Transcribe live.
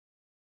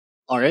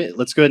All right,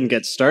 let's go ahead and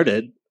get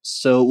started.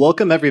 So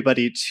welcome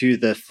everybody to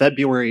the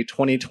February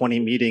 2020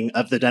 meeting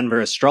of the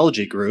Denver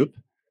Astrology Group.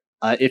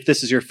 If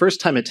this is your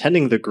first time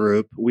attending the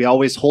group, we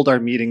always hold our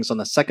meetings on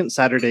the second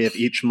Saturday of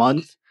each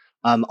month,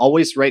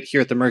 always right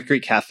here at the Mercury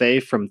Cafe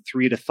from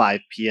 3 to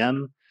 5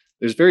 p.m.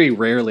 There's very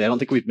rarely, I don't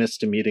think we've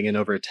missed a meeting in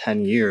over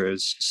 10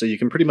 years, so you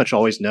can pretty much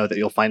always know that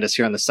you'll find us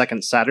here on the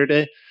second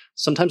Saturday.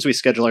 Sometimes we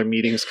schedule our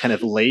meetings kind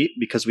of late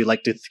because we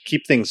like to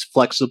keep things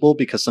flexible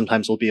because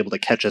sometimes we'll be able to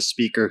catch a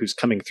speaker who's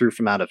coming through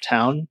from out of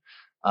town.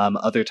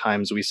 Other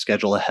times we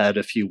schedule ahead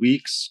a few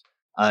weeks.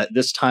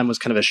 This time was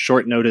kind of a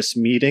short notice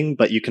meeting,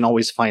 but you can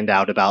always find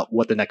out about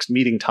what the next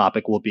meeting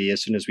topic will be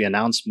as soon as we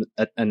announce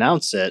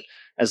it,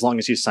 as long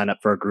as you sign up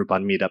for our group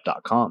on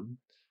meetup.com.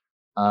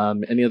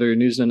 Any other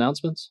news and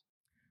announcements?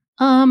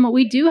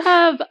 We do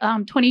have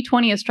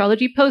 2020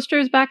 astrology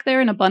posters back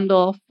there in a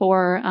bundle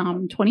for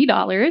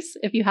 $20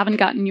 if you haven't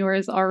gotten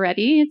yours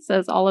already. It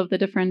says all of the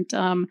different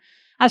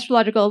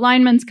astrological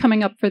alignments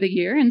coming up for the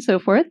year and so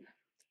forth.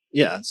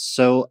 Yeah,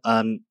 so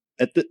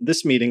at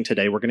this meeting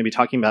today, we're going to be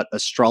talking about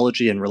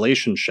astrology and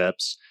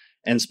relationships,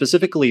 and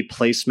specifically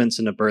placements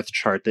in a birth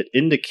chart that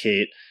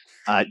indicate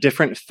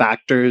different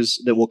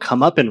factors that will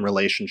come up in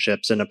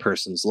relationships in a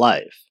person's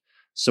life.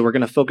 So we're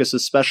going to focus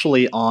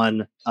especially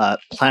on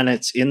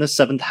planets in the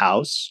seventh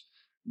house,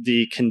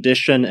 the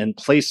condition and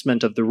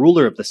placement of the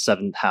ruler of the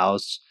seventh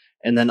house,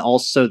 and then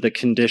also the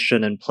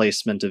condition and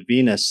placement of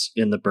Venus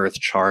in the birth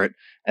chart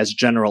as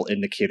general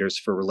indicators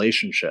for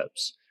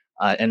relationships.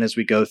 And as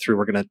we go through,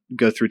 we're going to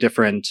go through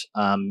different,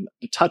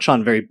 touch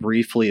on very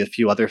briefly a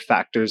few other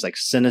factors like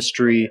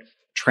synastry,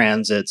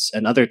 transits,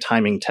 and other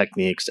timing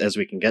techniques as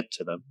we can get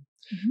to them.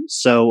 Mm-hmm.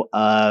 So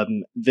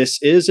this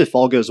is, if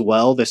all goes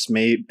well, this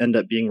may end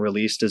up being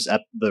released as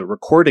the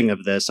recording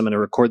of this. I'm going to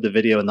record the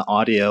video and the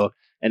audio,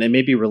 and it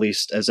may be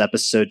released as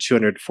episode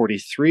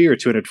 243 or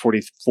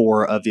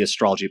 244 of the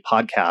Astrology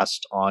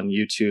Podcast on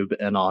YouTube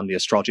and on the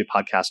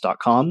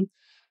astrologypodcast.com.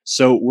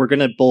 So we're going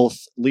to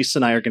Leisa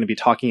and I are going to be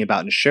talking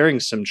about and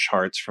sharing some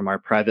charts from our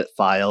private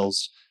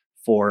files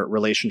for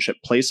relationship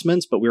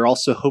placements, but we're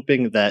also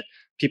hoping that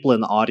people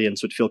in the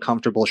audience would feel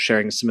comfortable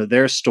sharing some of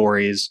their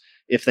stories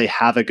if they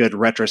have a good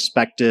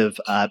retrospective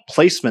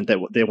placement that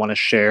they want to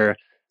share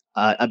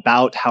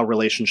about how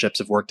relationships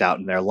have worked out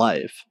in their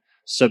life.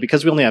 So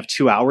because we only have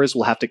 2 hours,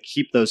 we'll have to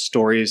keep those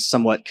stories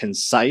somewhat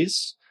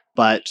concise.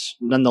 But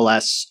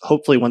nonetheless,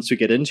 hopefully once we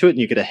get into it and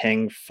you get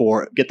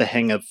the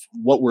hang of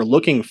what we're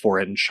looking for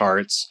in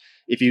charts,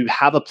 if you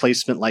have a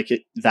placement like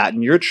that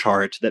in your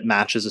chart that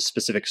matches a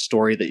specific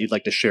story that you'd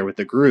like to share with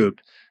the group,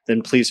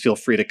 then please feel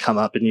free to come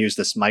up and use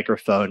this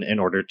microphone in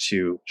order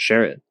to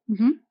share it.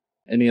 Mm-hmm.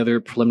 Any other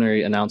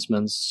preliminary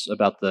announcements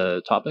about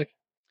the topic?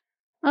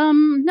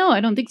 No,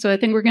 I don't think so. I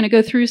think we're going to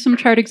go through some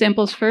chart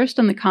examples first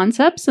and the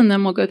concepts, and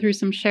then we'll go through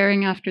some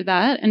sharing after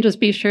that. And just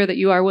be sure that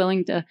you are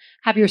willing to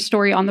have your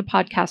story on the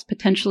podcast,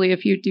 potentially,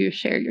 if you do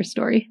share your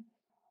story.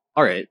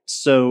 All right.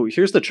 So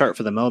here's the chart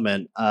for the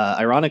moment.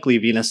 Ironically,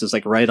 Venus is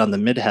like right on the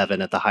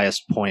midheaven at the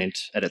highest point,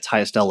 at its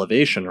highest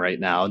elevation right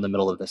now in the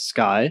middle of the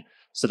sky.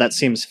 So that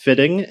seems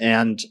fitting.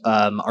 And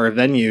our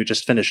venue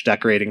just finished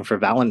decorating for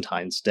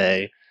Valentine's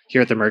Day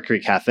here at the Mercury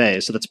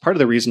Cafe. So that's part of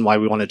the reason why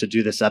we wanted to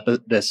do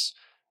this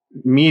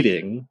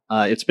meeting.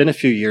 It's been a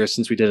few years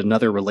since we did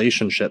another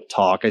relationship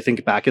talk. I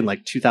think back in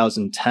like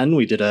 2010,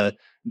 we did a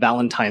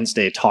Valentine's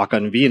Day talk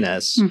on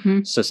Venus.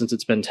 Mm-hmm. So since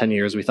it's been 10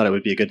 years, we thought it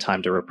would be a good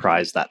time to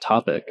reprise that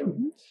topic.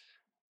 Mm-hmm.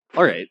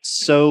 All right.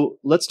 So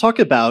let's talk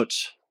about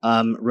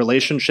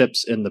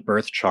relationships in the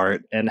birth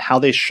chart and how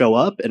they show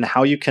up and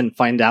how you can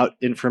find out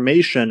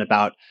information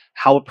about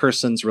how a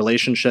person's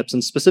relationships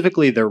and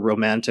specifically their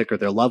romantic or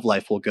their love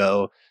life will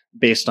go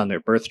based on their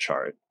birth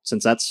chart,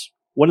 since that's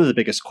one of the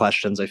biggest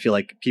questions I feel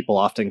like people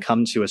often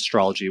come to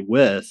astrology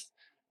with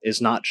is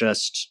not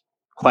just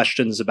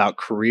questions about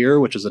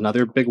career, which is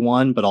another big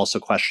one, but also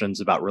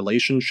questions about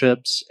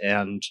relationships,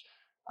 and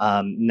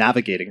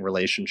navigating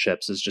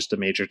relationships is just a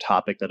major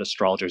topic that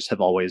astrologers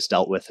have always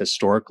dealt with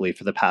historically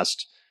for the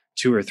past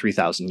 2,000 or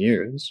 3,000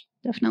 years.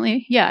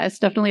 Definitely. Yeah, it's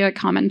definitely a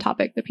common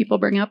topic that people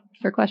bring up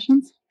for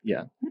questions.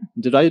 Yeah.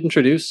 Did I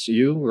introduce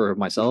you or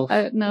myself?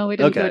 No, we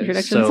didn't do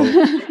introductions.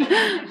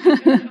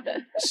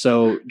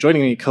 So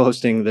joining me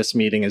co-hosting this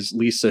meeting is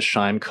Leisa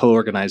Schaim,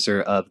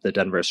 co-organizer of the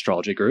Denver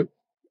Astrology Group.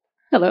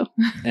 Hello.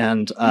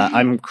 And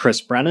I'm Chris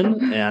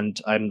Brennan,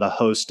 and I'm the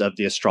host of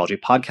the Astrology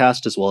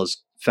Podcast, as well as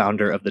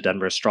founder of the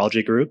Denver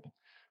Astrology Group.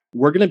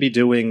 We're going to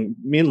be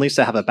me and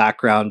Leisa have a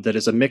background that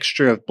is a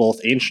mixture of both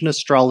ancient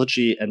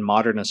astrology and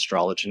modern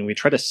astrology, and we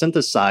try to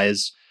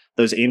synthesize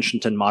those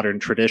ancient and modern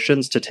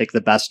traditions to take the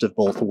best of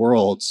both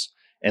worlds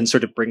and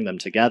sort of bring them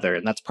together.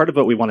 And that's part of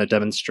what we want to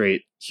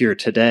demonstrate here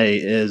today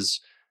is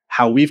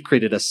how we've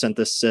created a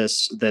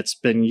synthesis that's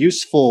been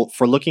useful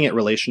for looking at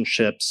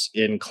relationships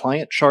in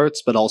client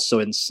charts, but also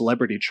in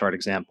celebrity chart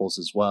examples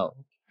as well.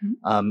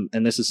 Mm-hmm.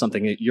 And this is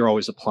something that you're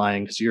always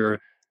applying because you're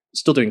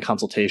still doing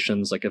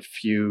consultations, like at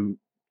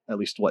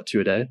least 2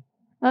 a day?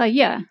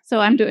 Yeah. So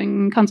I'm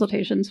doing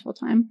consultations full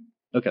time.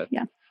 Okay.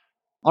 Yeah.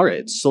 All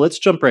right, so let's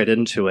jump right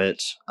into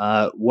it.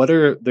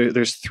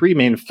 There's three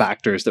main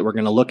factors that we're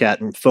going to look at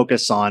and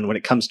focus on when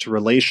it comes to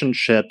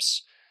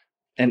relationships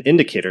and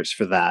indicators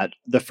for that.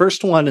 The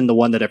first one, and the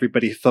one that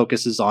everybody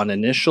focuses on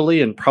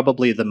initially, and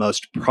probably the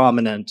most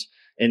prominent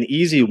and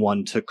easy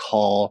one to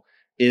call,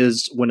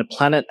 is when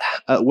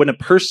when a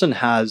person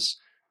has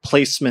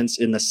placements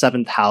in the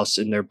seventh house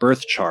in their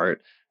birth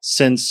chart.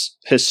 Since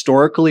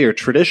historically or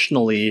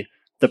traditionally,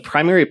 the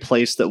primary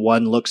place that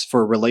one looks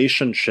for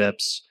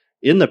relationships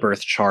in the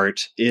birth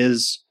chart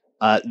is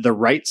the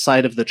right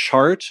side of the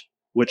chart,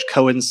 which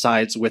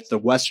coincides with the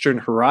western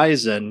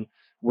horizon,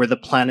 where the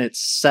planets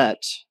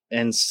set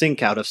and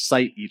sink out of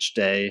sight each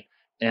day.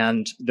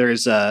 And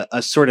there's a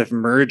sort of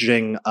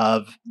merging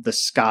of the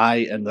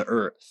sky and the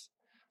earth.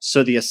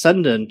 So the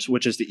ascendant,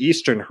 which is the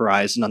eastern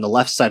horizon on the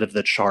left side of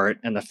the chart,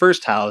 and the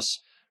first house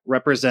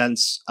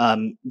represents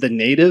the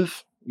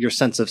native, your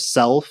sense of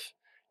self,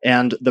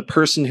 and the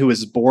person who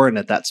is born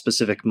at that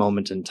specific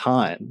moment in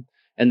time.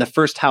 And the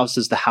first house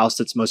is the house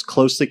that's most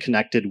closely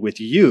connected with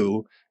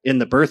you in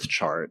the birth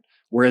chart,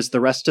 whereas the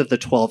rest of the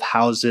 12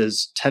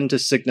 houses tend to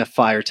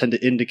signify or tend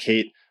to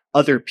indicate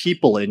other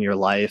people in your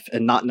life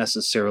and not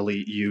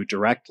necessarily you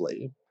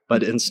directly,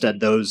 but instead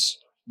those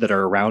that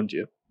are around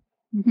you.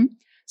 Mm-hmm.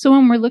 So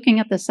when we're looking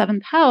at the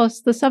seventh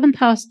house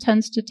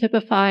tends to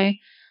typify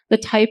the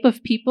type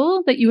of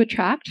people that you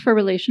attract for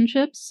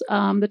relationships,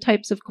 the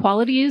types of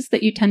qualities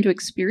that you tend to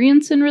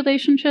experience in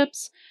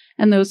relationships,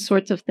 and those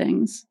sorts of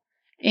things.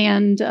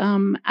 And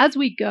as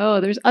we go,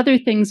 there's other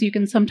things you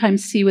can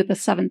sometimes see with the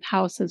seventh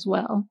house as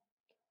well.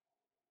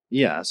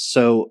 Yeah.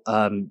 So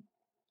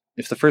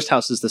if the first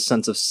house is the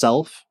sense of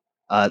self,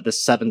 the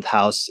seventh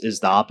house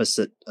is the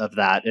opposite of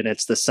that, and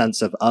it's the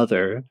sense of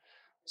other.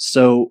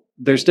 So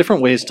there's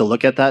different ways to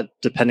look at that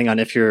depending on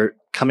if you're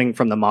coming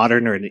from the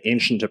modern or an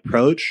ancient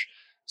approach.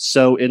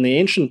 So in the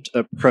ancient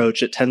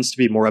approach, it tends to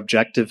be more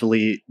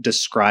objectively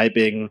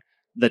describing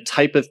the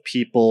type of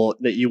people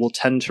that you will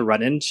tend to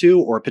run into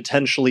or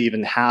potentially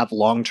even have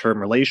long-term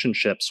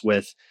relationships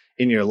with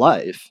in your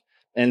life.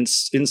 And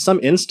in some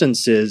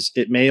instances,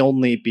 it may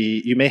only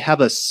be, you may have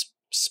a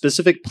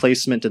specific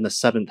placement in the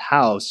seventh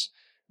house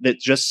that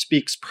just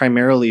speaks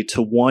primarily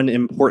to one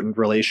important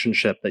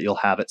relationship that you'll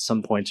have at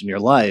some point in your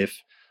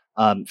life,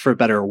 for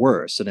better or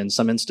worse. And in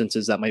some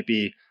instances, that might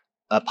be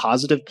a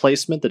positive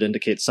placement that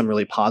indicates some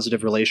really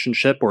positive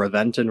relationship or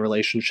event in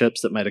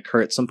relationships that might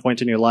occur at some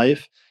point in your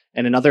life.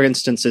 And in other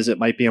instances, it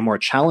might be a more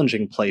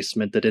challenging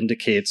placement that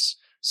indicates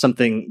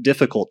something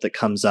difficult that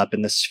comes up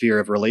in the sphere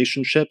of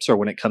relationships or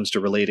when it comes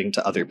to relating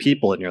to other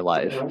people in your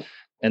life.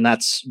 And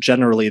that's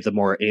generally the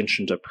more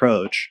ancient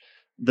approach.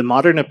 The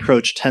modern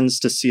approach tends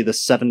to see the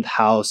seventh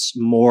house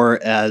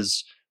more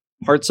as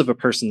parts of a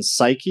person's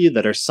psyche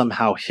that are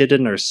somehow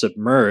hidden or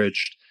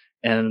submerged,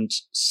 and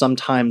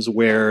sometimes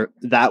where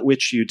that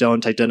which you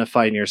don't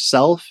identify in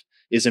yourself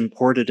is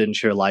imported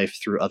into your life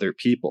through other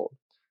people.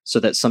 So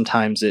that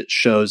sometimes it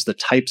shows the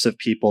types of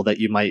people that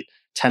you might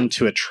tend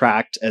to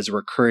attract as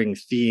recurring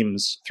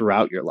themes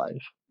throughout your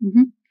life.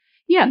 Mm-hmm.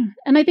 Yeah.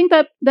 And I think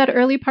that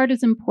early part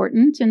is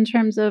important in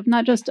terms of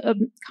not just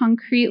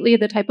concretely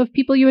the type of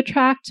people you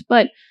attract,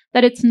 but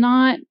that it's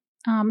not,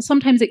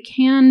 sometimes it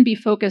can be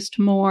focused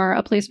more,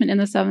 a placement in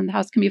the seventh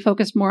house can be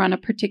focused more on a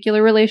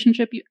particular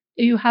relationship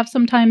you have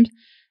sometimes,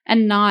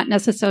 and not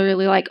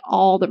necessarily like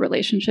all the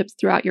relationships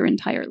throughout your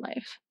entire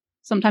life.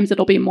 Sometimes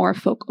it'll be more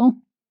focal.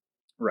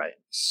 Right.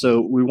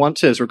 So we want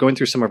to, as we're going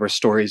through some of our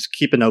stories,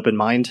 keep an open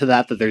mind to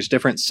that there's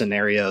different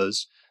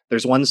scenarios.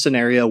 There's one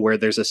scenario where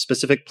there's a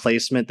specific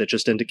placement that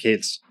just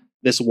indicates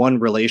this one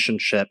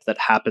relationship that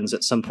happens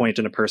at some point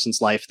in a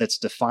person's life that's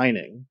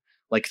defining.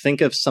 Like,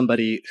 think of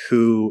somebody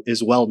who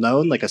is well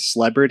known, like a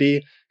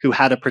celebrity who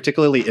had a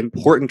particularly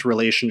important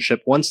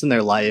relationship once in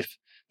their life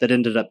that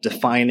ended up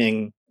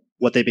defining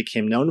what they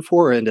became known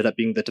for, or ended up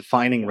being the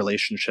defining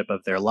relationship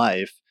of their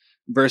life.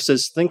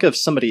 Versus think of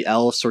somebody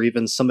else, or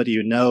even somebody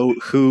you know,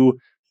 who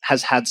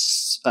has had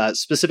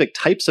specific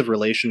types of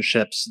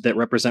relationships that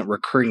represent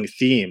recurring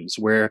themes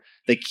where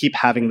they keep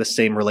having the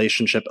same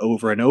relationship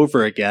over and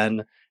over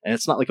again. And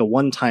it's not like a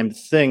one-time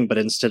thing, but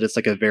instead it's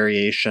like a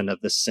variation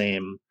of the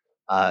same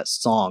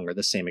song or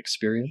the same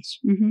experience.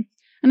 Mm-hmm.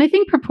 And I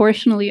think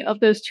proportionally of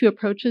those two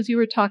approaches you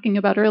were talking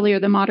about earlier,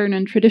 the modern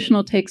and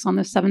traditional takes on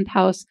the seventh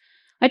house,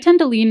 I tend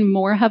to lean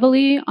more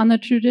heavily on the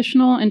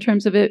traditional in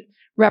terms of it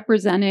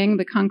representing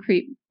the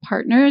concrete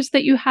partners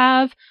that you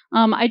have.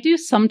 I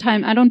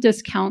don't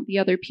discount the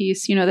other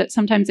piece, that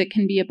sometimes it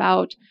can be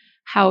about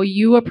how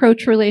you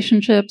approach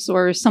relationships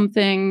or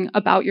something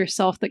about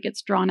yourself that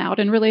gets drawn out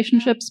in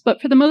relationships. But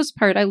for the most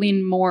part, I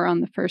lean more on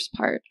the first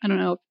part. I don't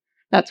know if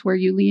that's where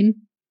you lean.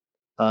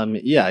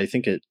 Yeah, I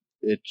think it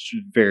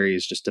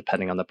varies just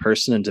depending on the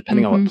person and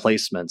depending on what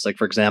placements. Like,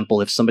 for example,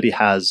 if somebody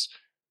has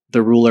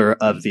the ruler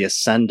of the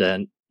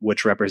ascendant,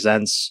 which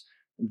represents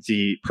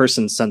the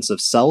person's sense of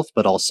self,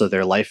 but also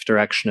their life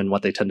direction and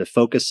what they tend to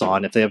focus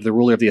on. If they have the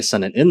ruler of the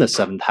ascendant in the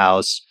seventh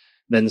house,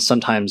 then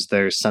sometimes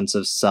their sense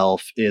of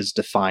self is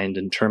defined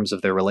in terms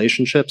of their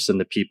relationships and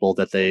the people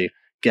that they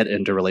get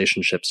into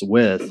relationships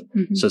with.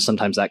 Mm-hmm. So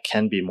sometimes that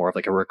can be more of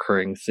like a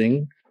recurring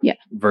thing. Yeah.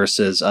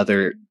 Versus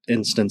other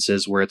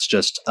instances where it's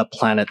just a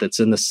planet that's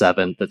in the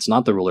seventh, that's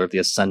not the ruler of the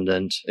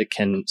ascendant. It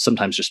can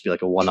sometimes just be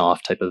like a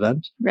one-off type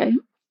event. Right.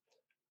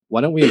 Why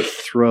don't we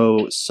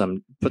put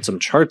some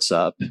charts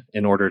up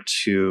in order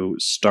to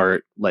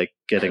start like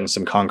getting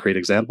some concrete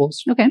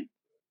examples? Okay.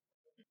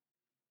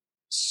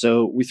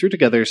 So we threw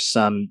together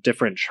some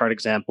different chart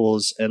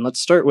examples, and let's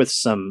start with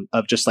some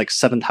of just like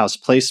seventh house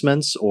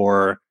placements,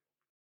 or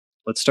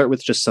let's start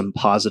with just some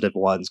positive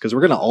ones, because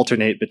we're going to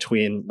alternate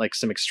between like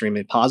some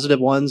extremely positive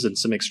ones and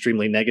some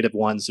extremely negative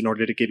ones in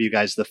order to give you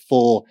guys the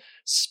full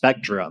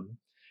spectrum.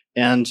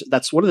 And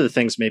that's one of the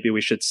things maybe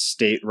we should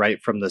state right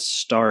from the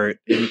start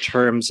in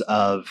terms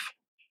of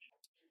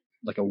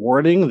like a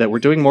warning that we're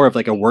doing more of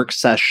like a work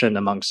session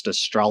amongst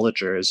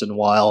astrologers. And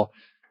while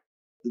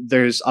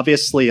there's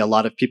obviously a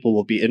lot of people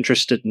will be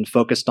interested and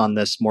focused on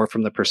this more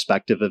from the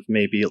perspective of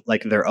maybe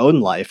like their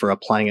own life or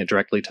applying it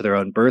directly to their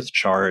own birth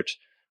chart,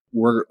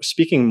 we're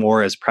speaking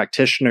more as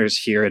practitioners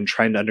here and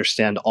trying to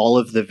understand all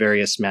of the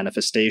various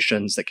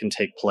manifestations that can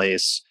take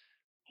place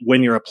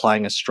when you're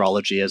applying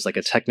astrology as like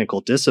a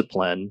technical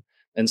discipline.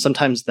 And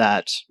sometimes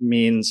that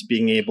means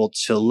being able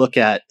to look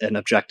at and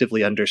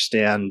objectively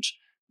understand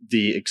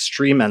the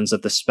extreme ends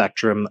of the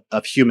spectrum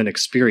of human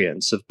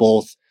experience, of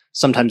both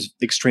sometimes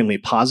extremely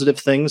positive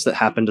things that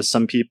happen to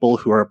some people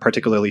who are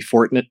particularly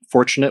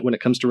fortunate when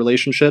it comes to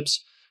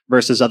relationships,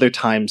 versus other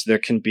times there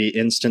can be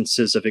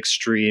instances of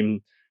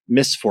extreme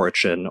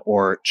misfortune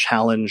or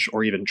challenge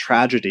or even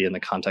tragedy in the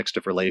context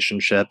of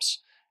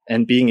relationships,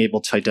 and being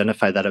able to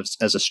identify that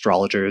as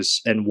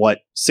astrologers and what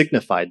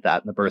signified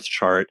that in the birth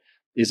chart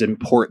is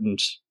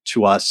important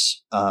to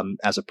us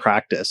as a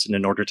practice and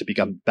in order to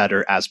become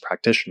better as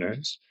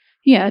practitioners.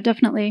 Yeah,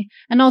 definitely.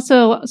 And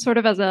also sort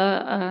of as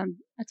a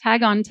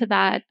tag on to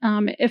that,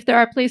 if there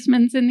are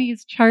placements in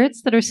these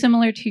charts that are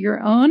similar to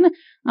your own,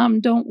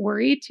 don't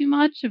worry too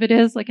much if it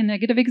is like a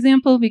negative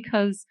example,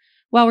 because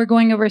while we're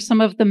going over some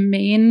of the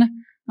main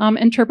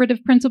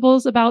interpretive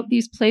principles about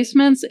these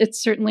placements,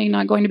 it's certainly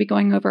not going to be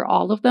going over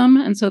all of them.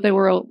 And so there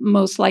will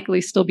most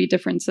likely still be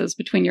differences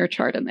between your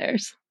chart and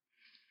theirs.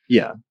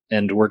 Yeah.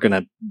 And we're going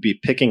to be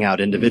picking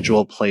out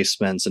individual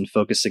placements and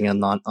focusing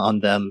on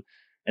them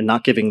and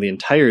not giving the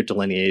entire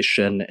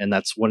delineation. And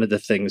that's one of the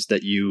things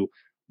that you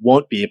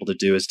won't be able to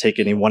do, is take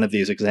any one of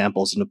these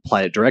examples and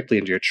apply it directly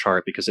into your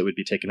chart, because it would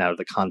be taken out of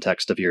the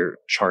context of your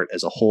chart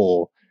as a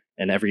whole.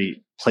 And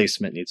every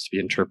placement needs to be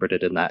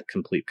interpreted in that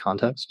complete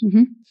context.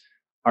 Mm-hmm.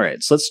 All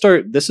right, so let's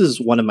start. This is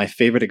one of my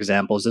favorite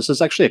examples. This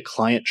is actually a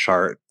client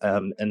chart,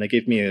 and they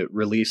gave me a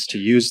release to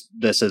use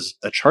this as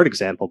a chart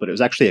example, but it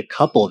was actually a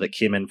couple that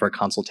came in for a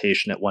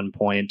consultation at one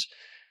point.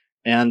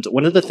 And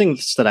one of the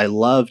things that I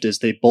loved is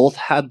they both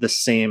had the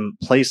same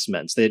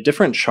placements. They had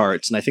different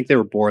charts, and I think they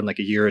were born like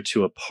a year or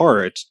two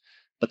apart,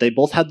 but they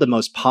both had the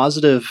most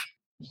positive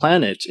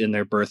planet in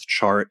their birth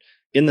chart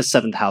in the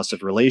seventh house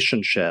of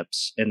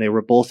relationships. And they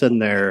were both in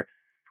their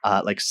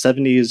like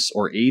 70s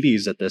or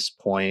 80s at this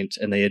point,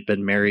 and they had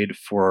been married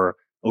for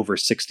over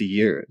 60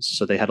 years.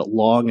 So they had a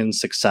long and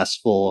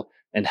successful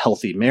and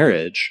healthy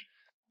marriage.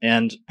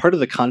 And part of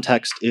the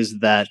context is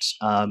that,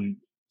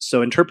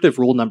 so interpretive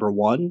rule number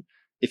one,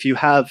 if you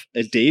have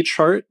a day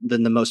chart,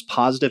 then the most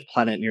positive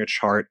planet in your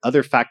chart,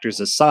 other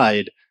factors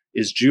aside,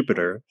 is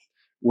Jupiter.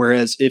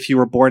 Whereas if you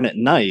were born at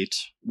night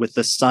with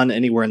the sun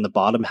anywhere in the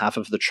bottom half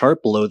of the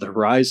chart below the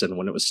horizon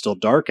when it was still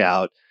dark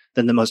out,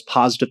 then the most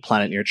positive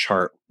planet in your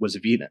chart was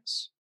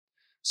Venus.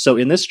 So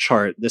in this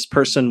chart, this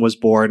person was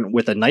born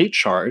with a night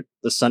chart.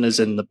 The sun is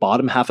in the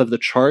bottom half of the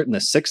chart in the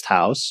sixth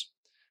house.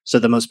 So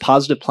the most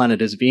positive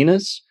planet is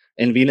Venus,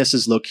 and Venus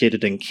is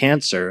located in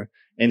Cancer,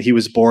 and he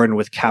was born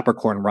with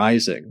Capricorn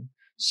rising.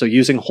 So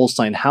using whole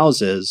sign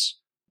houses,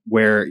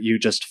 where you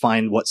just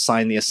find what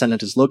sign the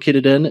ascendant is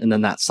located in, and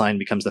then that sign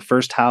becomes the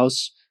first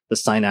house, the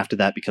sign after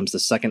that becomes the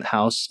second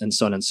house, and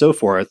so on and so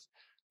forth.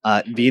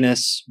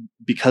 Venus,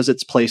 because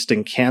it's placed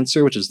in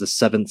Cancer, which is the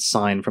seventh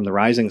sign from the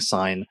rising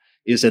sign,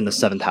 is in the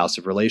seventh house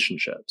of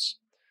relationships.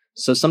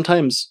 So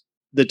sometimes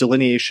the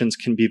delineations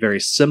can be very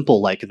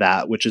simple like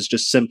that, which is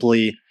just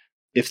simply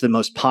if the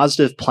most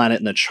positive planet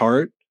in the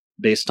chart,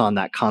 based on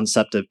that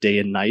concept of day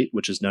and night,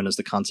 which is known as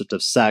the concept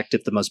of sect,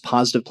 if the most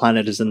positive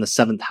planet is in the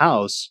seventh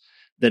house,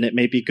 then it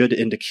may be good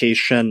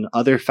indication,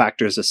 other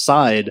factors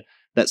aside,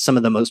 that some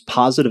of the most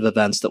positive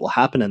events that will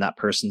happen in that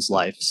person's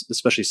life,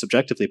 especially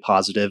subjectively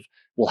positive,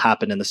 will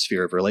happen in the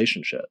sphere of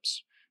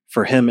relationships.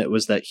 For him, it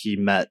was that he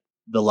met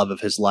the love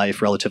of his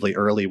life relatively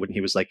early when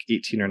he was like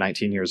 18 or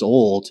 19 years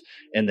old,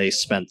 and they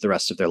spent the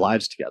rest of their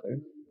lives together.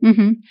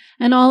 Mm-hmm.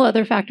 And all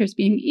other factors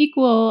being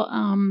equal,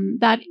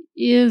 that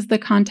is the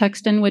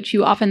context in which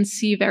you often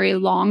see very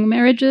long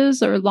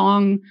marriages or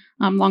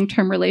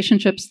long-term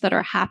relationships that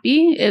are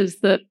happy, is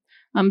that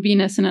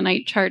Venus in a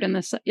night chart in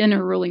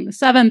inner ruling the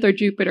seventh, or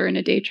Jupiter in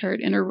a day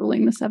chart inner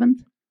ruling the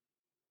seventh.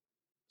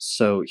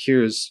 So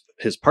here's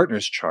his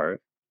partner's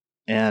chart.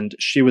 And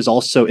she was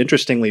also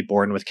interestingly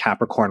born with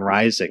Capricorn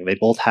rising. They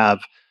both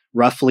have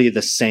roughly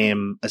the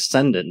same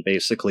ascendant,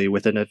 basically,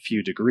 within a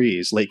few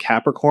degrees, late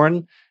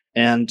Capricorn.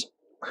 And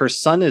her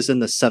sun is in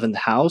the 7th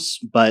house,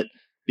 but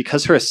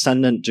because her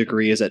ascendant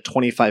degree is at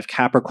 25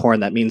 Capricorn,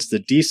 that means the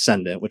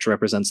descendant, which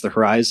represents the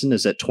horizon,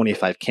 is at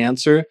 25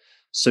 Cancer.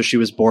 So she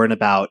was born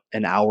about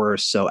an hour or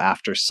so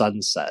after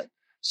sunset.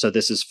 So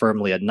this is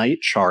firmly a night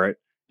chart.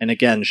 And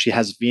again, she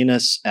has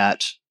Venus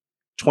at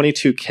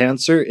 22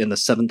 Cancer in the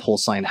 7th whole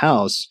sign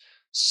house.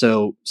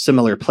 So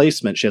similar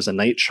placement, she has a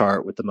night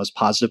chart with the most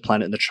positive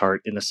planet in the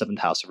chart in the 7th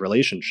house of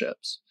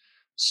relationships.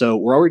 So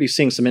we're already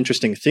seeing some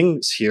interesting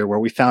things here where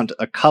we found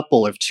a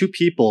couple of 2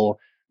 people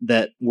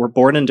that were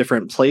born in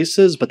different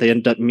places, but they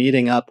ended up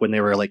meeting up when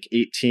they were like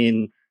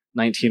 18,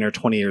 19, or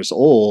 20 years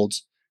old.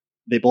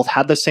 They both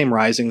had the same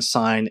rising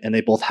sign, and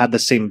they both had the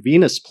same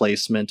Venus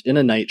placement in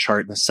a night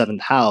chart in the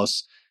 7th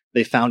house.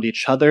 They found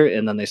each other,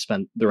 and then they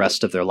spent the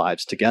rest of their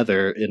lives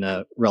together in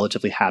a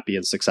relatively happy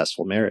and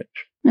successful marriage.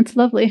 That's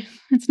lovely.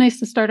 It's nice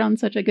to start on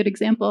such a good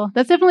example.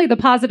 That's definitely the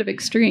positive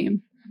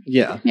extreme.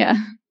 Yeah. Yeah.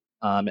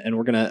 And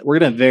we're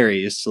gonna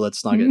vary, so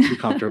let's not get too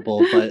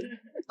comfortable. But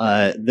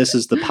this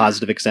is the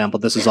positive example.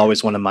 This is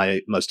always one of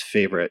my most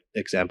favorite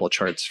example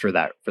charts for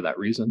that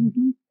reason.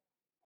 Mm-hmm.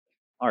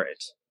 All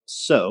right.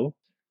 So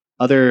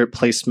other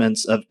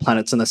placements of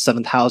planets in the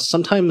 7th house,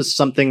 sometimes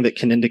something that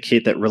can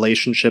indicate that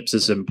relationships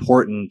is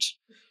important.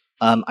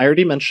 I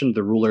already mentioned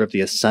the ruler of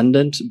the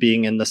ascendant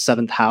being in the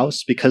 7th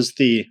house, because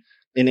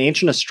in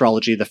ancient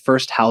astrology, the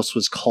first house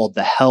was called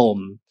the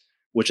helm,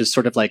 which is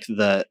sort of like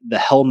the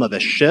helm of a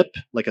ship,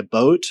 like a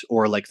boat,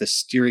 or like the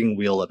steering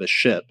wheel of a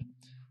ship.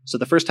 So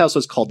the first house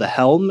was called the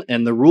helm,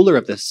 and the ruler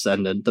of the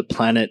ascendant, the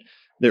planet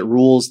that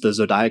rules the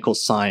zodiacal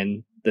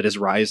sign that is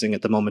rising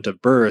at the moment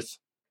of birth,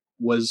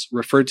 was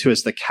referred to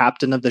as the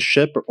captain of the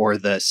ship or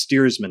the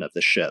steersman of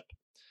the ship.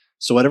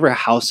 So whatever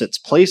house it's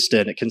placed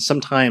in, it can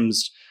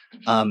sometimes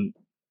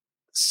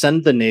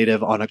send the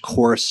native on a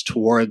course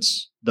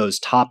towards those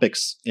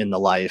topics in the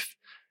life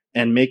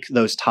and make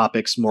those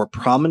topics more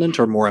prominent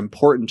or more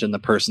important in the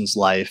person's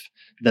life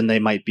than they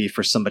might be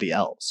for somebody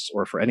else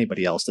or for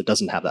anybody else that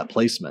doesn't have that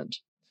placement.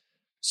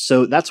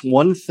 So that's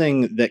one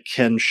thing that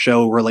can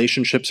show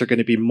relationships are going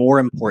to be more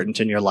important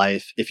in your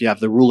life if you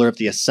have the ruler of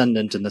the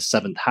ascendant in the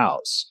 7th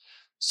house.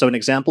 So an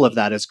example of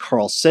that is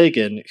Carl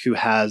Sagan, who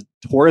has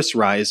Taurus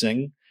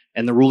rising,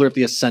 and the ruler of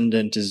the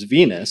ascendant is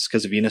Venus,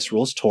 because Venus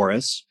rules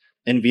Taurus,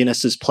 and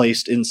Venus is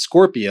placed in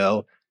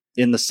Scorpio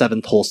in the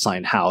 7th whole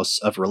sign house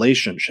of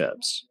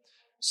relationships.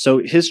 So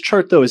his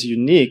chart, though, is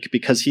unique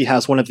because he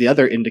has one of the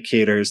other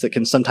indicators that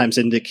can sometimes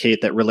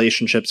indicate that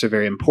relationships are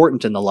very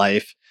important in the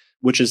life,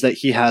 which is that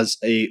he has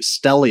a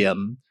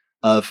stellium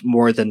of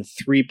more than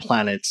 3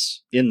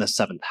 planets in the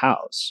 7th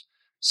house.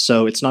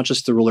 So it's not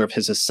just the ruler of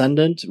his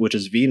ascendant, which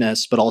is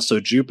Venus, but also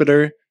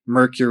Jupiter,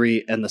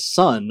 Mercury, and the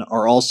Sun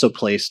are also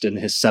placed in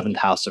his 7th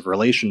house of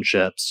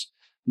relationships,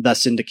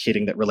 thus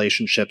indicating that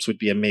relationships would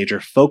be a major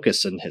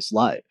focus in his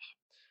life.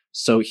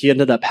 So he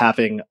ended up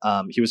having,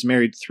 he was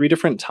married 3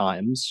 different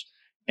times,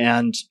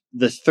 and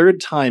the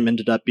 3rd time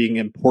ended up being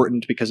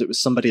important because it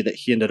was somebody that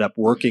he ended up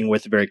working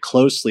with very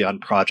closely on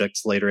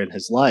projects later in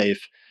his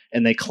life,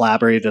 and they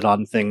collaborated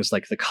on things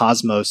like the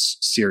Cosmos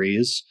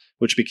series,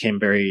 which became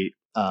very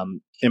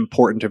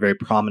important or very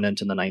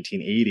prominent in the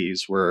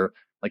 1980s, where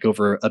like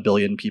over 1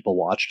 billion people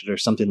watched it or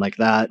something like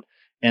that.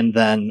 And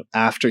then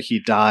after he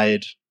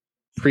died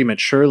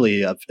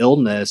prematurely of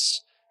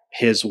illness,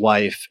 his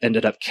wife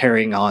ended up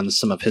carrying on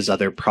some of his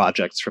other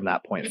projects from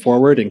that point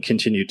forward and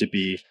continued to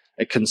be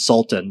a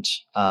consultant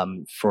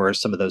for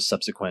some of those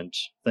subsequent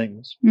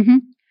things. Mm-hmm.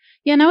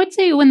 Yeah, and I would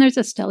say when there's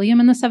a stellium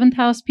in the 7th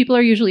house, people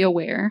are usually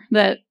aware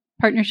that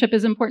partnership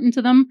is important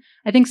to them.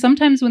 I think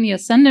sometimes when the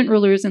ascendant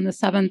ruler is in the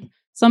 7th,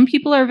 some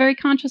people are very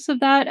conscious of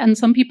that and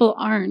some people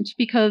aren't,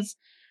 because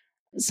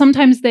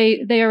sometimes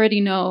they already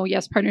know,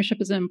 yes, partnership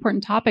is an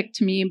important topic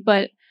to me,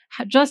 but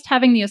just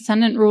having the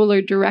ascendant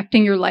ruler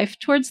directing your life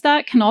towards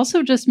that can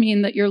also just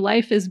mean that your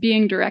life is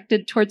being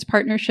directed towards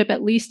partnership,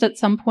 at least at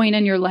some point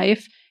in your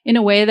life, in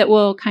a way that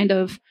will kind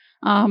of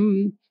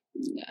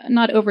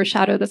not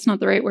overshadow, that's not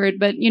the right word,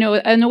 but in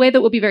a way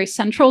that will be very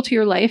central to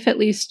your life, at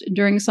least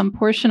during some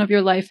portion of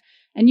your life.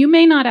 And you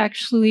may not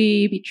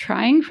actually be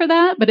trying for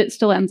that, but it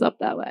still ends up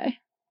that way.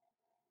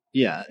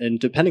 Yeah, and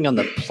depending on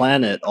the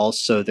planet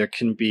also, there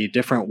can be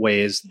different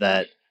ways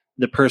that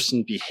the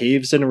person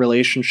behaves in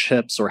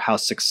relationships or how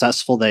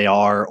successful they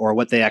are or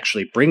what they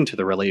actually bring to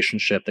the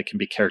relationship that can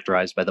be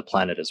characterized by the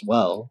planet as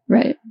well.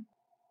 Right.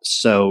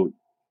 So,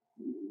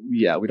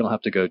 yeah, we don't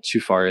have to go too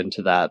far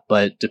into that,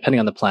 but depending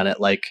on the planet,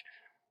 like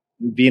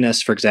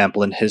Venus, for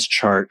example, in his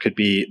chart could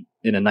be,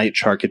 in a night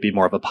chart, could be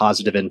more of a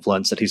positive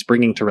influence that he's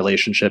bringing to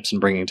relationships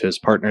and bringing to his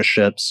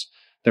partnerships.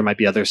 There might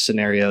be other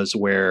scenarios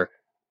where,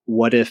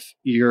 what if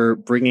you're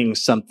bringing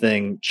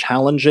something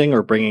challenging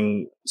or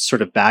bringing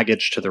sort of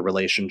baggage to the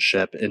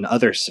relationship in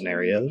other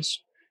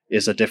scenarios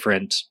is a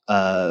different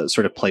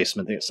sort of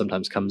placement that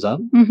sometimes comes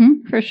up.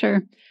 Mm-hmm, for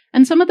sure.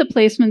 And some of the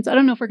placements, I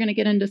don't know if we're going to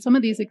get into some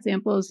of these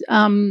examples.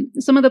 Some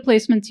of the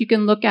placements you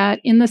can look at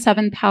in the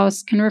 7th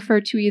house can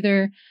refer to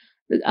either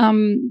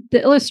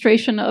the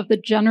illustration of the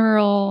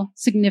general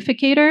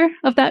significator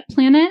of that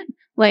planet.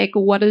 Like,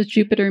 what does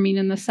Jupiter mean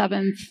in the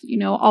seventh?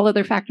 All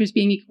other factors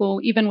being equal,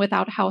 even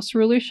without house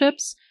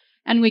rulerships.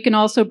 And we can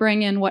also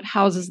bring in what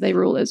houses they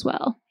rule as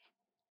well.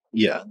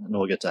 Yeah, and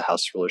we'll get to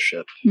house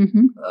rulership Mm-hmm.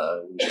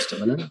 In just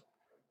a minute.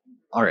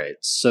 All right,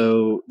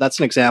 so that's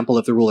an example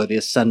of the ruler, the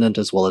ascendant,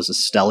 as well as a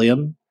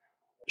stellium.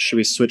 Should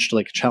we switch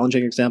to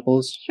challenging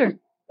examples? Sure.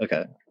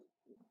 Okay.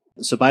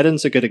 So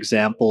Biden's a good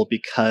example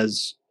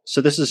because,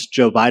 this is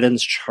Joe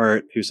Biden's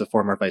chart, who's a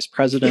former vice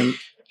president.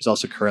 He's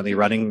also currently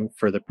running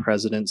for the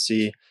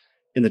presidency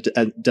in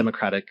the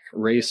Democratic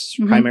race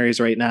primaries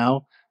right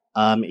now.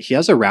 He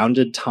has a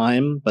rounded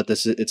time, but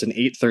it's an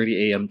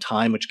 8:30 a.m.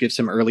 time, which gives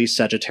him early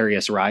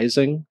Sagittarius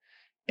rising.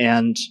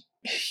 And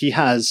he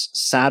has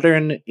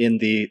Saturn in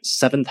the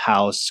 7th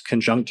house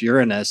conjunct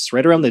Uranus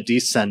right around the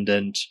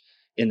descendant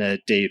in a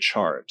day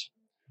chart.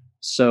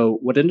 So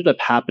what ended up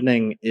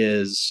happening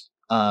is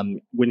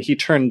when he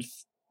turned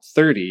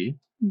 30,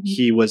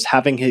 he was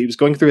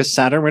going through his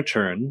Saturn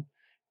return,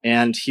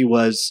 and he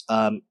was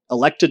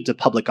elected to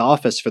public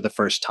office for the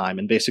first time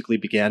and basically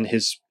began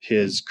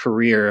his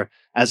career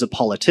as a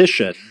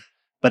politician.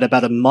 But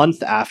about a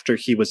month after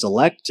he was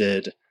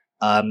elected,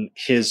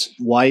 his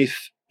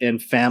wife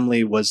and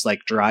family was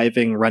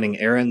running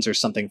errands or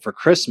something for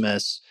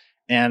Christmas,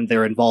 and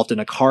they're involved in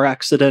a car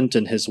accident,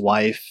 and his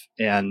wife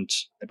and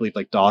I believe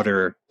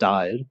daughter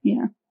died.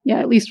 Yeah,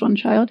 at least one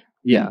child.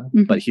 Yeah,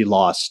 but he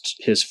lost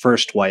his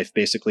first wife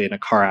basically in a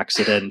car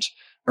accident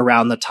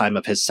around the time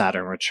of his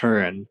Saturn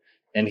return,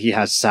 and he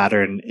has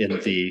Saturn in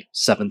the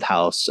 7th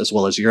house as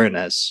well as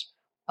Uranus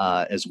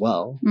as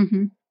well.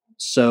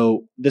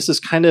 So this is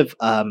kind of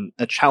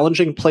a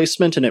challenging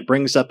placement, and it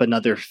brings up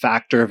another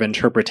factor of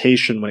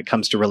interpretation when it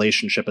comes to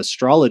relationship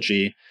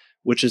astrology,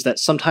 which is that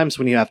sometimes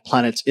when you have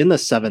planets in the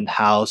 7th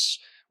house,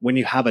 when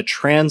you have a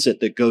transit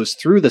that goes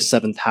through the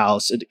 7th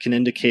house, it can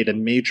indicate a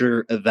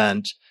major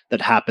event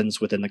that happens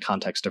within the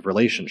context of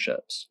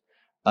relationships.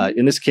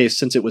 In this case,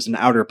 since it was an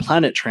outer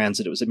planet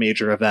transit, it was a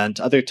major event.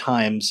 Other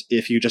times,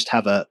 if you just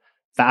have a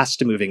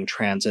fast-moving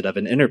transit of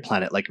an inner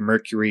planet like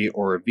Mercury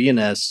or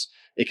Venus,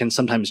 it can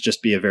sometimes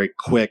just be a very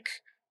quick,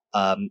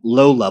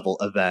 low-level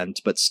event,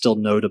 but still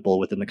notable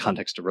within the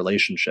context of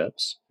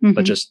relationships.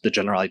 But just the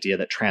general idea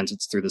that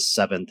transits through the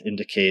 7th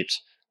indicate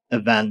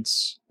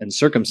events and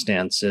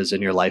circumstances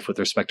in your life with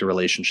respect to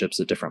relationships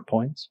at different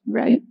points.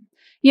 Right.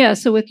 Yeah,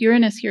 so with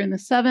Uranus here in the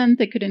 7th,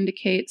 it could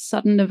indicate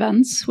sudden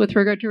events with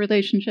regard to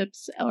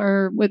relationships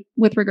or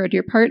with regard to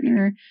your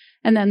partner.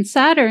 And then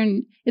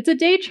Saturn, it's a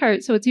day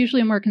chart, so it's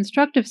usually a more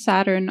constructive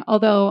Saturn,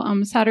 although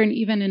Saturn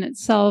even in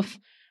itself,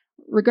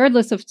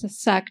 regardless of the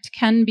sect,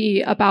 can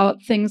be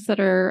about things that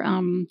are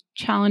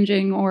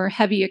challenging or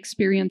heavy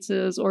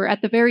experiences, or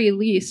at the very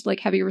least,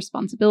 heavy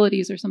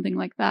responsibilities or something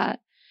like that.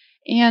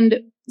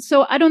 And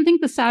so I don't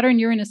think the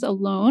Saturn-Uranus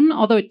alone,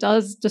 although it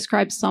does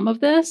describe some of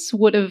this,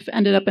 would have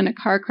ended up in a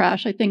car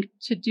crash. I think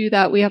to do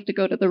that, we have to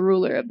go to the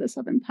ruler of the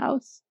 7th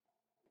house.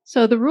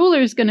 So the ruler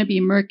is going to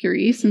be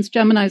Mercury. Since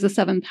Gemini is the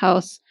 7th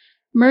house,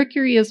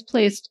 Mercury is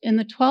placed in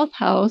the 12th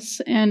house,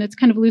 and it's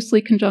kind of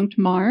loosely conjunct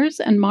Mars,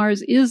 and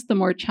Mars is the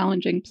more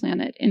challenging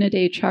planet in a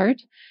day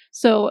chart.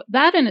 So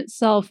that in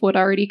itself would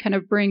already kind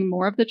of bring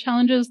more of the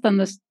challenges than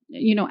this,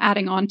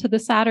 adding on to the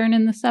Saturn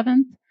in the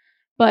 7th.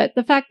 But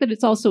the fact that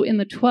it's also in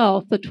the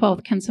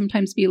 12th can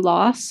sometimes be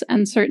loss.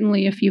 And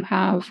certainly if you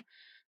have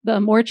the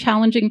more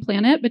challenging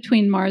planet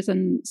between Mars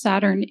and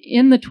Saturn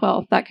in the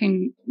 12th, that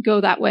can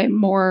go that way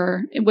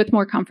with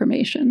more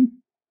confirmation.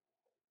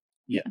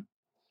 Yeah.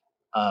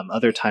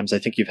 Other times, I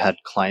think you've had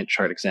client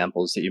chart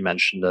examples that you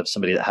mentioned of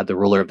somebody that had the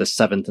ruler of the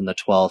 7th and the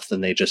 12th,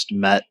 and they just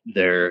met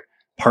their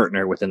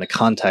partner within the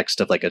context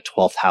of a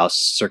 12th house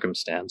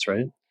circumstance,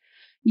 right?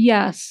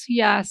 Yes.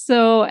 Yeah.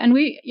 So, and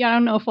I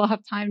don't know if we'll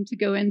have time to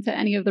go into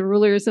any of the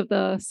rulers of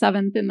the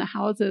 7th in the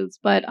houses,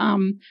 but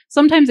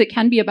sometimes it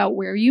can be about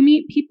where you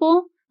meet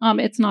people.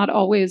 It's not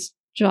always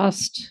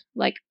just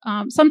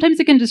sometimes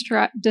it can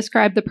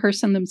describe the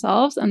person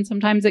themselves, and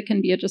sometimes it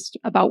can be just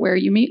about where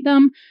you meet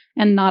them,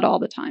 and not all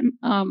the time.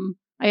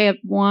 I have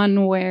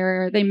one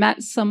where they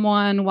met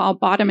someone while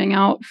bottoming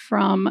out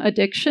from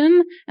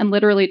addiction and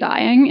literally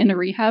dying in a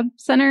rehab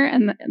center,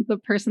 and the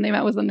person they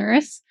met was a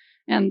nurse.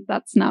 And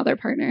that's now their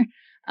partner.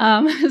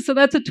 So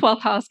that's a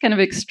 12th house kind of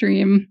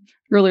extreme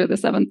ruler of the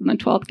 7th and the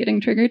 12th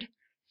getting triggered.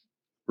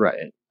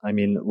 Right. I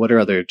mean, what are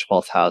other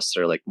 12th house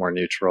that are more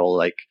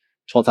neutral?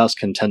 12th house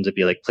can tend to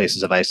be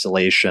places of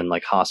isolation,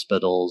 like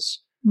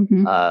hospitals,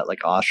 like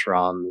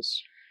ashrams.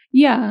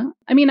 Yeah.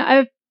 I mean,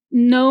 I've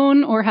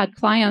known or had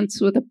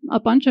clients with a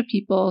bunch of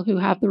people who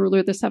have the ruler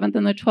of the 7th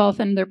and the 12th,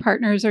 and their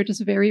partners are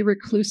just very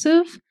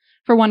reclusive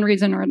for one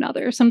reason or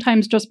another.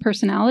 Sometimes just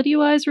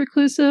personality-wise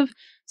reclusive.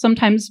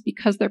 Sometimes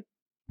because their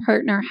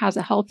partner has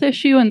a health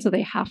issue and so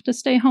they have to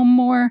stay home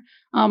more.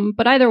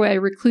 But either way,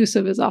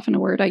 reclusive is often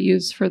a word I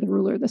use for the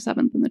ruler of the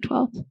 7th and the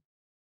 12th.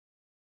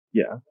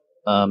 Yeah.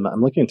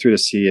 I'm looking through to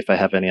see if I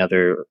have any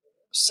other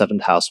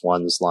 7th house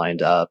ones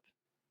lined up.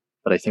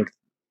 But I think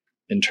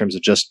in terms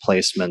of just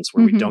placements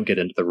where we don't get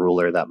into the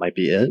ruler, that might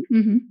be it.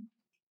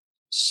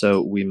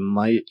 So we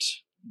might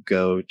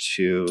go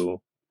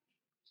to,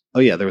 oh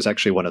yeah, there was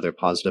actually one other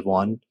positive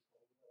one.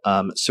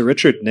 So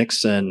Richard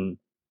Nixon,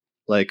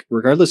 like,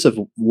 regardless of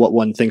what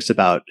one thinks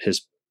about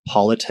his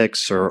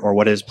politics or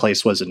what his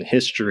place was in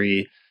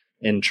history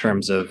in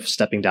terms of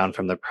stepping down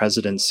from the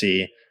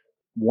presidency,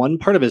 one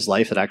part of his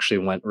life that actually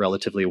went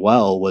relatively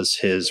well was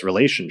his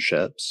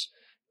relationships.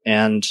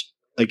 And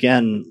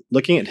again,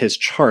 looking at his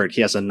chart,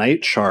 he has a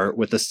night chart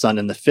with the sun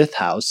in the fifth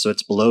house. So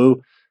it's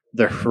below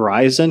the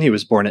horizon. He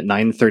was born at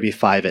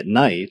 9:35 at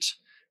night.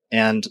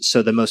 And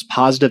so the most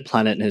positive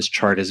planet in his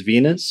chart is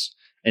Venus.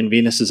 And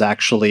Venus is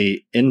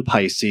actually in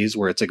Pisces,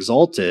 where it's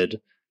exalted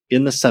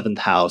in the seventh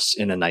house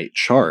in a night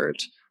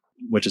chart,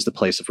 which is the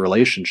place of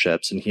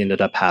relationships. And he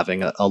ended up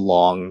having a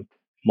long,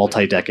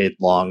 multi-decade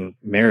long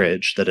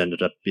marriage that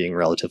ended up being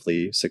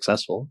relatively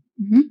successful.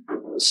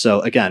 Mm-hmm. So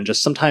again,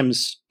 just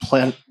sometimes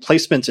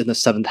placements in the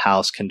seventh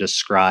house can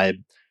describe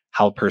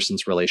how a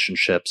person's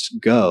relationships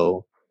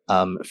go,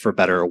 for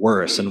better or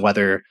worse, and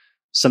whether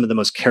some of the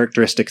most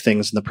characteristic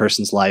things in the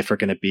person's life are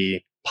going to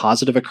be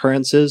positive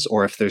occurrences,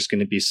 or if there's going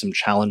to be some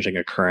challenging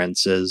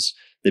occurrences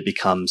that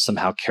become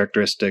somehow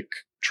characteristic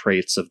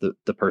traits of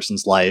the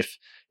person's life.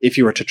 If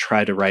you were to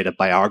try to write a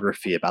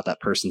biography about that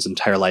person's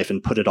entire life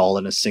and put it all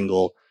in a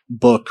single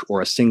book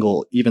or a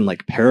single, even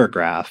like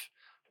paragraph,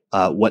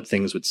 what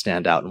things would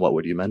stand out and what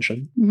would you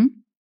mention? Mm-hmm.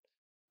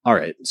 All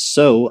right.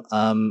 So,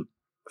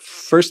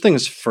 first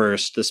things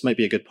first, this might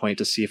be a good point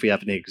to see if we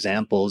have any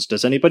examples.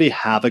 Does anybody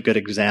have a good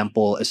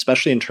example,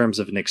 especially in terms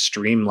of an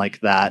extreme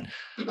like that,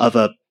 of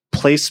a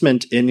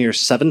placement in your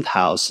seventh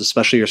house,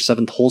 especially your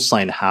seventh whole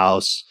sign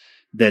house,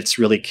 that's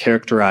really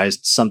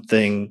characterized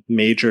something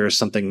major,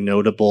 something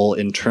notable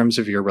in terms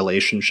of your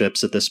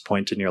relationships at this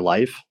point in your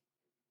life?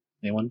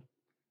 Anyone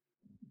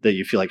that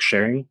you feel like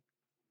sharing?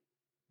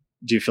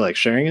 Do you feel like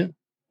sharing it?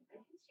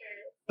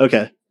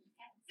 Okay.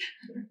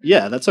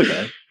 Yeah, that's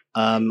okay.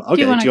 Okay,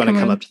 do you want to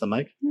come up to the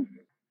mic?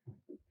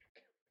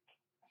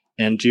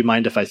 And do you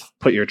mind if I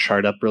put your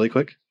chart up really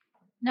quick?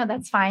 No,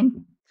 that's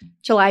fine.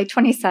 July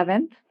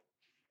 27th.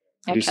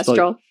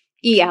 Ancestral.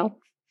 EL.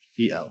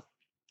 EL.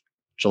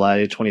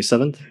 July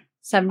 27th?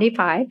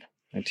 75.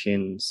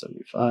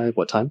 1975.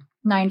 What time?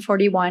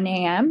 9:41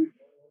 a.m.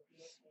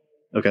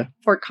 Okay.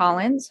 Fort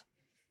Collins,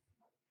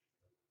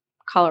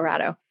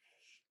 Colorado.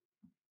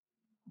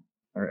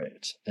 All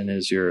right. And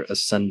is your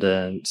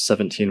ascendant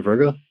 17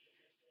 Virgo?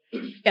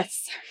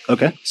 Yes.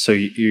 Okay. So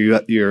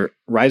your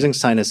rising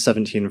sign is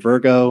 17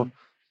 Virgo,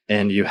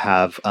 and you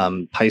have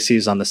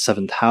Pisces on the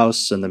seventh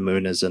house, and the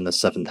moon is in the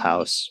seventh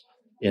house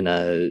in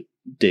a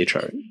day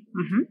chart.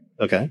 Mm-hmm.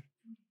 Okay.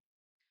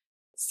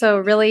 So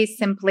really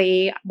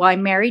simply, well,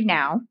 I'm married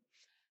now,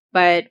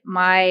 but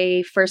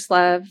my first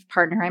love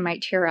partner, I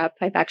might tear up.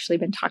 I've actually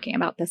been talking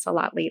about this a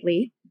lot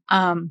lately,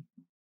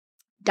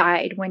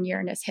 died when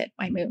Uranus hit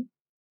my moon.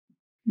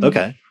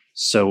 Okay.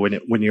 So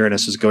when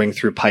Uranus is going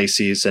through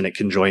Pisces and it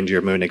conjoined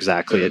your moon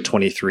exactly at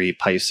 23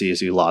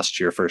 Pisces, you lost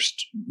your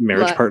first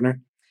marriage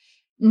partner?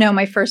 No,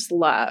 my first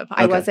love.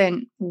 Okay. I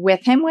wasn't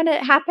with him when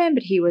it happened,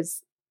 but he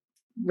was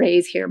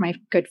raised here, my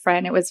good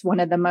friend. It was one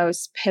of the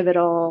most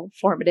pivotal,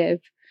 formative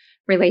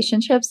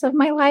relationships of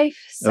my life.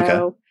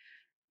 So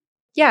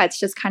yeah, it's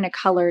just kind of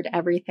colored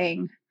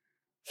everything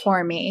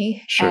for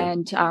me. Sure.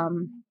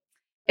 And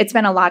it's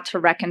been a lot to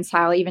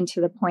reconcile, even to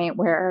the point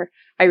where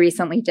I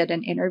recently did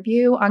an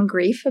interview on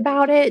grief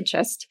about it.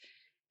 Just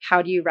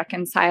how do you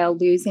reconcile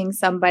losing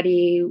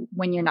somebody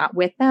when you're not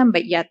with them,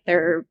 but yet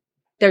they're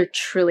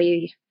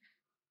truly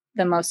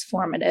the most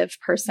formative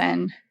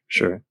person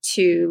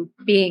to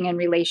being in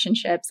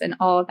relationships, and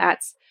all of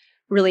that's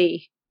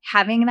really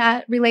having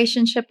that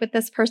relationship with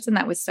this person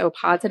that was so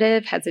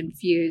positive has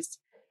infused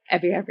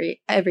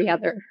every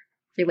other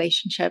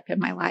relationship in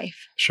my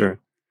life. Sure.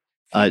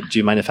 Do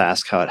you mind if I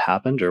ask how it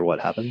happened or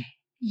what happened?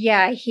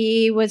 Yeah,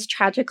 he was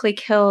tragically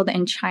killed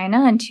in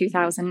China in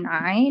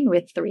 2009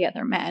 with 3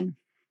 other men.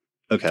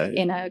 Okay.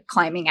 In a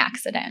climbing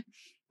accident.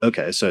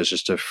 Okay, so it's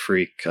just a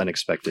freak,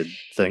 unexpected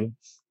thing?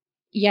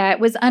 Yeah, it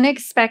was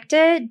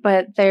unexpected,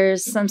 but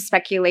there's some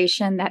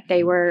speculation that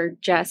they were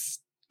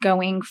just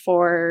going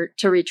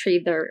to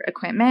retrieve their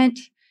equipment.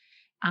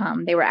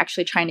 They were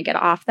actually trying to get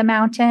off the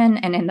mountain,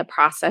 and in the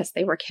process,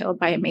 they were killed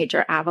by a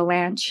major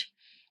avalanche.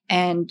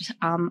 And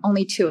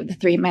only 2 of the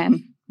 3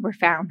 men were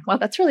found. Well,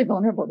 that's really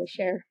vulnerable to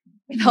share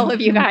with all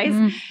of you guys.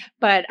 Mm-hmm.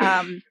 But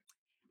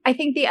I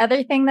think the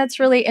other thing that's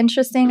really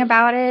interesting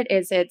about it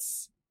is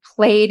it's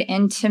played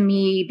into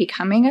me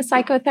becoming a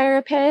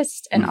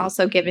psychotherapist and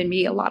also given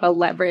me a lot of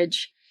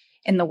leverage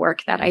in the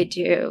work that I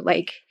do.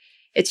 Like,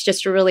 it's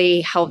just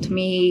really helped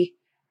me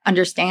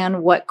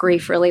understand what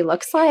grief really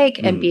looks like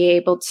and be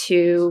able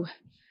to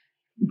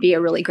be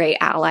a really great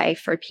ally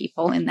for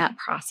people in that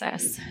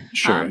process.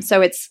 Sure.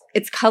 So it's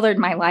colored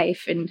my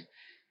life in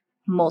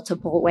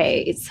multiple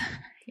ways.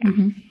 Yeah.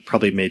 Mm-hmm.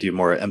 Probably made you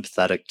more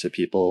empathetic to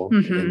people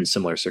in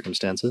similar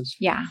circumstances.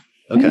 Yeah.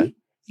 Okay.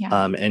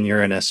 Yeah. And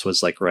Uranus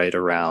was like right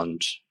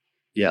around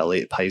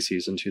late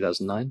Pisces in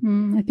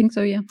 2009. I think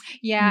so, yeah.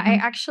 Yeah, I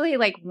actually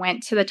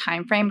went to the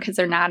time frame because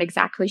they're not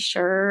exactly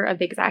sure of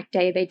the exact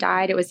day they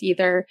died. It was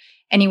either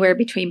anywhere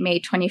between May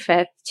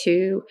 25th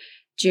to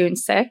June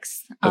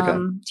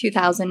 6th,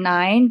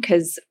 2009,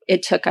 because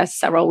it took us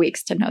several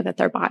weeks to know that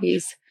their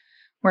bodies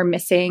were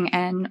missing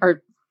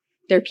or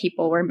their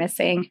people were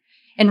missing.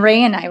 And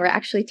Ray and I were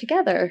actually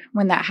together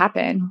when that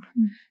happened.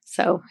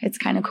 So it's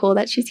kind of cool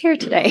that she's here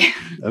today.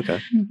 Okay.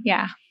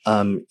 Yeah.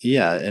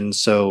 And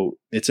so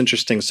it's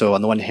interesting. So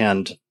on the one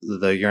hand,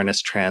 the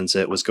Uranus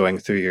transit was going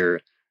through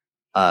your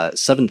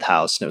 7th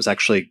house, and it was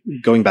actually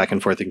going back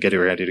and forth and getting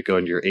ready to go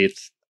into your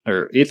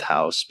 8th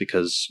house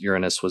because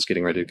Uranus was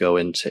getting ready to go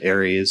into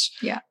Aries.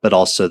 Yeah. But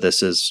also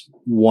this is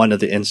one of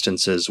the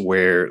instances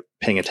where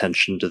paying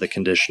attention to the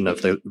condition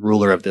of the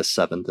ruler of this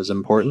 7th is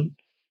important.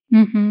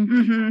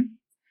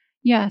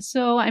 Yeah,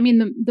 so I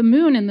mean, the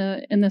moon in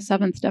the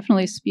 7th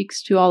definitely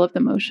speaks to all of the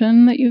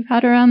motion that you've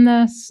had around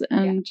this,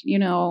 and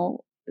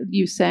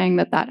you saying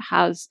that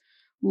has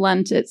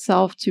lent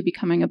itself to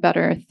becoming a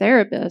better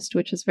therapist,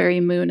 which is very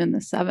moon in the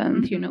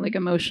 7th.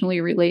 Emotionally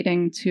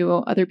relating to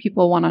other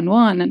people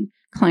one-on-one, and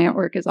client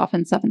work is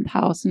often 7th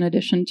house in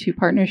addition to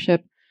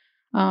partnership.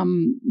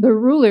 The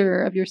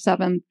ruler of your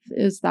 7th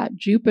is that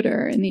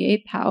Jupiter in the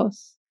 8th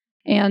house,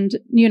 and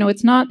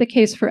it's not the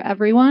case for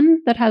everyone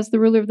that has the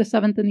ruler of the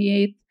 7th and the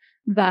 8th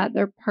that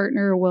their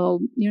partner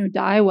will,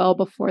 die well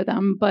before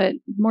them. But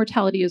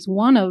mortality is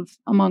one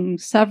among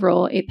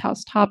several 8th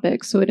house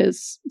topics. So it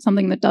is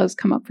something that does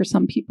come up for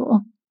some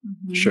people.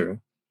 Sure.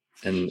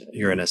 And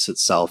Uranus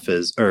itself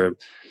Jupiter.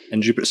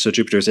 So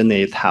Jupiter's in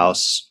the 8th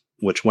house,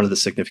 which one of the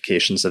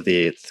significations of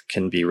the 8th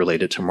can be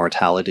related to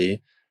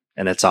mortality.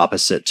 And it's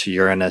opposite to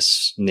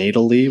Uranus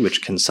natally,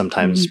 which can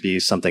sometimes be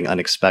something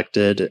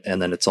unexpected.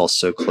 And then it's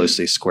also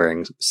closely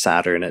squaring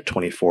Saturn at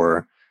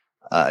 24.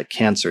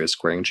 Cancer is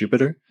squaring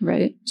Jupiter.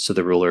 Right. So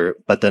the ruler,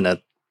 but then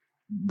at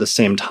the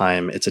same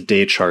time, it's a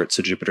day chart.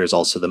 So Jupiter is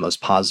also the most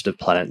positive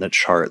planet in the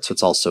chart. So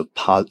it's also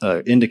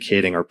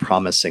indicating or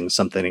promising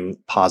something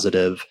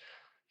positive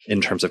in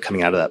terms of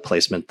coming out of that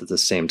placement at the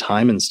same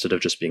time instead of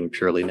just being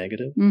purely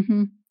negative.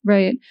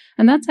 Right.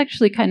 And that's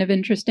actually kind of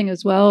interesting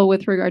as well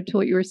with regard to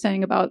what you were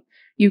saying about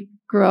you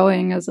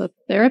growing as a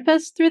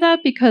therapist through that,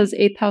 because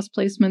 8th house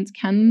placements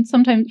can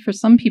sometimes, for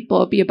some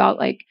people, be about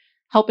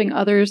helping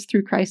others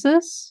through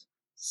crisis.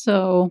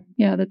 So,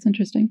 yeah, that's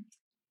interesting.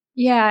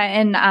 Yeah.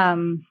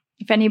 And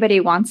if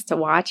anybody wants to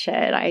watch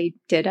it, I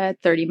did a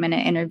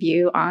 30-minute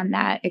interview on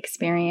that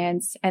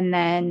experience. And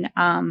then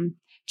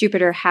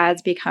Jupiter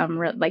has become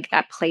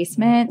that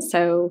placement.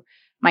 So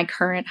my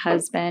current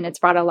husband, it's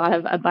brought a lot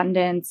of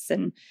abundance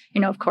and,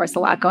 of course, a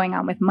lot going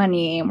on with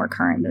money. And we're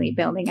currently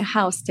building a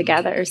house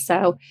together.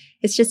 So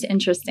it's just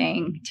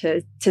interesting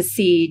to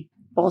see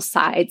both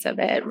sides of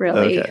it,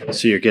 really. Okay.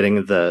 So you're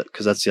getting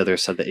because that's the other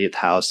side of the 8th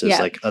house is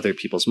other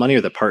people's money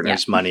or the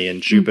partner's money,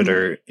 and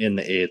Jupiter in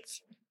the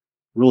 8th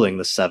ruling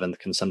the 7th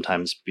can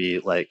sometimes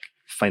be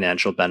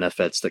financial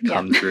benefits that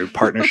come through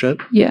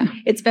partnership. Yeah.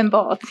 It's been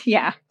both.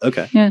 Yeah.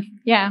 Okay.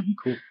 Yeah.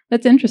 Cool.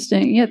 That's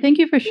interesting. Yeah. Thank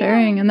you for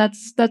sharing. And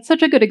that's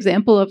such a good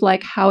example of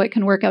how it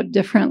can work out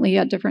differently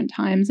at different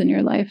times in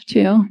your life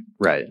too.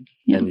 Right.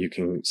 Yeah. And you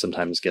can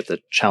sometimes get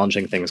the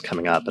challenging things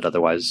coming up, but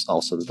otherwise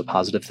also the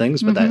positive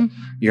things. But that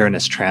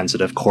Uranus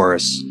transit, of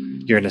course,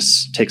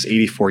 Uranus takes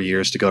 84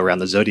 years to go around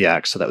the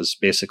zodiac. So that was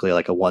basically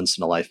a once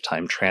in a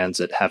lifetime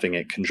transit, having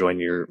it conjoin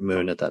your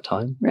moon at that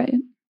time. Right.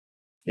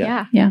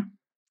 Yeah.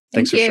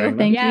 Thanks for sharing.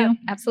 Thank you.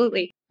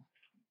 Absolutely.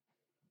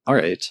 All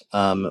right.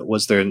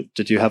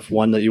 Did you have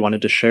one that you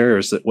wanted to share,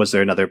 or was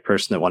there another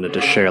person that wanted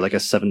to share a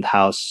 7th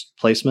house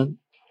placement?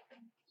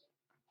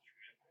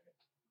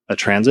 A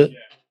transit?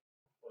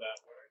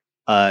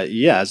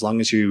 Yeah, as long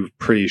as you're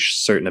pretty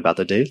certain about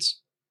the dates.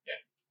 Yeah.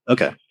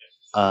 Okay.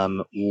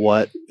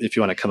 What if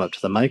you want to come up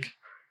to the mic?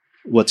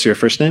 What's your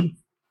first name?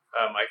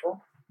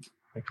 Michael.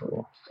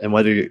 Michael. And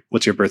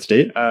what's your birth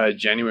date?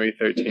 January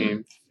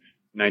 13th,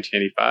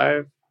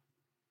 1985.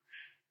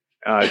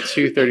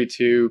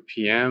 2:32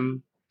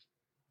 p.m.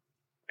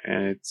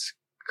 And it's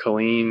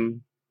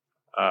Killeen,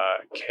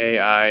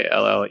 Killeen,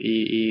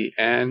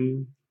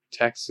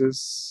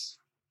 Texas.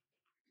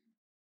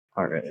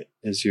 All right.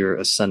 Is your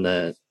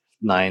ascendant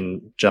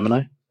 9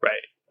 Gemini?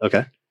 Right.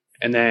 Okay.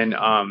 And then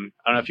I don't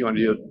know if you want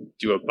to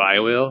do a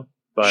bi-wheel,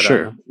 but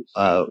sure.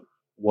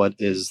 What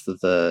is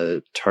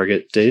the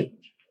target date?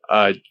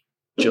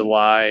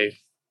 July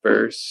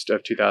 1st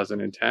of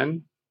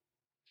 2010.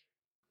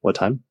 What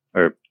time?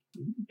 Or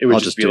it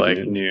would just be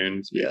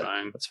noon. Yeah,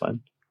 fine. That's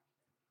fine.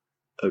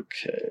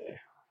 Okay.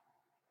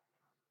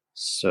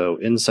 So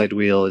inside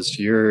wheel is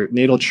your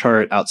natal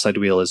chart. Outside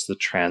wheel is the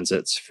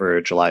transits for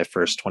July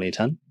 1st,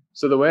 2010.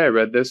 So the way I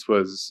read this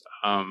was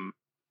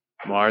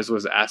Mars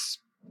was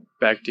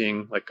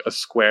aspecting a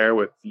square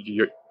with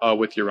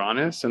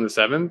Uranus in the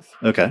 7th.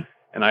 Okay.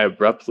 And I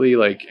abruptly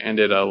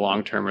ended a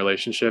long-term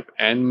relationship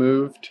and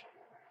moved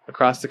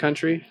across the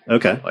country.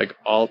 Okay.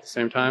 All at the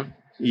same time.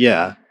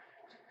 Yeah.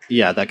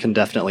 Yeah, that can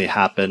definitely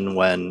happen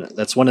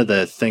that's one of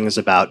the things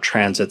about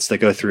transits that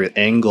go through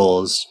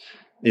angles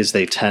is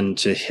they tend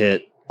to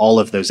hit all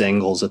of those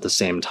angles at the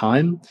same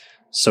time.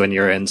 So in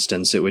your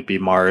instance, it would be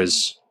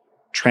Mars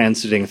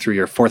transiting through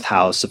your fourth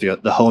house of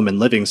the home and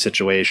living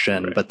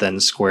situation, Right. but then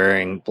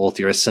squaring both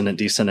your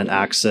ascendant-descendant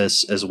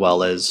axis as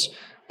well as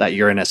that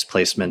Uranus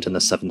placement in the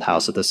seventh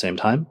house at the same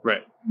time.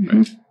 Right.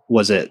 Mhm.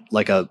 Was it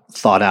like a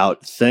thought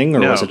out thing, or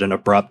No. was it an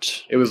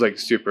abrupt? It was like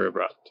super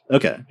abrupt.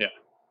 Okay. Yeah.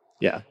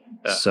 Yeah.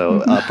 Yeah.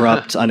 So Mhm.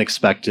 abrupt,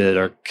 unexpected,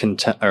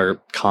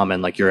 or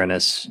common like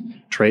Uranus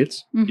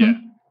traits. Mhm. Yeah.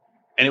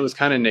 And it was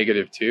kind of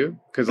negative too,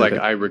 because like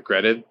Okay. I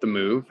regretted the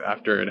move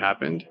after it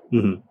happened.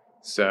 Hmm.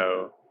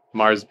 So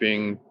Mars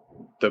being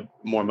the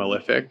more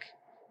malefic,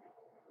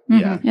 Mhm.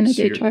 Yeah. In a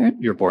So day chart.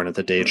 You're born at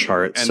the day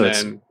chart. and So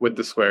then with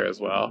the square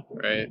as well,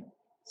 right?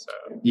 So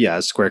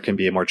a square can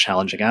be a more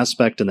challenging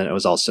aspect. And then it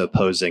was also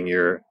opposing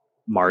your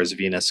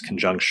Mars-Venus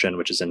conjunction,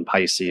 which is in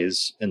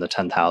Pisces in the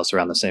 10th house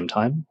around the same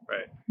time.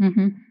 right.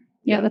 Mm-hmm.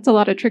 Yeah, that's a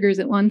lot of triggers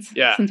at once.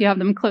 Yeah. Since you have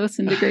them close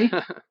in degree.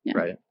 Yeah.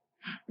 Right.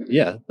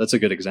 Yeah, that's a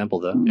good example,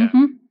 though. Yeah.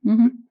 Mm-hmm.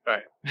 Mm-hmm.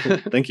 Right. Cool.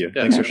 Thank you.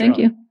 Yeah. Thanks Yeah, for thank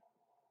sharing. you.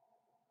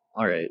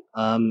 All right.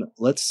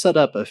 Let's set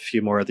up a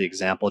few more of the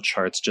example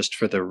charts just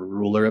for the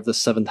ruler of the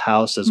seventh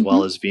house, as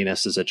well as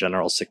Venus as a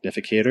general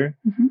significator.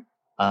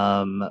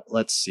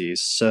 Let's see.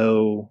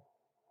 So,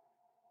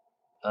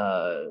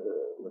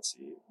 let's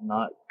see.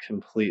 Not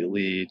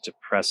completely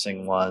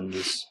depressing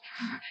ones.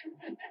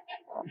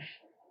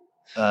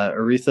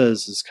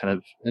 Aretha's is kind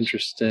of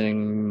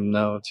interesting.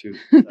 No, too.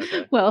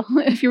 Okay. Well,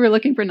 if you were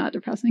looking for not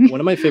depressing.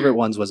 One of my favorite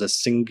ones was a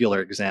singular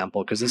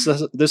example, because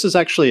this is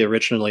actually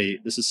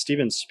originally, this is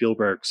Steven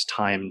Spielberg's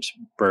timed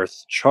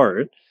birth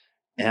chart,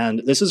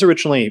 and this is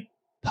originally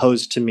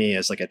posed to me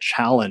as like a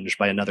challenge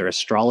by another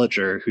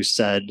astrologer who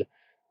said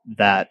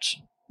that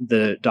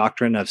the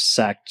doctrine of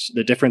sect,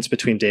 the difference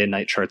between day and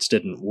night charts,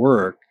 didn't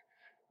work,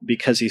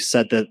 because he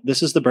said that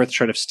this is the birth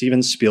chart of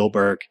Steven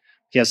Spielberg.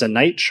 He has a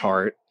night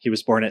chart. He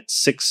was born at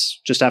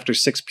just after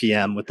 6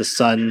 p.m. with the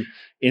sun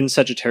in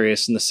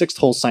Sagittarius in the sixth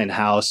whole sign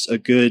house, a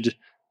good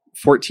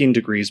 14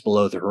 degrees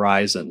below the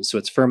horizon. So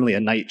it's firmly a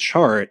night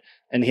chart.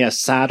 And he has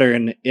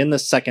Saturn in the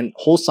second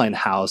whole sign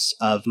house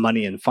of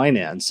money and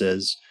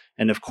finances.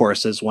 And of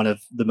course, as one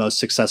of the most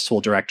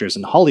successful directors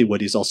in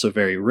Hollywood, he's also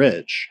very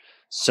rich.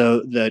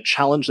 So the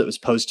challenge that was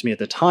posed to me at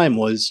the time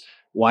was,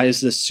 why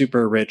does this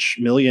super rich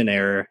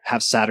millionaire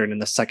have Saturn in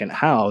the second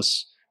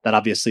house? That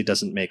obviously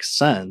doesn't make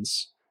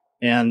sense.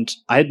 And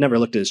I had never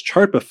looked at his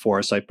chart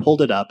before, so I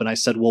pulled it up and I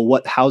said, well,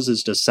 what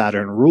houses does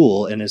Saturn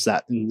rule? And is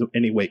that in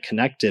any way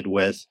connected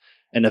with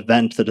an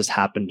event that has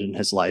happened in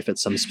his life at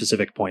some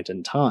specific point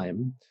in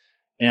time?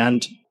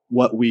 And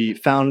what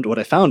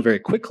I found very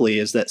quickly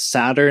is that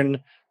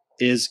Saturn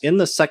is in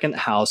the second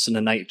house in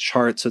a night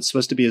chart, so it's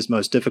supposed to be his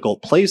most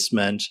difficult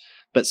placement,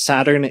 but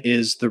Saturn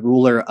is the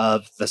ruler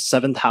of the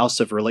seventh house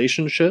of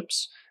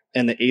relationships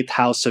and the eighth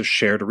house of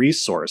shared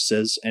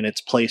resources, and it's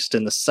placed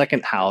in the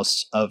second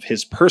house of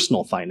his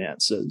personal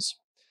finances.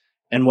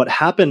 And what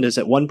happened is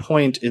at one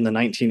point in the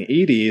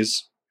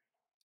 1980s,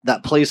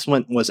 that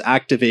placement was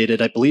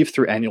activated, I believe,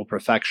 through annual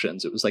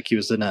perfections. It was like he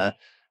was in a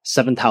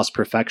seventh house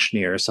perfection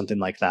year or something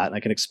like that, and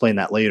I can explain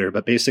that later.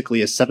 But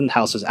basically, his seventh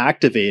house was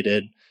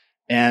activated,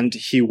 and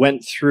he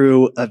went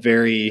through a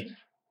very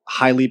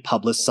highly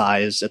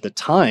publicized, at the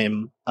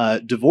time,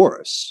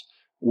 divorce,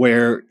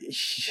 where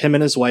him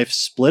and his wife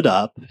split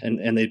up,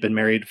 and they'd been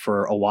married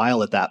for a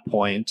while at that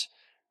point.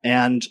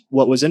 And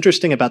what was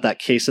interesting about that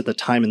case at the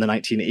time in the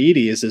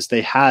 1980s is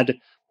they had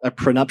a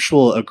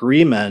prenuptial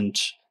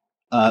agreement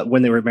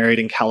when they were married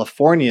in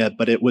California,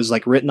 but it was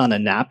like written on a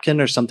napkin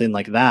or something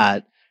like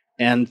that.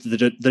 And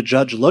the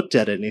judge looked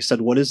at it and he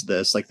said, what is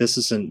this? Like, this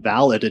isn't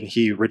valid. And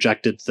he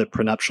rejected the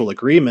prenuptial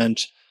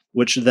agreement,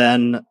 which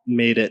then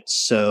made it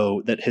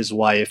so that his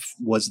wife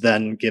was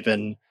then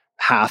given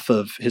half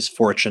of his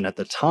fortune at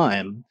the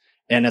time.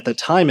 And at the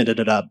time, it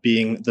ended up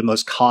being the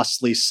most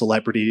costly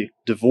celebrity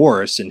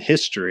divorce in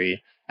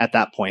history at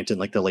that point in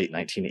like the late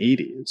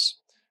 1980s,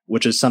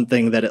 which is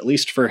something that, at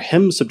least for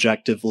him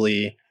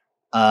subjectively,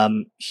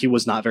 he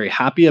was not very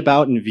happy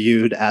about and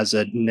viewed as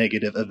a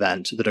negative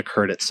event that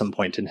occurred at some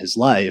point in his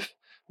life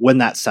when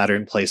that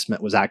Saturn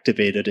placement was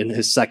activated in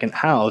his second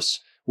house,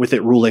 with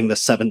it ruling the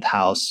seventh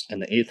house and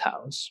the eighth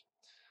house.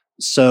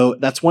 So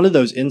that's one of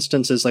those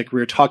instances, like we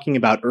were talking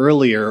about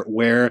earlier,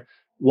 where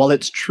while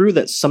it's true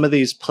that some of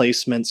these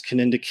placements can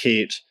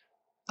indicate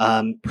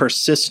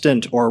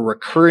persistent or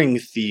recurring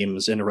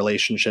themes in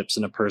relationships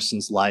in a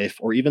person's life,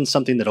 or even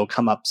something that'll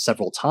come up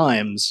several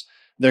times,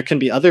 there can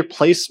be other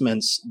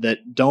placements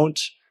that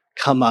don't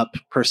come up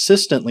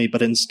persistently,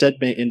 but instead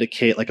may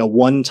indicate like a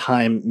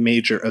one-time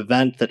major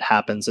event that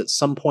happens at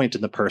some point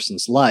in the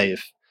person's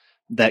life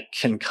that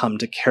can come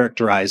to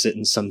characterize it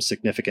in some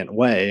significant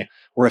way.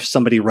 Or if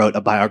somebody wrote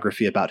a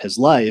biography about his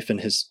life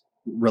and his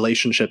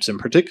relationships in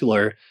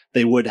particular,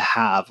 they would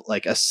have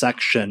like a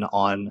section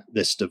on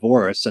this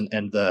divorce and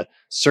the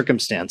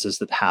circumstances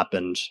that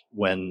happened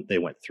when they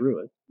went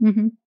through it.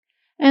 Mm-hmm.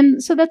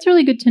 And so that's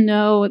really good to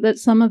know that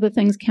some of the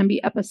things can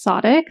be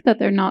episodic, that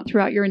they're not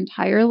throughout your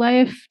entire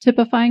life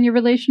typifying your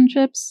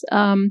relationships,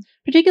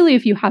 particularly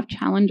if you have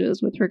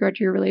challenges with regard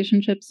to your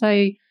relationships.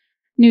 I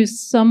knew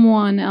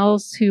someone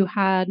else who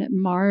had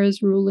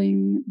Mars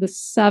ruling the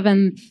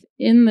 7th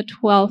in the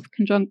 12th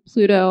conjunct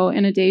Pluto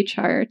in a day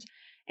chart.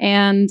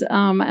 And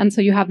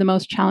so you have the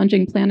most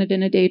challenging planet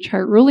in a day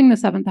chart ruling the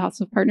 7th house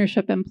of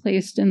partnership and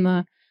placed in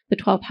the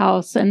 12th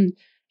house. And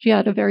she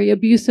had a very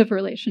abusive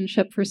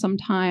relationship for some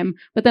time,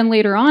 but then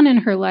later on in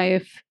her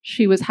life,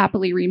 she was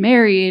happily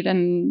remarried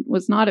and it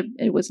was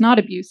not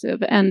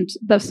abusive. And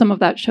some of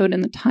that showed in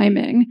the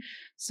timing.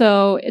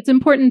 So it's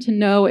important to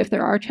know if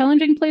there are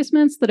challenging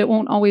placements that it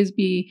won't always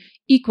be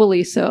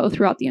equally so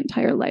throughout the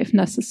entire life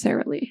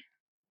necessarily.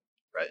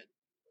 Right.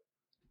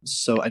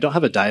 So I don't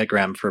have a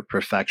diagram for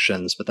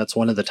perfections, but that's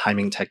one of the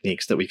timing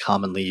techniques that we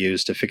commonly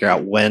use to figure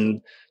out when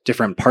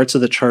different parts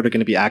of the chart are going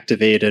to be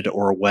activated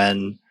or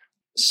when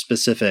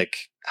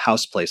specific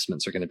house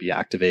placements are going to be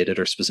activated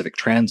or specific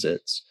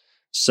transits.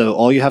 So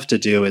all you have to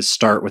do is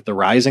start with the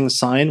rising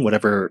sign,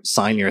 whatever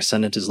sign your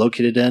ascendant is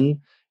located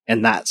in,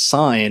 and that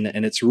sign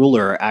and its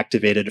ruler are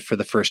activated for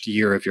the first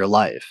year of your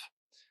life.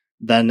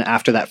 Then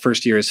after that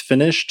first year is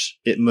finished,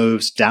 it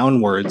moves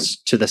downwards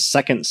to the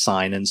second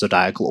sign in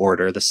zodiacal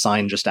order, the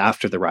sign just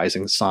after the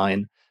rising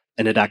sign,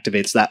 and it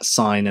activates that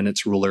sign and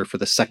its ruler for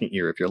the second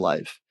year of your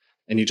life.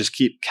 And you just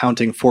keep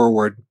counting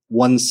forward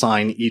one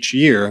sign each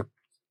year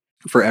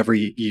for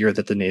every year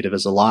that the native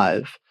is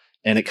alive.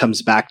 And it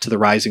comes back to the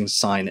rising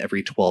sign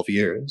every 12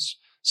 years.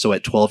 So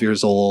at 12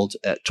 years old,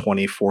 at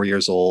 24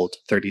 years old,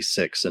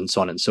 36, and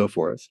so on and so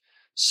forth.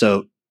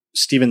 So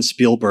Steven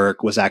Spielberg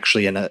was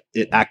actually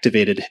it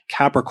activated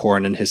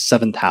Capricorn in his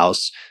 7th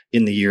house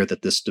in the year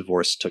that this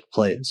divorce took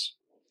place.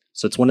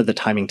 So it's one of the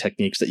timing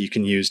techniques that you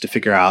can use to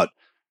figure out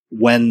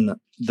when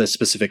the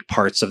specific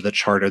parts of the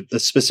chart or the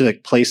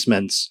specific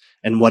placements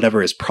and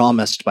whatever is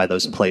promised by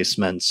those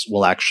placements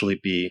will actually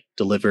be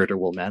delivered or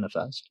will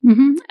manifest.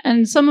 Mm-hmm.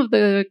 And some of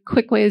the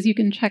quick ways you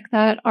can check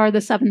that are the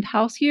 7th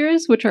house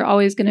years, which are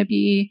always going to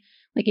be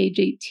like age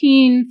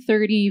 18,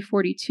 30,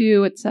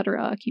 42,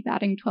 etc. Keep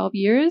adding 12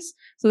 years.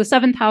 So the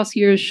 7th house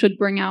years should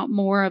bring out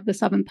more of the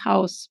 7th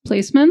house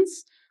placements.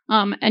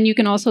 And you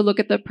can also look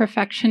at the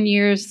perfection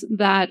years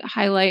that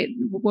highlight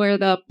where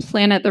the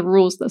planet that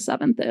rules the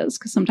 7th is,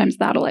 because sometimes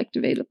that'll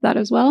activate that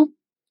as well.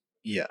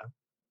 Yeah.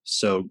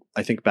 So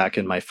I think back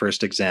in my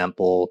first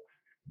example,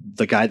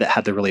 the guy that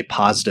had the really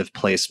positive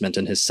placement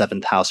in his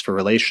 7th house for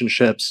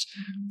relationships,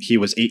 he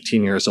was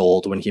 18 years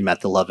old when he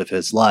met the love of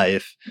his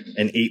life,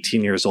 and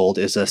 18 years old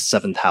is a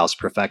 7th house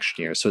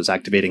perfection year. So it's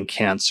activating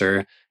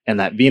Cancer and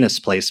that Venus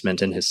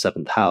placement in his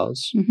 7th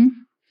house.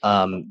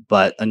 Mm-hmm.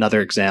 But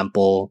another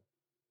example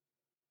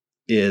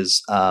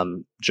is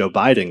Joe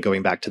Biden.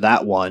 Going back to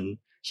that one,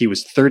 he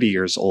was 30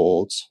 years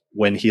old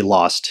when he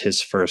lost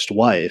his first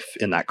wife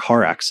in that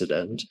car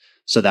accident.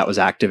 So that was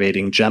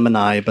activating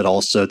Gemini, but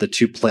also the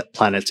two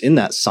planets in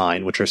that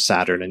sign, which are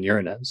Saturn and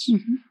Uranus.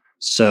 Mm-hmm.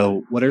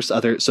 So what are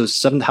other? So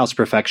 7th house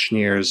perfection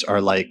years are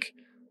like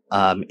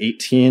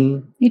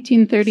 18,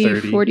 30,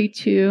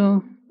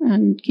 42,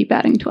 and keep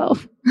adding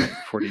 12.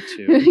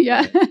 42.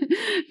 Yeah.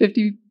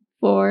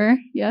 54.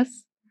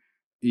 Yes.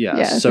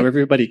 Yeah. So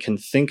everybody can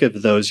think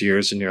of those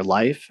years in your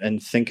life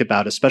and think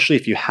about, especially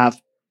if you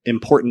have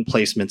important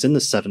placements in the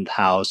 7th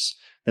house,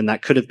 then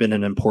that could have been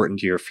an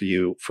important year for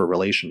you for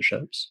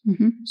relationships.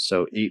 Mm-hmm.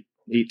 So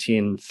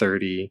 18,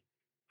 30,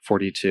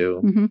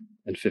 42, mm-hmm.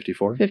 and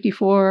 54.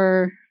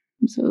 54,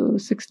 so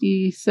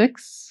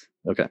 66.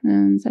 Okay.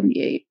 And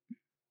 78.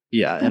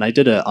 Yeah, and I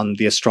did on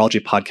the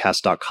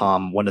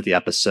astrologypodcast.com, one of the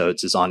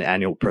episodes is on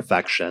annual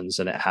perfections,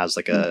 and it has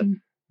like a mm-hmm.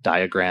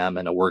 diagram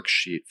and a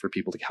worksheet for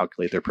people to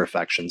calculate their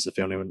perfections if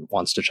anyone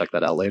wants to check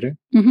that out later.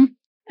 Mm-hmm.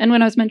 And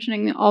when I was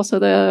mentioning also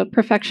the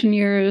perfection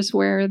years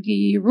where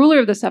the ruler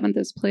of the 7th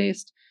is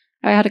placed,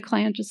 I had a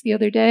client just the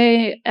other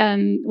day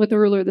and with the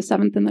ruler of the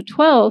 7th and the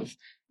 12th.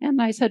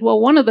 And I said, well,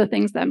 one of the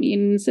things that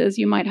means is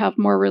you might have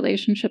more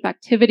relationship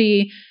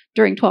activity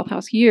during 12th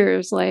house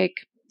years,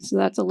 so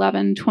that's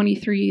 11,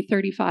 23,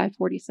 35,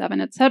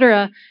 47,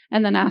 etc.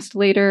 And then asked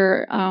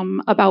later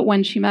about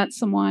when she met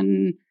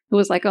someone who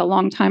was like a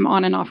long time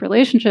on and off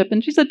relationship.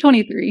 And she said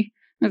 23.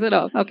 I said,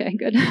 oh, okay,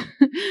 good.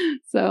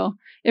 So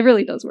it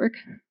really does work.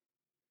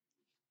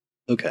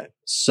 Okay.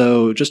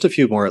 So just a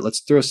few more. Let's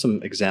throw some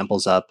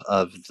examples up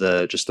of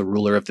the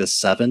ruler of this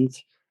 7th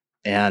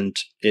and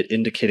it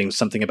indicating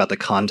something about the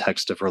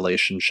context of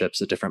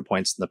relationships at different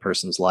points in the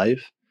person's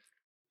life.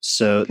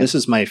 So This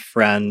is my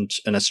friend,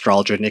 an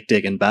astrologer, Nick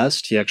Dagan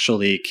Best. He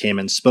actually came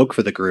and spoke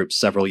for the group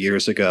several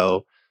years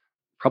ago,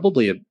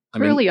 probably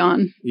early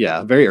on.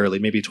 Yeah, very early,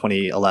 maybe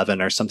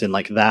 2011 or something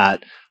like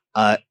that.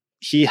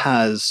 He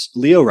has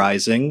Leo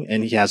rising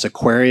and he has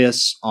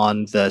Aquarius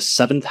on the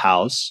 7th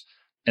house.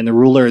 And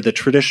the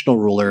traditional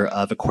ruler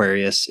of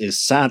Aquarius is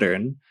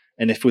Saturn.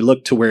 And if we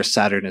look to where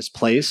Saturn is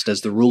placed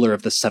as the ruler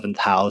of the 7th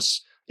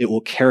house, it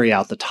will carry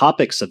out the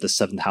topics of the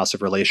 7th house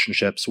of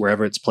relationships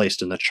wherever it's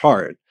placed in the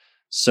chart.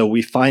 So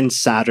we find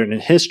Saturn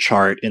in his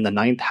chart in the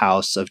 9th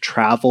house of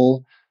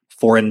travel,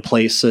 foreign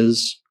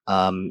places,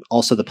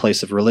 also the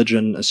place of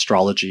religion,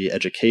 astrology,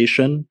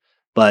 education.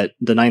 But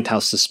the ninth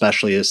house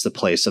especially is the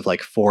place of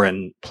like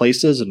foreign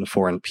places and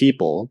foreign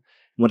people.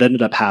 What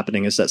ended up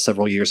happening is that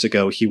several years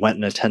ago, he went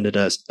and attended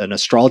an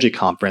astrology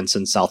conference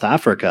in South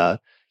Africa.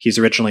 He's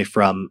originally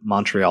from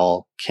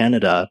Montreal,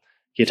 Canada.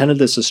 He attended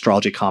this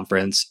astrology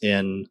conference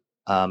in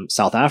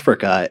South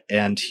Africa,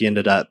 and he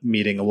ended up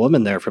meeting a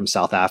woman there from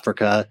South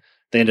Africa.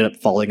 They ended up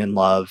falling in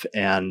love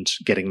and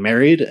getting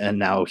married, and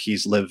now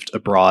he's lived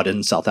abroad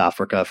in South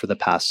Africa for the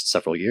past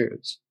several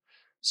years.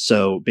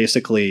 So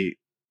basically,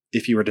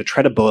 if you were to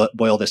try to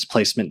boil this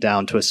placement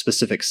down to a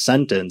specific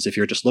sentence, if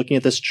you're just looking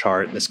at this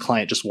chart, this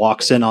client just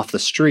walks in off the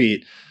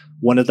street,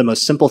 one of the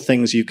most simple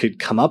things you could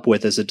come up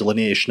with as a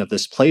delineation of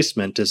this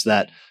placement is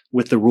that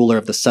with the ruler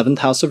of the seventh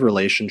house of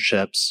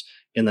relationships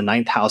in the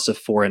ninth house of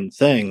foreign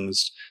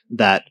things,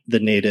 that the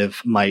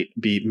native might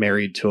be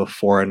married to a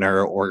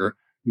foreigner or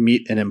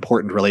meet an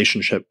important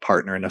relationship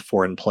partner in a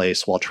foreign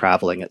place while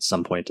traveling at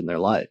some point in their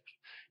life.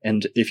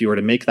 And if you were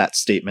to make that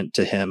statement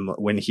to him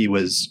when he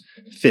was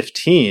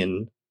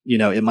 15,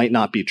 it might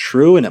not be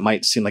true and it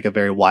might seem like a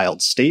very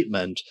wild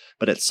statement,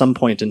 but at some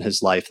point in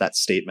his life, that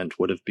statement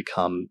would have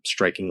become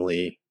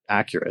strikingly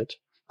accurate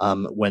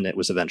when it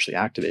was eventually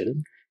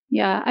activated.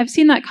 Yeah, I've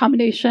seen that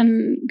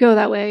combination go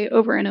that way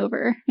over and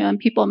over.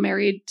 People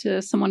married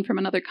to someone from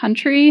another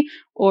country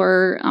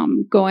or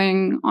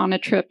going on a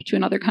trip to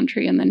another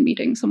country and then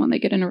meeting someone they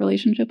get in a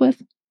relationship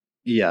with.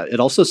 Yeah, it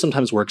also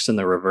sometimes works in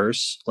the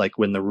reverse, like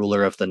when the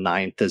ruler of the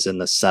ninth is in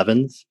the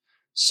seventh.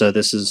 So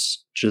this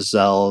is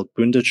Giselle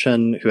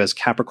Bundchen, who has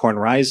Capricorn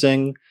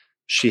rising.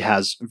 She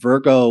has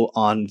Virgo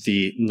on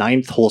the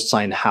ninth whole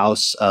sign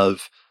house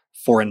of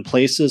foreign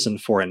places and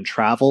foreign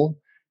travel.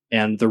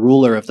 And the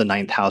ruler of the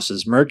ninth house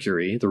is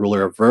Mercury, the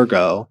ruler of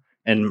Virgo.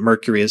 And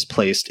Mercury is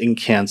placed in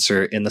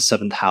Cancer in the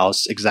seventh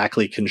house,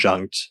 exactly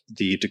conjunct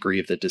the degree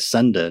of the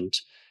descendant.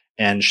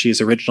 And she's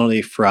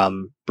originally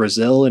from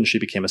Brazil, and she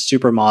became a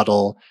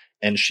supermodel,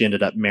 and she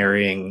ended up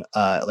marrying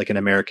like an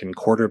American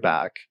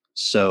quarterback.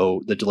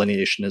 So the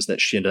delineation is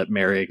that she ended up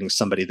marrying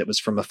somebody that was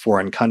from a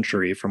foreign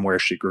country from where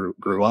she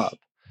grew up,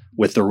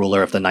 with the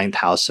ruler of the ninth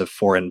house of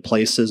foreign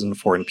places and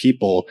foreign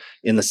people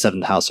in the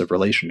seventh house of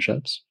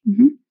relationships.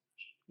 Mm-hmm.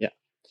 Yeah.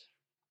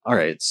 All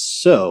right.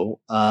 So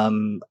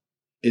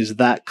is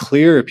that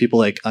clear? Are people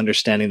like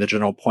understanding the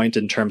general point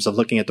in terms of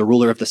looking at the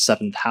ruler of the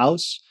seventh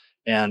house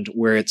and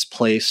where it's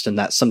placed, and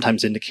that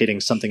sometimes indicating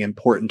something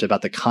important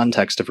about the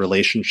context of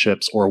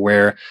relationships or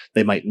where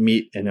they might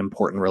meet an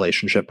important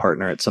relationship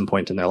partner at some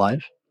point in their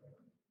life?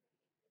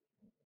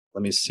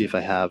 Let me see if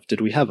I have.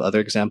 Did we have other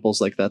examples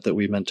like that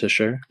we meant to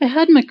share? I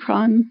had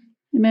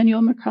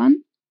Emmanuel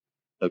Macron.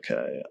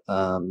 Okay.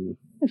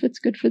 If it's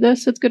good for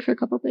this, it's good for a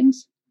couple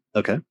things.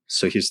 Okay.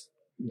 So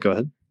go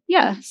ahead.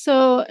 Yeah,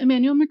 so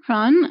Emmanuel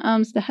Macron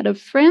is the head of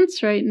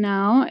France right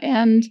now,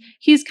 and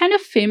he's kind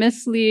of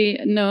famously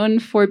known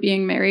for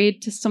being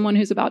married to someone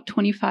who's about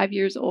 25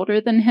 years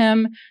older than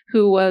him,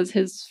 who was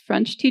his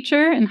French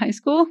teacher in high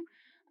school.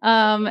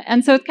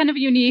 And so it's kind of a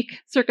unique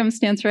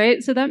circumstance,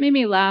 right? So that made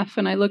me laugh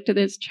when I looked at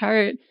his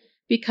chart,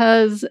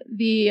 because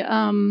he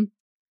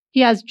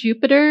has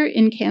Jupiter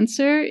in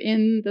Cancer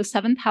in the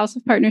seventh house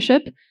of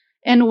partnership.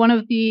 And one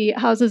of the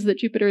houses that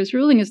Jupiter is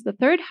ruling is the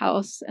third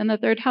house. And the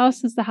third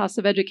house is the house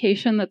of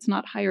education that's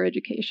not higher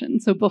education.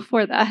 So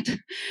before that.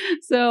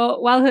 So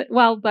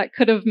while that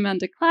could have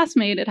meant a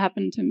classmate, it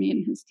happened to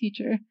mean his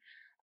teacher.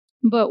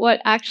 But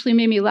what actually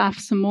made me laugh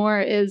some more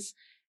is,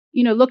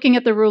 looking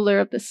at the ruler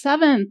of the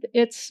seventh,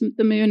 it's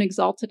the moon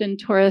exalted in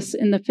Taurus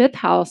in the fifth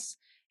house.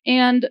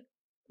 And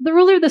the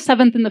ruler of the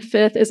seventh and the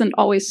fifth isn't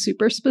always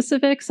super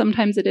specific.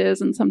 Sometimes it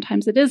is and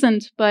sometimes it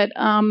isn't. But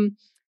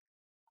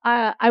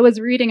I was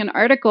reading an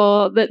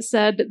article that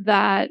said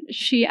that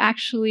she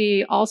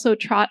actually also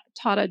taught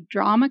a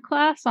drama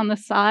class on the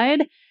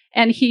side,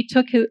 and he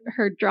took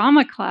her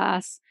drama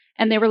class,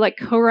 and they were like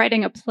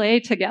co-writing a play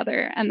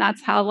together, and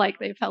that's how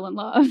they fell in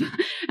love.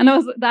 And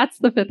that's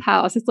the fifth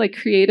house. It's like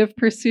creative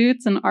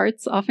pursuits, and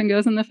arts often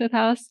goes in the fifth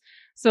house.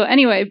 So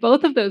anyway,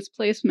 both of those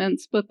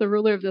placements, both the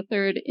ruler of the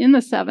third in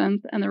the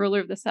seventh and the ruler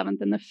of the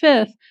seventh in the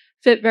fifth,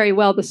 fit very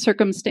well the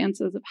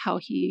circumstances of how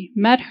he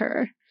met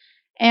her.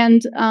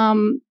 And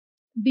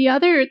the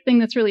other thing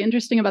that's really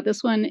interesting about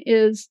this one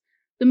is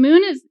the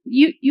moon is,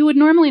 you would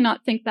normally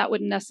not think that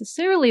would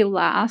necessarily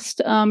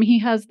last. He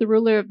has the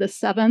ruler of the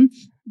seventh,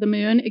 the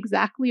moon,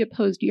 exactly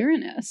opposed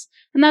Uranus.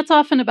 And that's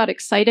often about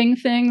exciting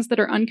things that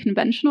are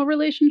unconventional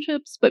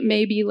relationships, but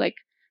maybe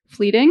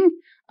fleeting.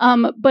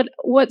 But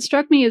what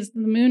struck me is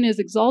the moon is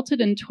exalted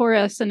in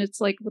Taurus, and it's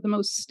the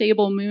most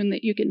stable moon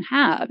that you can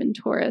have in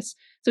Taurus.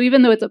 So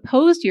even though it's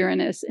opposed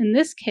Uranus, in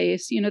this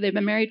case, they've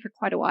been married for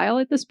quite a while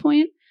at this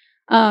point.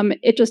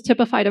 It just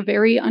typified a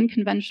very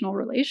unconventional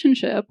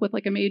relationship with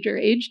a major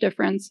age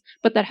difference,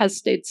 but that has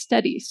stayed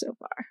steady so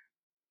far.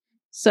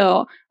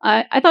 So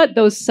I thought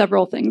those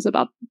several things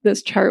about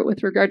this chart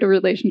with regard to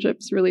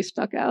relationships really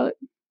stuck out.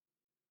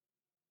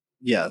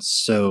 Yeah,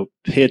 so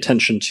pay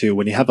attention to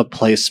when you have a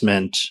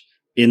placement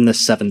in the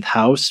seventh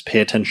house,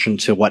 pay attention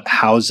to what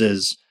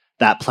houses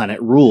that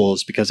planet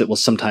rules, because it will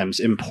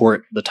sometimes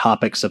import the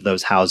topics of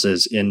those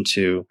houses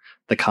into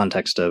the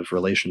context of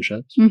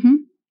relationships. Mm-hmm.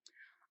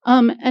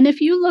 And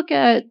if you look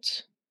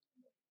at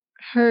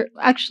her,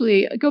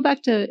 actually, go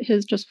back to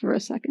his just for a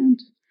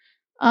second.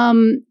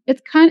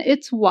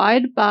 It's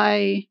wide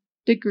by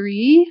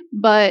degree,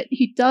 but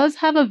he does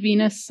have a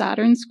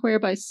Venus-Saturn square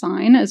by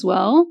sign as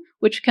well,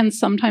 which can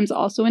sometimes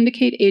also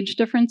indicate age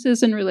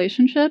differences in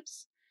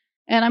relationships.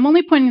 And I'm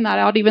only pointing that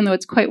out, even though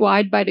it's quite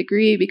wide by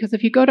degree, because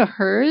if you go to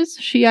hers,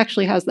 she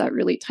actually has that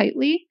really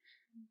tightly.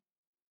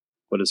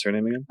 What is her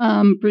name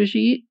again?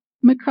 Brigitte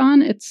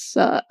Macron. It's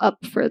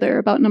up further,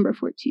 about number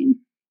 14.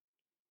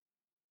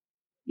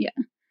 Yeah.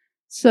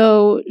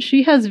 So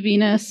she has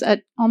Venus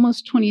at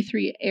almost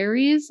 23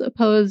 Aries,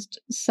 opposed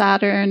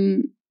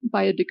Saturn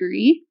by a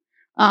degree.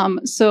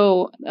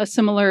 So a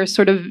similar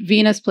sort of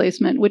Venus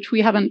placement, which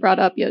we haven't brought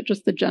up yet,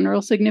 just the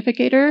general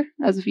significator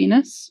as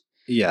Venus.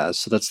 Yeah,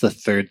 so that's the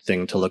third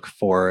thing to look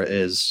for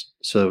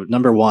so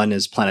number 1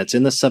 is planets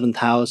in the 7th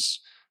house.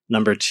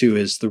 Number 2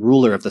 is the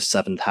ruler of the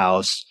 7th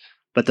house.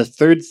 But the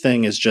third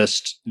thing is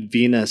just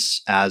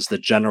Venus as the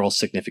general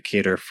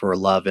significator for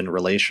love and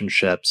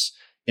relationships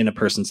in a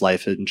person's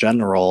life in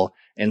general.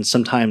 And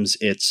sometimes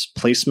it's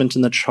placement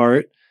in the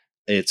chart,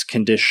 it's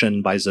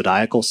conditioned by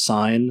zodiacal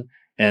sign,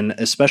 and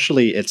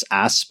especially its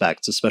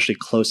aspects, especially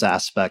close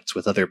aspects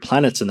with other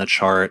planets in the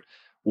chart,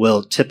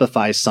 will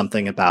typify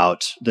something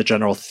about the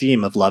general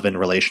theme of love and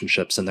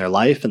relationships in their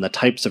life and the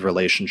types of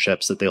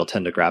relationships that they'll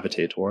tend to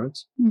gravitate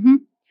towards. Mm-hmm.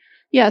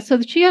 Yeah,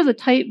 so she has a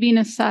tight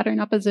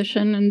Venus-Saturn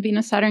opposition, and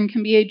Venus-Saturn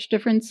can be age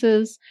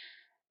differences.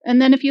 And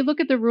then if you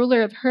look at the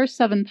ruler of her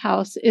 7th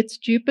house, it's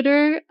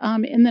Jupiter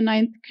in the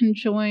 9th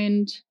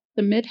conjoined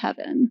the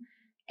midheaven.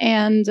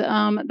 And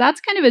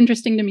that's kind of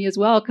interesting to me as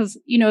well, because,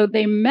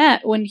 they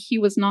met when he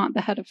was not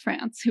the head of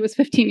France. He was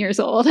 15 years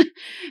old.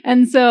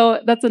 And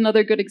so that's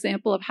another good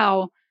example of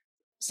how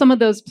some of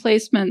those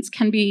placements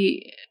can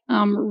be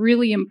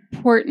really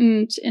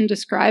important in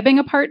describing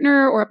a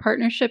partner or a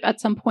partnership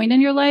at some point in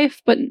your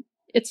life, but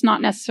it's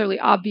not necessarily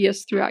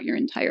obvious throughout your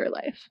entire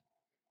life.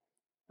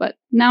 But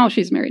now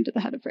she's married to the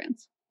head of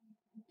France.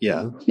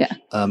 Yeah. Yeah.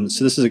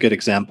 So this is a good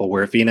example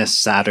where Venus,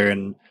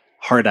 Saturn,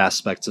 hard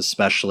aspects,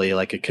 especially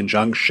like a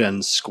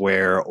conjunction,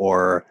 square,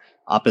 or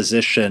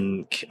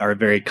opposition, are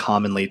very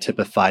commonly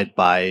typified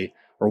by,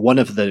 or one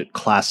of the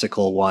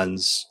classical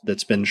ones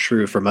that's been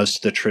true for most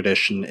of the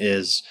tradition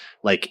is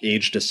like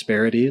age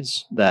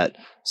disparities, that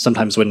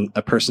sometimes when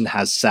a person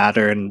has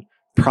Saturn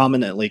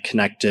prominently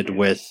connected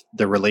with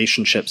the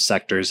relationship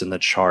sectors in the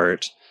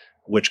chart,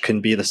 which can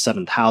be the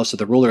 7th house or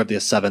the ruler of the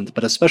 7th,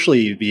 but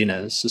especially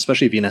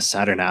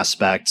Venus-Saturn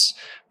aspects,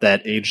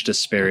 that age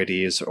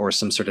disparities or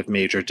some sort of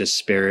major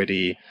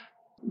disparity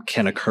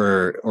can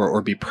occur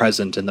or be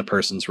present in the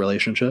person's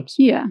relationships.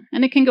 Yeah,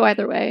 and it can go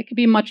either way. It could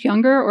be much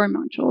younger or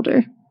much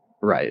older.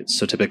 Right.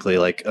 So typically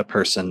like a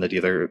person that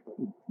either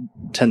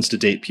tends to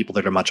date people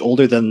that are much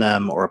older than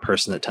them, or a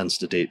person that tends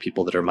to date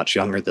people that are much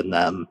younger than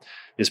them,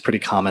 is pretty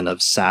common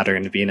of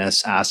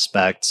Saturn-Venus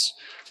aspects.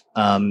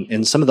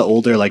 In some of the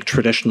older, like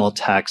traditional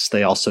texts,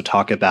 they also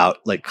talk about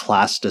like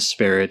class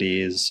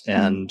disparities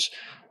and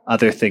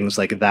other things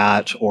like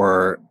that,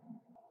 or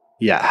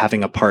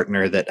having a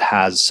partner that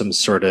has some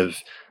sort of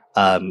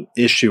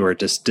issue or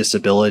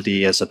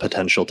disability as a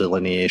potential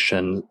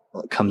delineation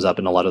comes up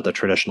in a lot of the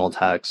traditional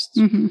texts.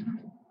 Mm-hmm.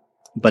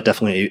 But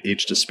definitely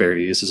age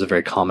disparities is a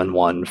very common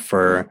one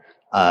for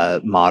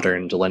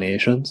modern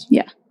delineations.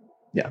 Yeah.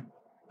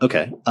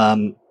 Okay.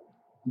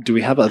 Do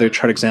we have other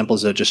chart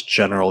examples of just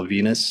general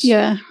Venus?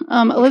 Yeah.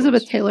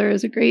 Elizabeth Taylor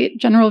is a great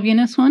general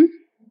Venus one.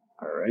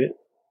 All right.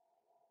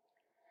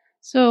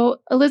 So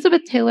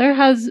Elizabeth Taylor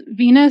has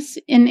Venus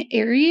in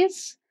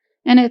Aries,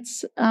 and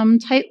it's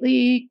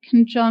tightly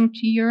conjunct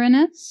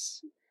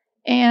Uranus.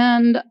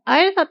 And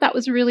I thought that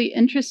was a really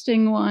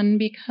interesting one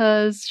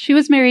because she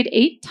was married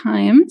 8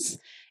 times.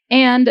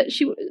 And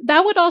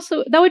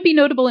that would be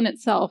notable in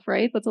itself,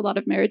 right? That's a lot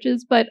of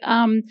marriages. But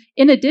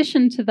in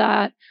addition to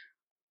that,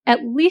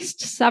 at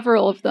least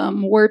several of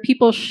them were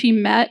people she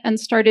met and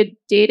started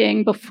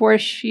dating before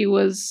she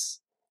was,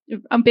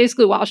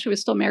 basically while she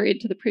was still married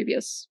to the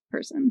previous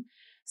person.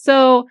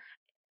 So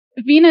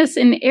Venus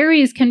in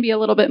Aries can be a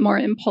little bit more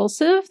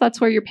impulsive. That's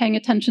where you're paying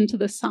attention to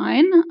the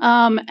sign.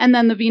 And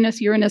then the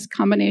Venus-Uranus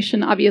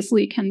combination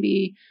obviously can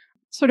be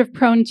sort of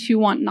prone to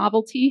want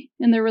novelty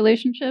in their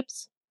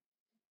relationships.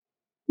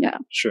 Yeah.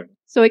 Sure.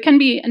 So it can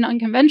be an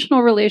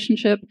unconventional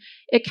relationship.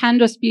 It can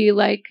just be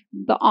like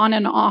the on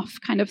and off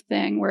kind of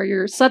thing where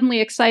you're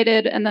suddenly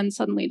excited and then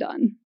suddenly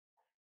done.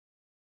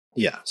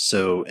 Yeah.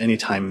 So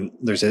anytime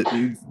there's a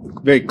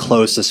very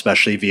close,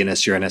 especially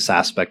Venus-Uranus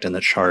aspect in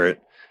the chart,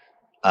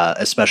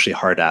 especially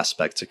hard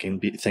aspects, it can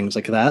be things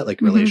like that,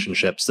 like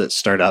relationships that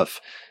start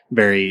off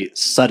very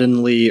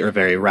suddenly or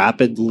very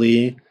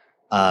rapidly,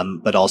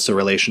 but also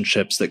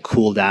relationships that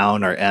cool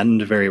down or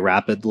end very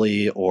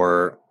rapidly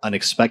or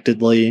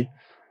unexpectedly.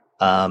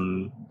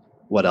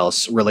 What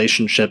else?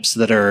 Relationships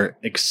that are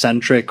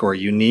eccentric or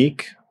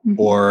unique,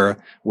 or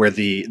where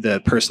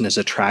the person is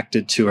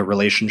attracted to a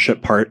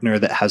relationship partner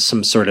that has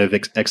some sort of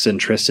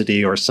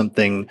eccentricity or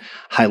something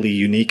highly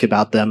unique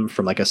about them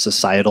from like a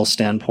societal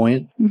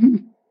standpoint.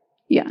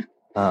 Yeah.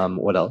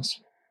 What else?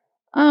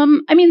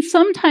 I mean,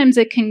 sometimes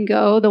it can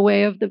go the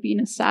way of the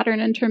Venus-Saturn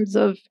in terms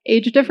of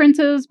age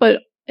differences,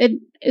 but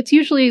it's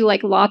usually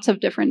like lots of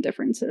different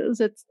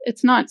differences.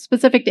 It's not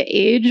specific to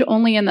age,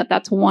 only in that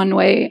that's one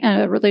way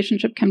a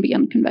relationship can be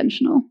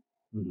unconventional.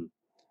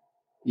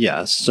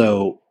 Yeah.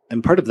 So,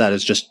 and part of that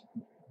is just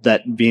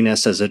that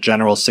Venus as a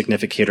general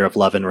significator of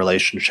love and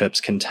relationships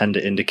can tend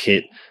to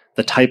indicate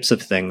the types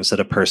of things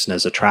that a person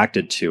is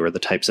attracted to, or the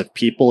types of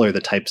people, or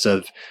the types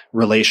of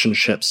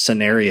relationship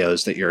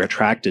scenarios that you're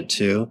attracted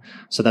to.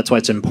 So that's why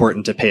it's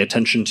important to pay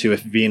attention to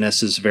if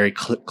Venus is very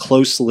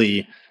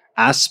closely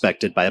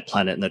aspected by a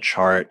planet in the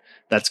chart,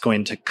 that's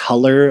going to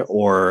color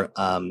or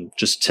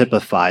just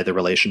typify the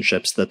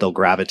relationships that they'll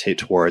gravitate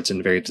towards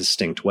in very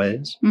distinct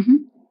ways.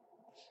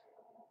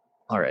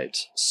 All right.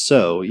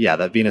 So yeah,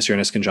 that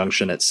Venus-Uranus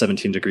conjunction at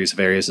 17 degrees of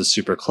Aries is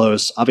super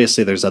close.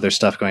 Obviously, there's other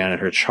stuff going on in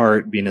her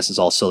chart. Venus is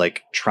also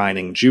like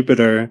trining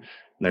Jupiter. And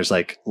there's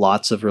like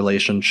lots of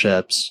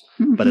relationships,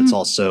 but it's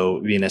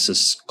also Venus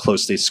is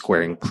closely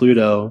squaring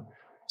Pluto.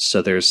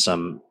 So there's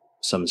some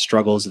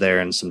struggles there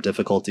and some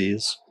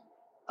difficulties.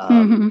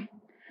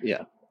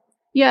 Yeah.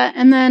 Yeah,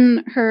 and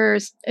then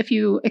if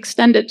you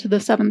extend it to the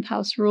 7th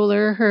house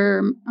ruler,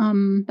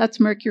 that's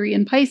Mercury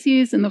in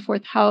Pisces in the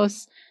 4th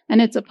house,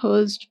 and it's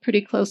opposed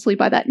pretty closely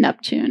by that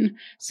Neptune.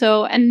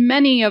 So, and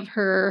many of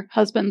her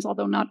husbands,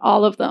 although not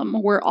all of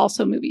them, were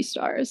also movie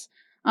stars,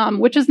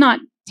 which is not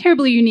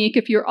terribly unique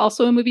if you're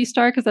also a movie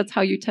star, because that's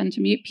how you tend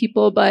to meet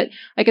people. But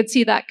I could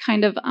see that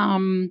kind of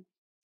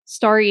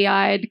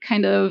starry-eyed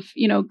kind of,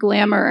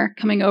 glamour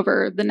coming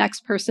over the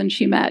next person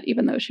she met,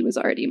 even though she was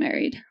already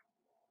married,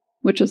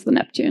 which is the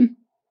Neptune.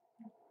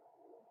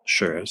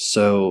 Sure.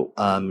 So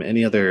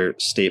any other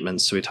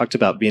statements? So we talked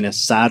about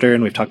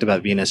Venus-Saturn. We've talked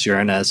about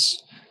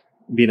Venus-Uranus,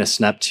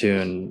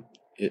 Venus-Neptune.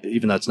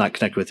 Even though it's not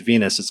connected with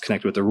Venus, it's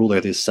connected with the ruler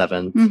of the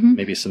 7th.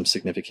 Maybe some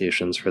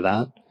significations for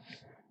that.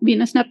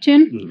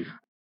 Venus-Neptune?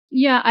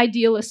 Yeah,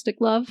 idealistic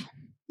love,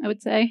 I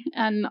would say.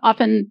 And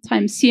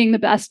oftentimes seeing the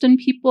best in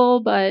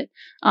people, but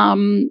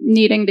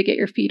needing to get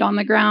your feet on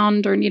the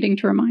ground, or needing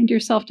to remind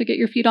yourself to get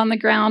your feet on the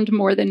ground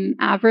more than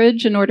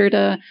average in order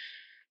to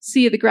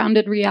see the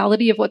grounded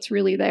reality of what's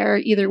really there,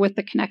 either with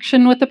the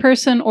connection with the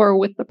person or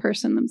with the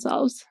person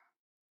themselves.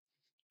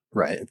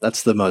 Right.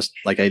 That's the most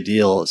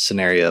ideal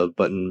scenario,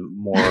 but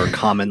more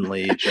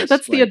commonly just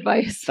that's the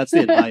advice. That's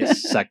the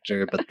advice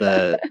sector, but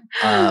the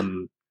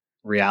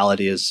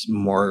reality is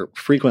more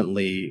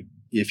frequently,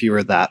 if you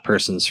were that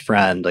person's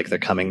friend, they're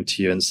coming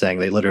to you and saying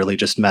they literally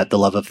just met the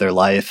love of their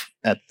life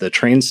at the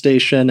train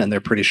station and they're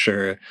pretty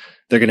sure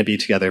they're going to be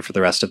together for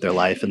the rest of their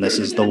life. And this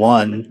is the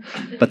one,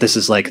 but this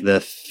is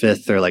the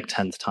 5th or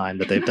 10th time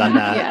that they've done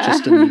that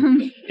just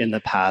in the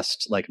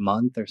past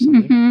month or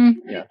something.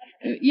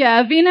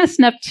 Yeah. Venus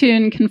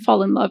Neptune can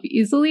fall in love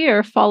easily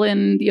or fall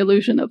in the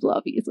illusion of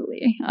love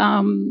easily.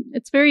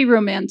 It's very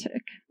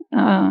romantic.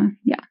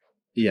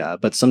 Yeah,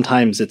 but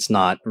sometimes it's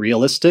not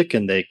realistic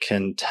and they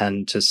can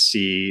tend to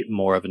see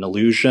more of an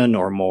illusion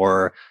or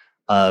more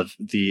of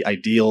the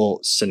ideal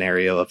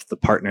scenario of the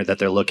partner that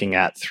they're looking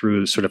at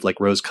through sort of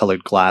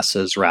rose-colored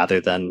glasses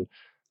rather than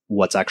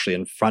what's actually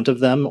in front of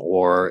them,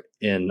 or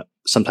in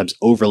sometimes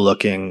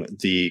overlooking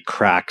the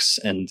cracks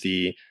and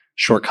the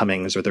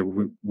shortcomings or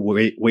the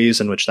ways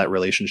in which that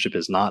relationship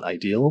is not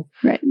ideal.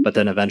 Right. But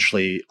then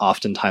eventually,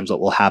 oftentimes what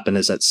will happen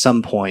is at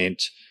some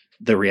point,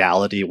 the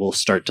reality will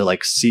start to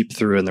seep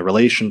through in the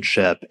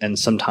relationship. And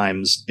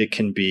sometimes it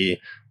can be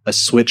a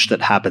switch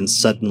that happens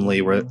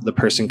suddenly where the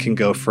person can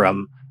go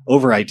from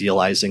over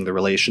idealizing the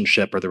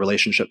relationship or the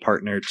relationship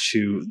partner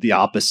to the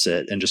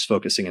opposite and just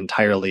focusing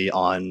entirely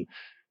on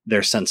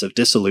their sense of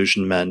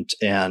disillusionment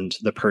and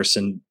the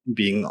person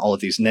being all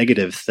of these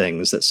negative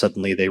things that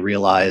suddenly they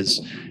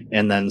realize.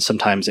 And then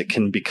sometimes it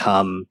can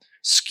become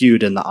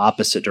skewed in the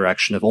opposite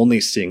direction of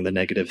only seeing the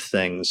negative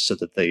things, so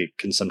that they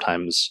can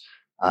sometimes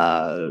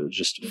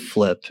just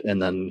flip and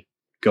then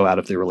go out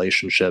of the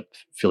relationship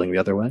feeling the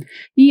other way.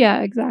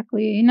 Yeah,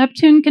 exactly.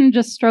 Neptune can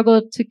just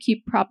struggle to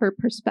keep proper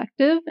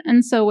perspective.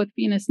 And so with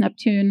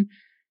Venus-Neptune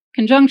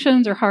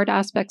conjunctions or hard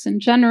aspects in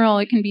general,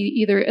 it can be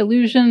either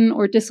illusion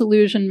or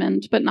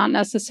disillusionment, but not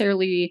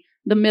necessarily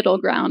the middle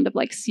ground of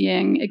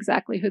seeing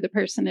exactly who the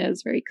person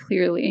is very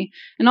clearly.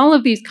 And all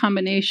of these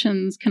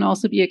combinations can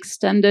also be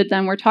extended.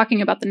 Then we're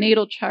talking about the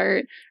natal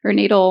chart or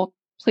natal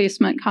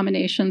placement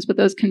combinations, but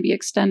those can be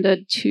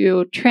extended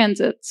to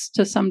transits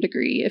to some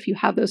degree if you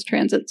have those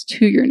transits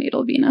to your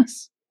natal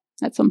Venus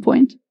at some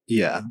point.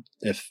 Yeah.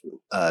 If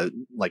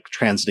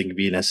transiting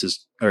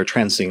Venus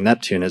transiting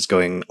Neptune is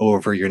going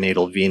over your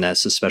natal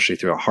Venus, especially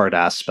through a hard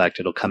aspect,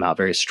 it'll come out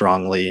very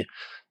strongly.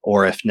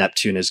 Or if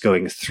Neptune is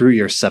going through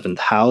your 7th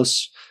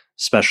house,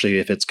 especially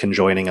if it's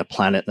conjoining a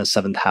planet in the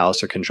 7th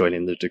house or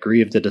conjoining the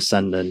degree of the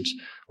descendant,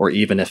 or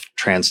even if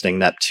transiting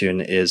Neptune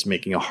is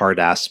making a hard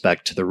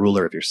aspect to the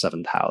ruler of your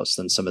 7th house,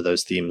 then some of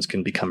those themes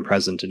can become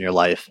present in your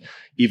life,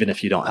 even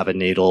if you don't have a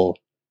natal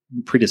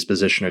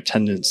predisposition or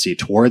tendency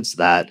towards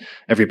that.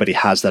 Everybody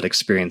has that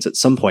experience at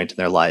some point in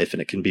their life, and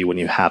it can be when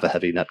you have a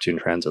heavy Neptune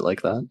transit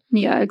like that.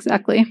 Yeah,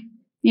 exactly.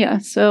 Yeah,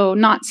 so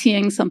not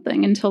seeing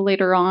something until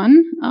later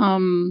on,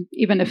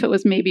 even if it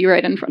was maybe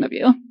right in front of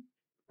you.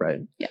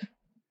 Right. Yeah.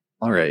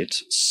 All right.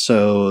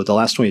 So the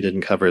last one we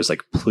didn't cover is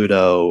like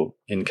Pluto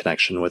in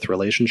connection with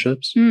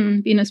relationships.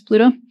 Venus,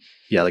 Pluto.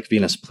 Yeah, like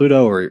Venus,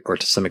 Pluto, or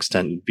to some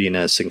extent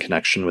Venus in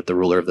connection with the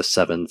ruler of the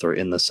 7th or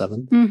in the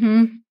 7th.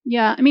 Mm-hmm.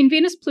 Yeah, I mean,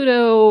 Venus,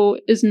 Pluto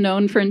is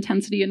known for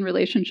intensity in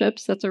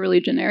relationships. That's a really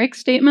generic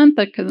statement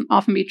that can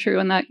often be true,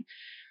 and that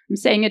I'm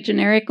saying it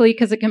generically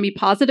because it can be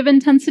positive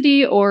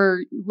intensity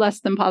or less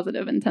than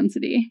positive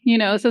intensity,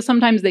 so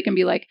sometimes they can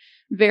be like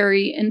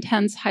very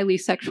intense, highly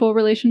sexual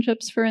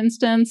relationships, for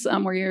instance,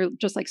 where you're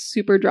just like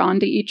super drawn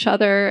to each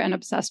other and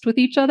obsessed with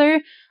each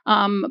other.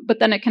 But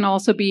then it can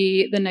also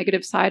be the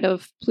negative side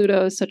of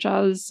Pluto, such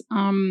as,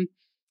 what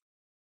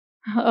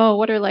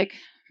are like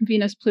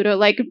Venus, Pluto,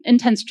 like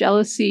intense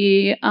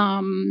jealousy,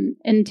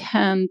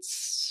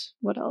 intense,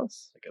 what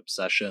else? Like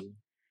obsession.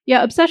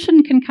 Yeah,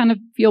 obsession can kind of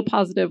feel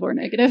positive or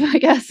negative, I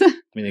guess. I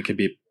mean, it could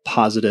be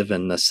positive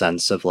in the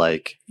sense of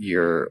like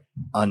your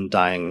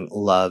undying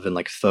love and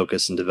like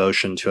focus and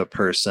devotion to a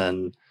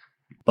person.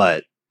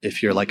 But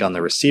if you're like on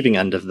the receiving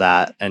end of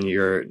that and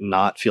you're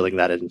not feeling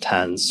that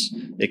intense,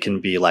 it can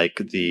be like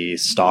the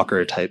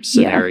stalker type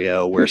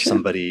scenario where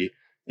somebody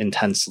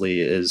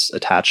intensely is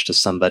attached to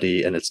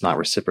somebody and it's not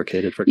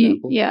reciprocated, for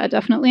example. Yeah,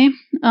 definitely.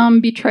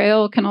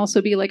 Betrayal can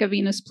also be like a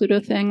Venus-Pluto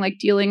thing, like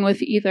dealing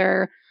with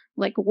either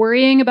like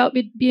worrying about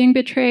being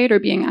betrayed or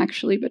being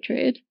actually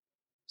betrayed.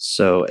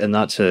 So, and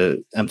not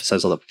to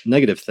emphasize all the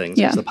negative things,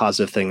 because the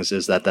positive things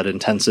is that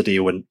intensity,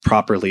 when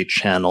properly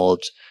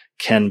channeled,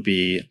 can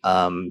be,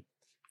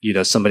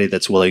 somebody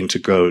that's willing to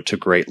go to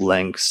great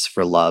lengths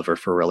for love or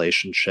for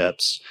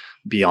relationships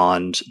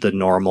beyond the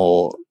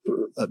normal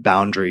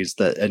boundaries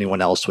that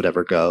anyone else would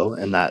ever go.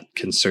 And that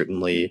can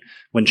certainly,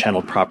 when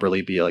channeled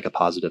properly, be like a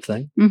positive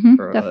thing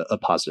or a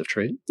positive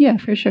trait. Yeah,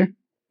 for sure.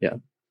 Yeah.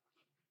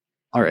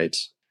 All right.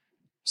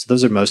 So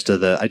those are most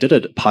of I did a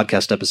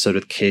podcast episode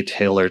with Kay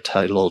Taylor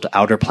titled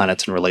Outer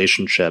Planets and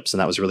Relationships, and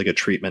that was a really good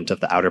treatment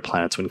of the outer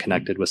planets when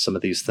connected with some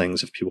of these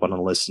things, if people want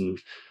to listen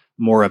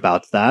more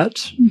about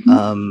that.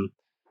 Mm-hmm.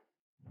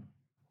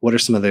 What are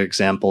some of the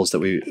examples that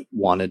we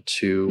wanted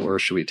to, or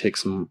should we take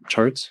some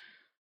charts?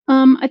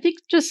 I think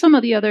just some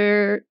of the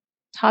other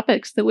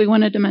topics that we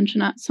wanted to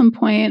mention at some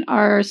point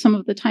are some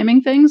of the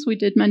timing things. We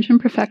did mention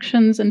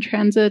perfections and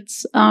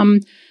transits.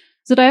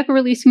 Zodiacal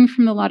releasing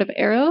from the lot of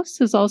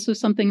Eros is also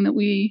something that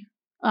we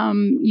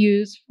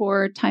use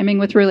for timing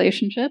with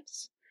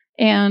relationships.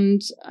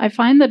 And I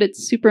find that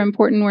it's super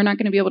important. We're not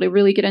going to be able to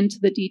really get into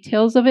the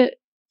details of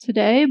it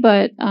today,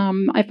 but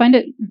I find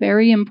it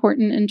very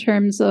important in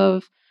terms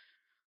of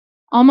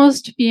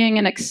almost being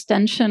an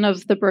extension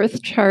of the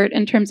birth chart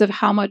in terms of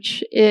how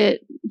much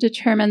it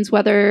determines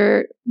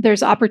whether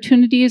there's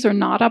opportunities or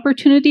not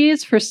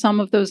opportunities for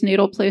some of those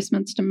natal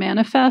placements to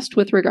manifest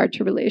with regard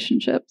to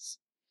relationships.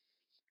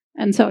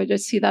 And so I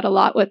just see that a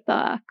lot with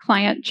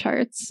client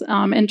charts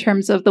in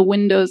terms of the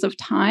windows of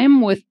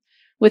time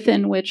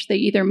within which they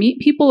either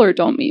meet people or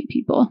don't meet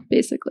people,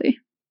 basically.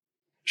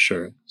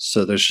 Sure.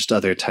 So there's just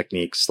other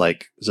techniques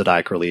like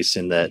zodiac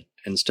releasing that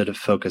instead of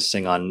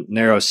focusing on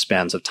narrow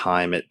spans of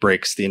time, it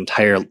breaks the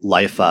entire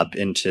life up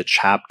into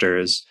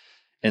chapters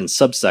and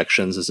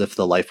subsections as if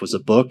the life was a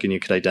book, and you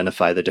could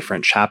identify the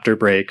different chapter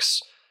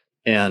breaks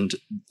and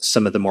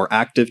some of the more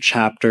active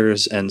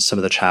chapters and some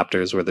of the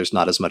chapters where there's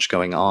not as much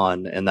going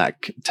on. And that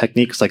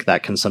techniques like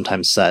that can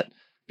sometimes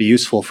be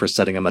useful for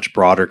setting a much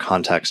broader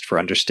context for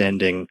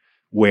understanding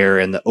where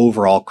in the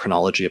overall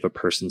chronology of a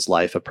person's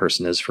life a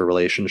person is for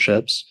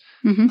relationships,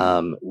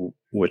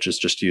 which is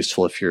just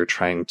useful if you're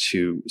trying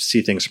to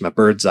see things from a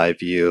bird's eye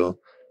view,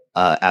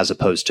 as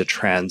opposed to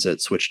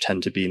transits, which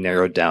tend to be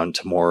narrowed down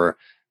to more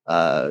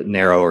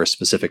narrow or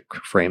specific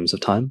frames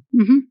of time.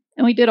 Mm-hmm.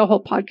 And we did a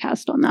whole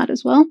podcast on that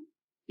as well.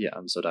 Yeah,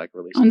 on zodiac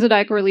releasing. On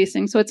zodiac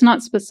releasing. So it's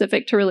not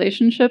specific to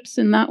relationships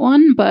in that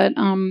one, but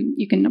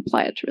you can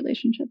apply it to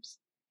relationships.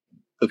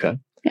 Okay.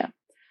 Yeah.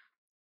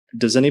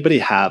 Does anybody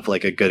have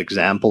like a good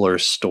example or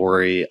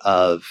story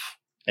of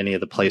any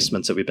of the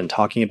placements that we've been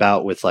talking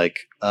about with like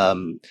a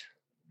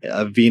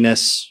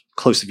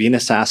close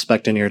Venus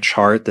aspect in your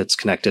chart that's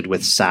connected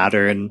with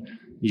Saturn,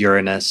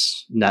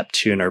 Uranus,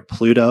 Neptune, or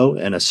Pluto,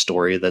 and a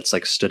story that's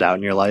like stood out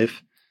in your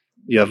life?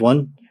 You have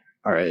one?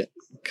 All right.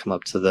 Come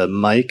up to the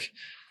mic.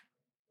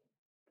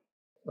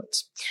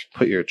 Let's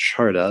put your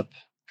chart up.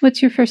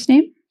 What's your first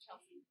name?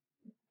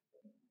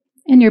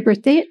 And your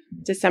birth date?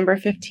 December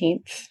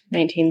 15th,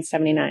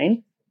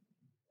 1979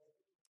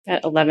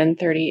 at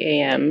 11:30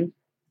 a.m.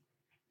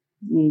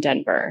 in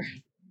Denver.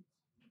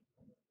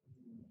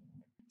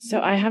 So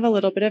I have a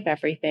little bit of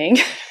everything.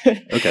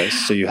 Okay,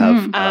 so you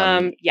have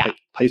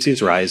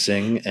Pisces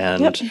rising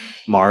and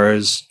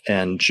Mars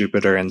and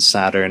Jupiter and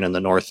Saturn in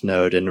the North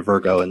Node and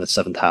Virgo in the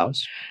 7th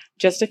house.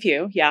 Just a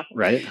few, yeah.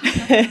 Right.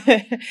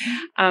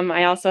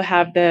 I also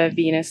have the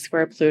Venus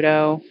square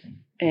Pluto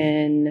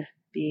in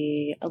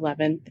the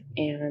 11th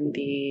and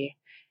the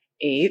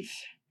 8th.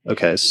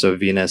 Okay, so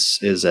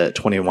Venus is at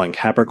 21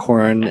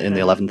 Capricorn in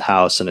the 11th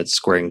house, and it's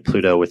squaring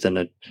Pluto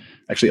within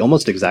actually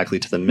almost exactly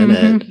to the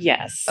minute.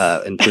 Yes.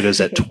 And Pluto's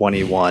at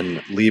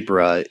 21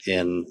 Libra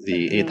in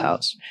the 8th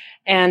house.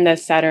 And the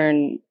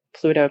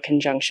Saturn-Pluto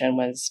conjunction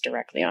was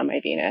directly on my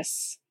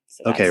Venus.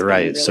 So okay,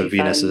 right. Really so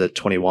Venus fun. is at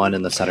 21,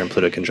 and the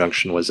Saturn-Pluto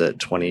conjunction was at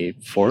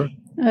 24?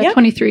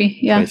 23,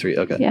 yeah. 23,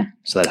 okay. Yeah.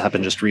 So that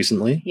happened just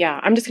recently? Yeah,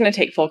 I'm just going to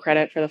take full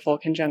credit for the full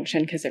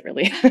conjunction because it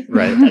really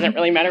right. doesn't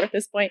really matter at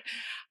this point.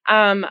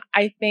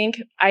 I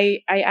think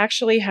I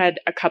actually had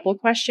a couple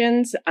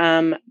questions,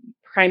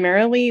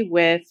 primarily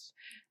with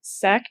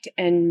sect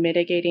and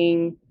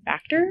mitigating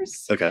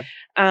factors. Okay.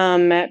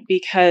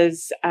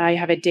 Because I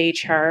have a day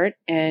chart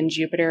and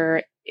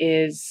Jupiter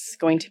is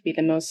going to be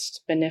the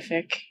most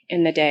benefic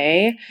in the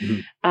day.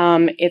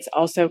 Mm-hmm. It's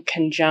also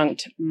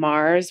conjunct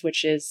Mars,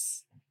 which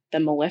is the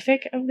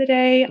malefic of the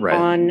day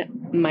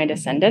on my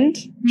descendant.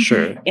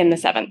 Sure. In the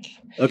 7th.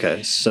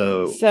 Okay.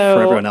 So for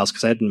everyone else,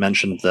 because I hadn't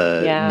mentioned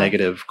the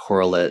negative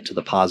correlate to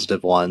the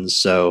positive ones.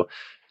 So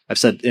I've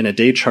said in a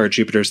day chart,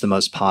 Jupiter's the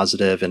most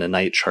positive. In a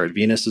night chart,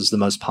 Venus is the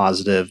most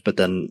positive. But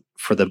then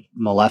for the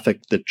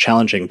malefic, the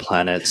challenging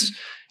planets,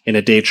 in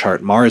a day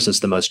chart, Mars is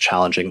the most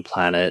challenging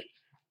planet.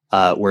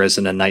 Whereas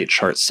in a night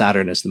chart,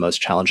 Saturn is the most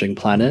challenging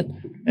planet.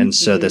 And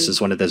so this is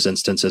one of those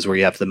instances where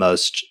you have the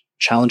most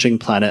challenging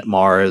planet,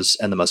 Mars,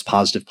 and the most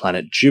positive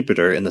planet,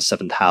 Jupiter, in the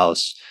 7th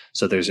house.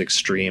 So there's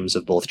extremes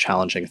of both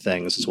challenging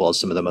things as well as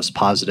some of the most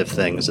positive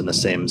things in the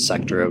same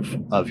sector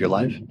of your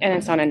life. And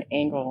it's on an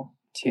angle,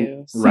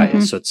 too. So.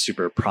 Right. So it's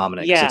super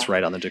prominent because it's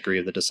right on the degree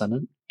of the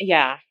descendant.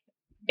 Yeah.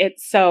 It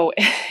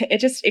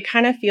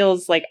kind of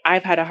feels like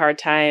I've had a hard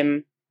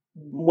time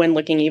when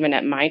looking even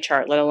at my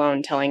chart, let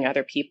alone telling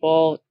other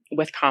people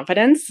with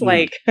confidence,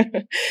 like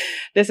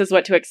this is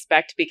what to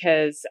expect,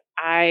 because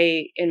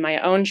I, in my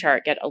own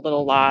chart, get a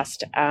little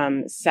lost.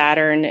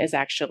 Saturn is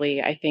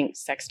actually, I think,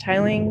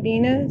 sextiling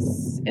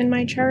Venus in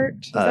my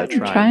chart.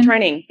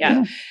 Trining.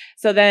 Yeah.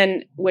 So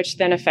then, which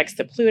then affects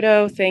the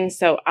Pluto thing.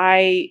 So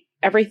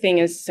everything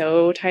is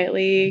so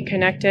tightly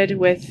connected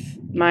with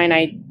mine.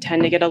 I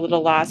tend to get a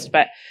little lost,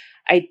 but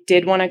I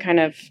did want to kind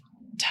of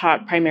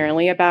talk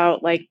primarily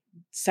about like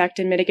sect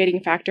and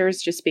mitigating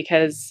factors, just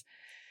because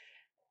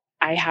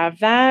I have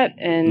that.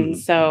 And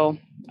so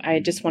I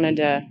just wanted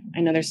to,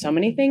 I know there's so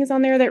many things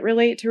on there that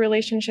relate to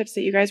relationships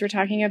that you guys were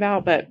talking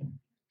about, but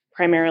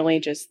primarily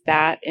just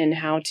that and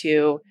how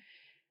to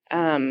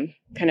kind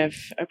of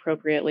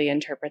appropriately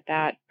interpret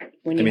that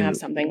when you have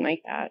something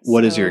like that.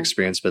 What has your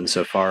experience been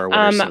so far? What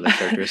are some of the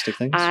characteristic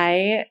things?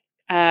 I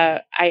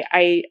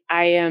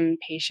am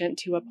patient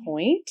to a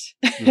point,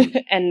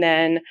 and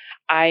then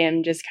I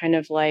am just kind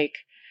of like,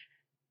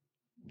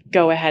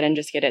 go ahead and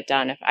just get it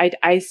done. If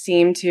I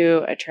seem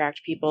to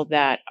attract people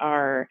that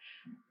are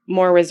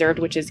more reserved,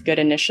 which is good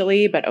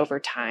initially, but over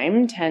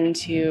time tend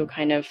to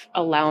kind of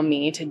allow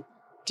me to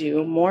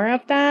do more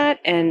of that.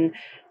 And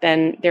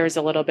then there's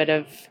a little bit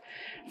of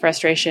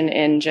frustration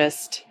in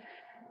just,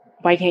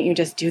 why can't you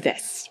just do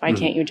this? Why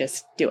can't you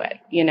just do it?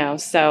 You know,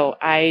 so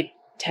I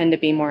tend to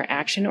be more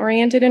action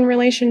oriented in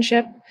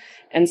relationship.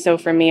 And so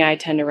for me, I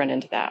tend to run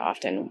into that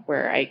often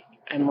where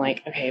I'm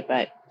like, okay,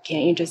 but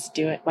can't you just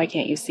do it? Why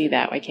can't you see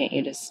that? Why can't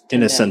you just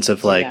in a sense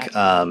of like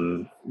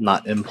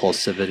not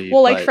impulsivity?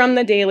 Well, like from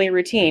the daily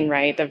routine,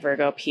 right? The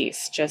Virgo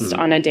piece, just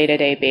on a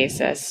day-to-day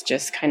basis,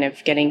 just kind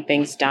of getting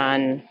things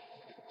done,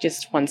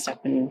 just one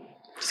step and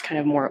just kind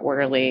of more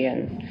orderly,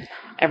 and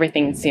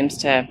everything seems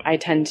to, I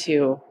tend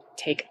to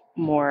take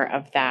more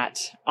of that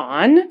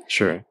on.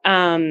 Sure.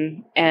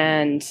 And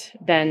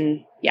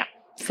then,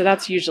 so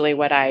that's usually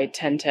what I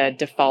tend to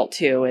default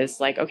to is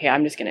like, okay,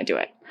 I'm just going to do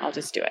it. I'll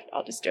just do it.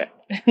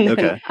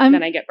 Okay.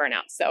 Then I get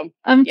burnout. So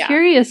I'm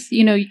curious,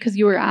 because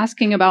you were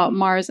asking about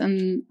Mars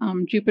and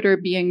Jupiter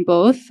being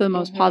both the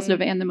most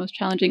positive and the most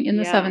challenging in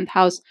the 7th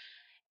house.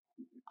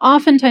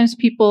 Oftentimes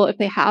people, if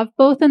they have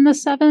both in the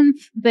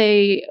 7th,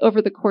 they,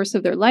 over the course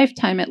of their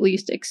lifetime, at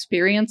least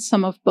experience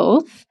some of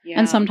both. Yeah.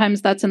 And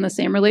sometimes that's in the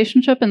same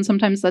relationship and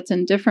sometimes that's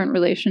in different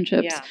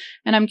relationships. Yeah.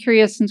 And I'm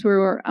curious, since we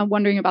were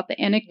wondering about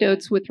the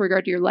anecdotes with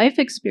regard to your life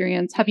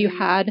experience, have you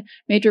had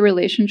major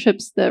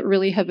relationships that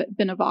really have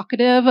been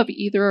evocative of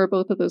either or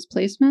both of those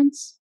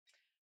placements?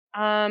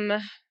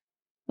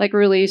 Like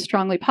really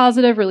strongly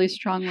positive, really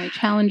strongly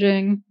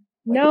challenging?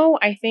 No,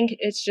 I think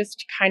it's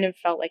just kind of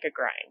felt like a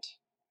grind.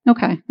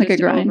 Okay, like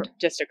just a grind.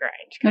 Just a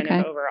grind,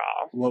 kind of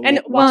overall.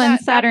 And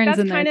Saturn's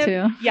in there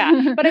too.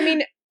 Yeah, but I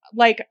mean,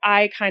 like,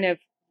 I kind of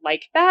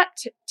like that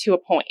to a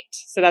point.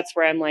 So that's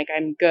where I'm like,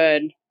 I'm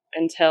good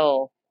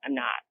until I'm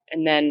not.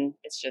 And then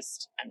it's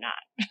just, I'm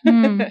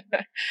not.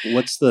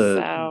 What's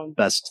the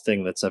best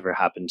thing that's ever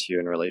happened to you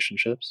in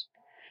relationships?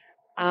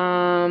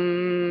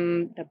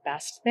 The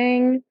best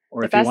thing.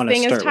 Or the if you best want to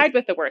thing start is tied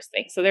with the worst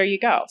thing. So there you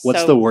go.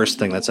 What's the worst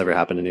thing that's ever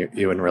happened to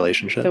you in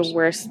relationships? The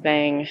worst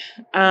thing.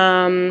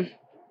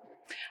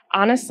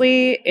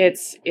 Honestly,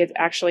 it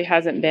actually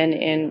hasn't been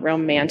in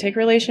romantic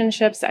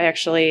relationships. I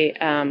actually,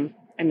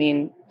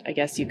 I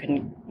guess you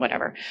can,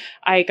 whatever.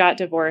 I got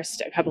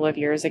divorced a couple of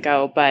years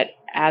ago, but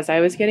as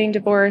I was getting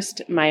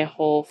divorced, my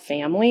whole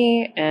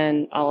family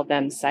and all of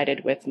them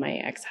sided with my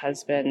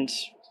ex-husband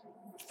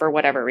for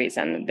whatever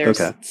reason. They're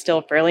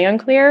still fairly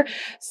unclear.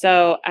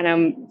 So, and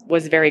I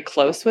was very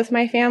close with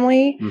my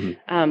family,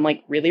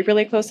 like really,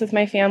 really close with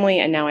my family,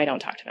 and now I don't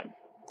talk to them.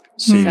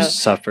 So you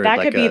suffered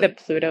that could be the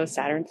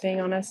Pluto-Saturn thing,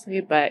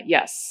 honestly, but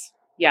yes.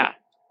 Yeah.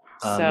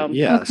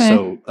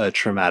 So a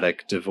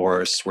traumatic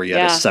divorce where you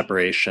had a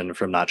separation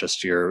from not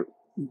just your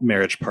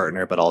marriage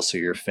partner, but also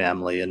your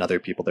family and other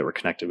people that were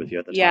connected with you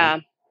at the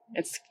time.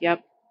 Yeah.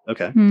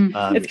 Okay.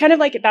 It's kind of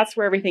like that's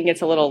where everything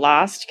gets a little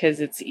lost because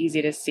it's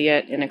easy to see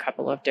it in a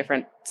couple of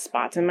different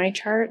spots in my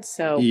chart.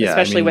 So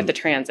especially with the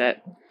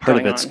transit. Part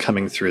of it's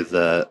coming through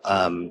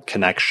the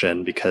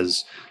connection,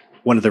 because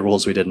one of the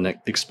rules we didn't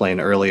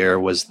explain earlier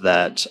was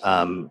that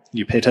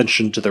you pay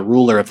attention to the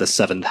ruler of the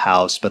 7th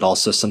house, but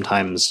also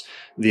sometimes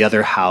the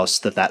other house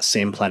that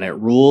same planet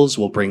rules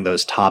will bring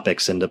those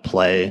topics into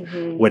play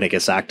when it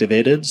gets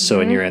activated. So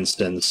in your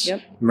instance,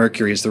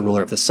 Mercury is the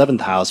ruler of the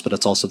 7th house, but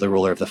it's also the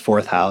ruler of the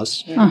 4th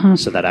house.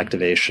 So that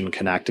activation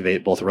can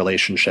activate both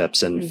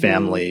relationships and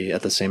family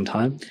at the same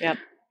time. Yep.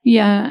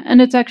 Yeah,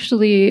 and it's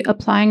actually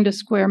applying to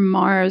square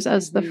Mars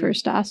as the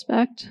first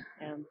aspect.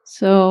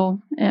 So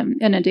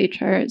in a day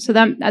chart, so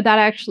that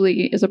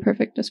actually is a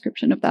perfect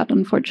description of that.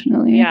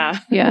 Unfortunately, yeah.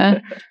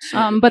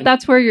 But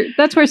that's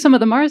where some of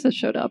the Mars has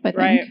showed up. I think,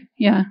 right.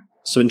 Yeah.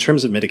 So in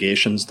terms of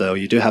mitigations, though,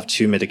 you do have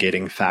 2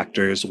 mitigating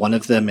factors. One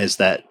of them is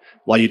that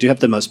while you do have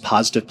the most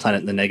positive planet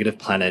and the negative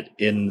planet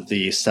in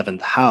the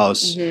 7th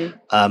house,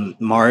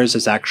 Mars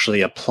is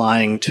actually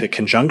applying to a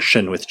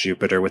conjunction with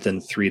Jupiter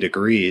within 3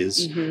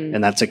 degrees,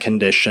 and that's a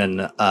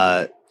condition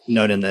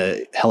known in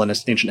the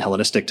ancient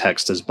Hellenistic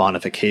text as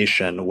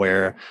bonification,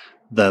 where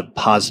the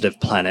positive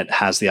planet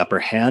has the upper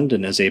hand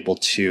and is able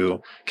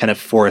to kind of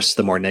force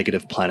the more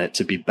negative planet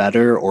to be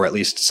better, or at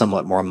least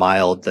somewhat more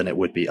mild than it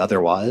would be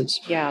otherwise.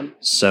 Yeah.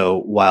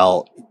 So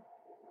while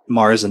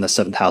Mars in the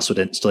 7th house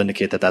would still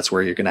indicate that that's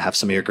where you're going to have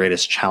some of your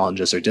greatest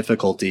challenges or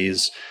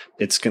difficulties,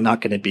 it's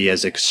not going to be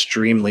as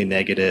extremely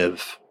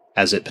negative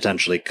as it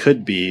potentially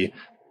could be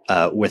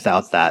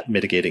without that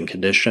mitigating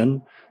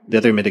condition. The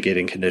other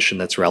mitigating condition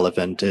that's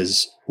relevant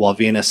is while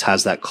Venus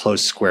has that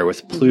close square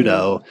with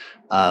Pluto,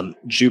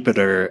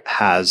 Jupiter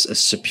has a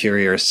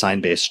superior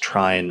sign-based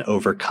trine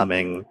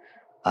overcoming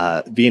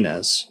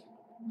Venus.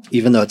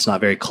 Even though it's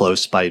not very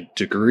close by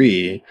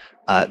degree,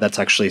 that's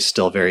actually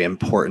still very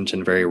important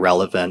and very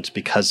relevant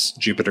because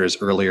Jupiter is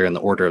earlier in the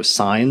order of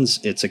signs.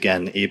 It's,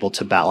 again, able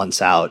to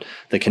balance out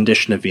the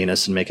condition of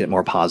Venus and make it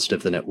more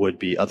positive than it would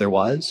be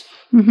otherwise.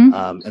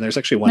 And there's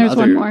actually one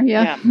more,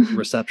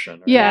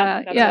 reception.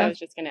 Right? That's what I was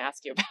just going to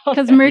ask you about.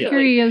 Because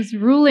Mercury is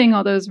ruling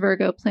all those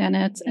Virgo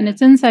planets, and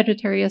it's in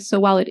Sagittarius. So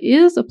while it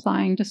is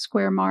applying to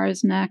square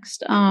Mars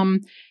next,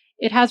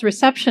 it has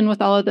reception with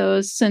all of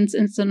those since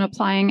it's an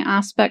applying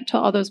aspect to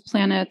all those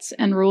planets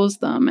and rules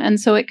them. And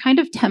so it kind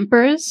of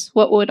tempers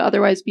what would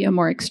otherwise be a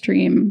more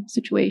extreme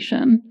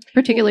situation,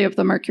 particularly of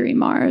the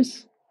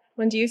Mercury-Mars.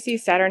 When do you see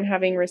Saturn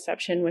having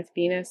reception with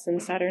Venus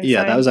and Saturn?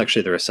 Yeah, that was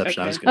actually the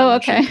reception I was going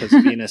to mention.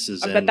 Because Venus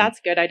is in... But that's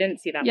good. I didn't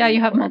see that. Yeah,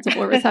 you have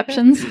multiple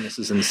receptions. Venus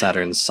is in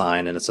Saturn's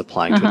sign, and it's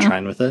applying to a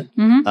trine with it.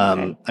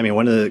 I mean,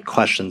 one of the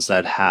questions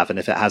that I'd have, and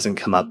if it hasn't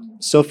come up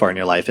so far in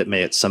your life, it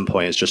may at some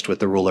point, is just with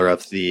the ruler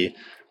of the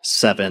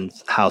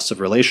 7th house of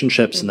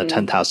relationships and the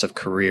 10th house of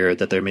career,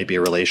 that there may be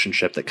a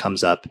relationship that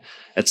comes up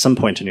at some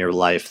point in your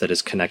life that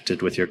is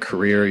connected with your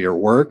career, your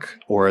work,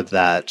 or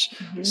that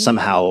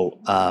somehow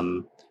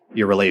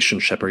your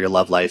relationship or your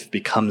love life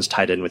becomes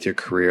tied in with your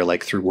career,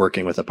 like through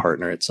working with a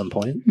partner at some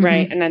point.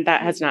 Right. And then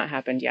that has not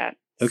happened yet.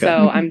 Okay.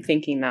 So I'm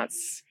thinking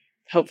that's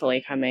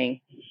hopefully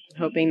coming.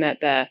 Hoping that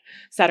the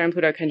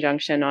Saturn-Pluto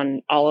conjunction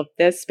on all of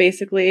this,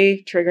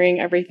 basically triggering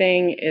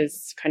everything,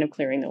 is kind of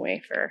clearing the way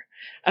for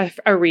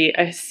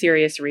a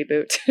serious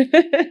reboot.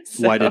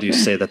 Why did you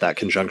say that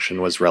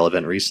conjunction was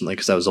relevant recently?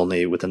 Because that was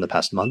only within the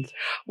past month?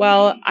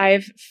 Well,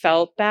 I've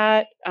felt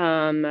that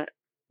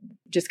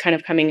just kind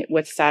of coming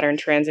with Saturn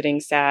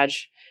transiting Sag,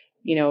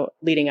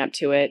 leading up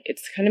to it.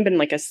 It's kind of been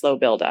like a slow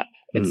buildup.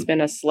 It's been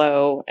a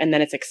slow, and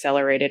then it's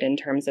accelerated in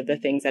terms of the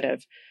things that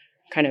have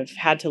kind of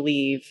had to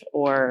leave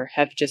or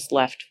have just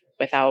left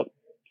without,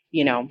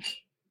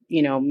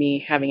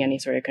 me having any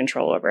sort of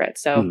control over it.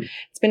 So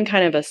it's been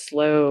kind of a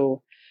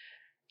slow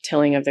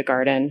tilling of the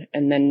garden.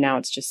 And then now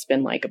it's just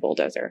been like a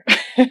bulldozer.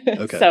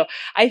 Okay. So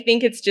I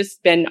think it's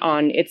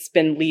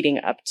been leading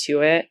up to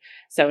it.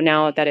 So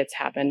now that it's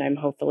happened, I'm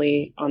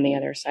hopefully on the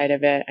other side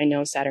of it. I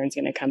know Saturn's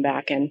going to come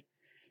back and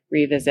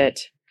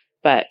revisit,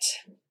 but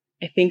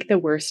I think the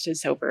worst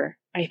is over.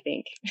 I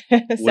think.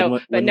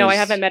 I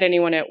haven't met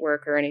anyone at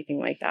work or anything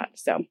like that.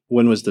 So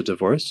when was the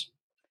divorce?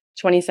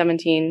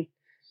 2017.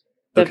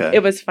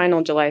 It was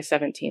final July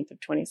 17th of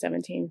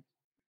 2017.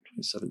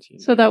 2017.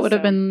 So that would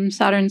have been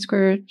Saturn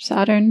square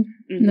Saturn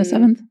in the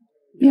 7th.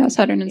 Yeah,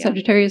 Saturn in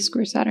Sagittarius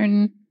square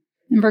Saturn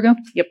in Virgo.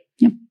 Yep.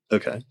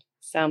 Okay.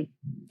 So,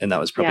 and that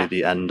was probably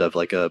the end of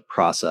like a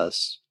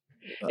process.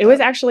 It was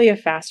actually a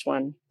fast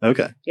one.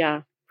 Okay.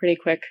 Yeah, pretty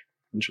quick.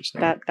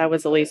 Interesting. That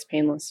was the least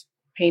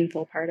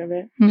painful part of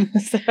it.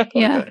 So,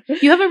 yeah. Okay.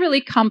 You have a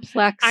really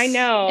complex, I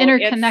know,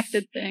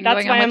 interconnected thing.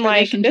 That's why I'm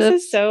like, this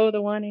is so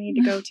the one I need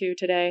to go to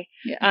today.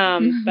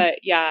 But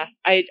yeah,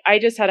 I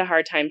just had a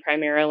hard time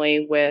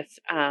primarily with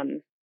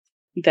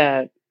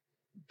the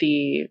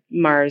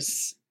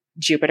Mars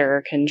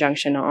Jupiter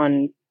conjunction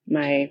on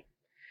my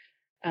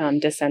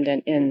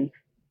descendant in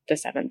the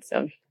 7th.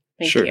 So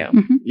thank you.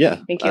 Mm-hmm.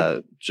 Yeah. Thank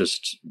you.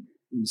 Just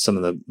some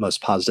of the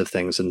most positive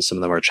things and some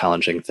of the more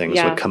challenging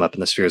things would come up in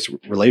the spheres of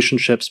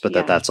relationships, but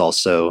that's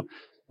also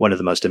one of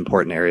the most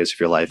important areas of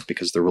your life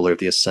because the ruler of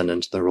the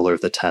ascendant, the ruler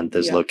of the 10th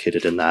is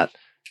located in that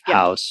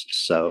house.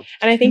 So,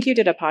 and I think you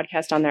did a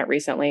podcast on that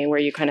recently where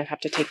you kind of have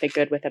to take the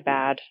good with the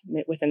bad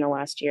within the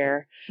last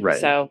year. Right.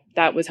 So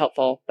that was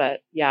helpful,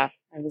 but I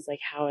was like,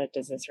 how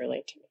does this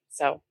relate to me?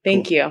 So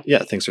thank you.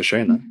 Yeah. Thanks for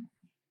sharing that.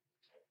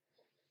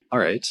 All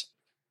right.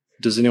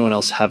 Does anyone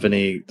else have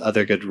any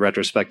other good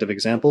retrospective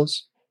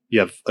examples? You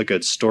have a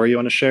good story you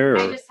want to share? Or?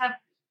 I just have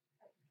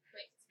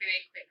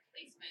very quick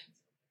placement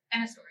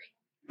and a story.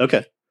 Okay.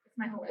 It's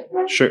my whole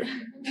life. Sure.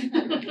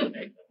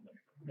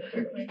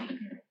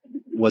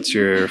 What's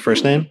your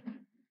first name?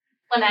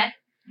 Lynette.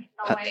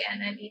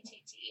 Lynett.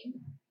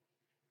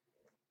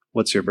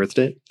 What's your birth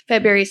date?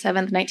 February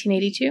 7th,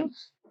 1982.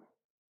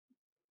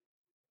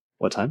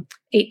 What time?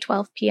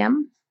 8:12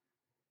 p.m.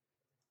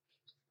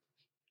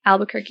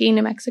 Albuquerque,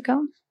 New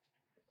Mexico.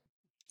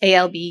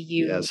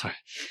 ALBU. Yeah, sorry.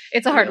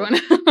 It's a hard one.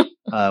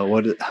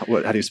 What?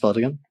 How do you spell it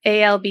again?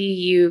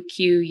 ALBUQU.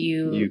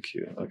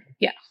 UQ. Okay.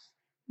 Yeah.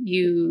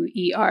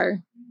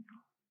 UER.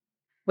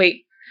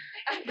 Wait.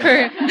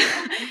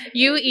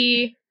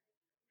 UE.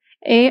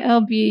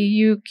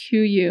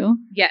 ALBUQU.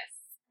 Yes.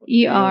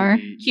 ER.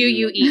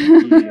 QUE.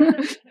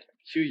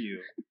 QU.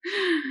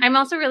 I'm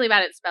also really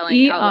bad at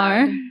spelling.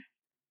 ER.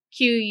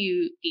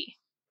 QUE.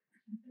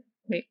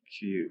 Wait.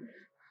 Q.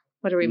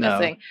 What are we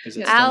missing? Is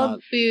it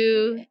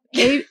Albu.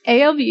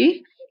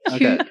 ALB.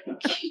 Okay.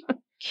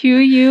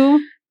 QUER.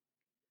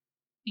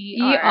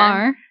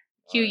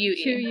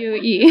 QUE.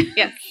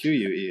 Yes.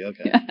 QUE.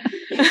 Okay.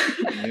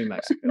 Yeah. New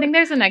Mexico. I think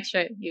there's an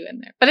extra U in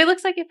there, but it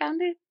looks like you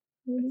found it.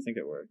 I think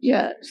it works.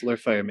 Yeah.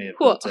 Solidify may have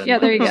cool. built in. Yeah,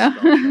 there you go.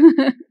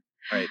 All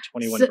right.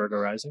 21 Virgo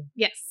rising.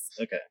 Yes.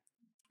 Okay.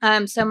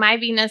 So my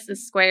Venus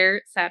is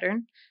square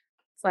Saturn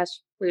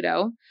 /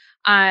 Pluto.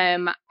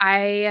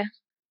 I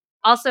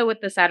also with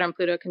the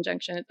Saturn-Pluto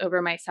conjunction, it's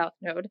over my south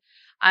node.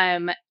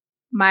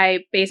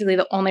 Basically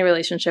the only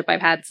relationship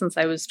I've had since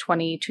I was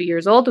 22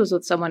 years old was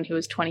with someone who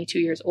was 22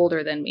 years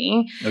older than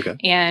me. Okay.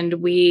 And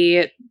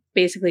we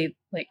basically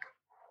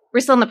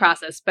we're still in the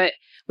process, but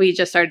we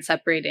just started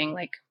separating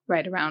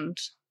right around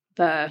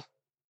the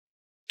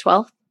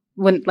 12th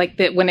when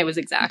it was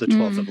exact. The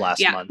 12th of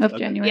last month. Of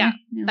January. Yeah.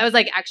 That was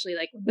actually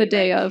the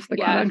day of the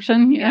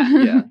conjunction.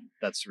 Yeah.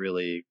 That's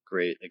really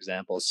great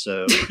example.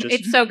 So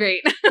it's so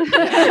great.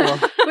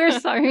 We're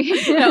sorry.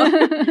 It's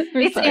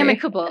sorry.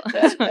 Amicable.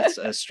 It's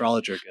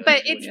astrologer good.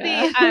 But it's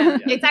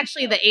it's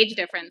actually the age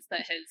difference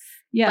that has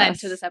led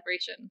to the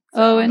separation. So.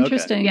 Oh,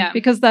 interesting. Yeah.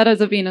 Because that is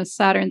a Venus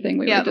Saturn thing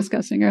we were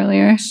discussing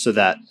earlier. So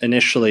that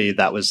initially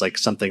that was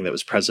something that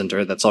was present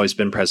or that's always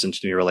been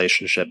present in your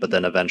relationship, but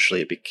then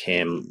eventually it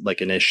became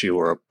an issue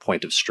or a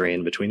point of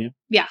strain between you?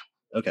 Yeah.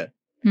 Okay.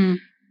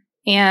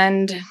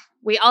 And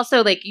we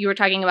also, you were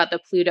talking about the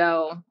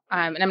Pluto,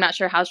 and I'm not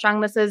sure how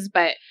strong this is,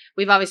 but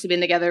we've obviously been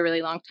together a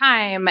really long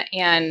time,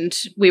 and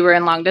we were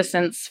in long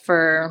distance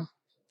for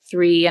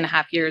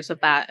 3.5 years of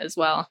that as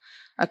well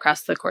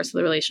across the course of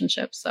the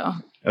relationship. So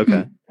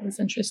okay, it was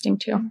interesting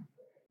too.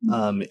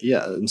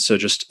 Yeah, and so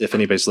just if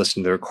anybody's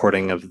listening to the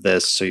recording of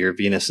this, so your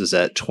Venus is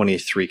at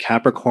 23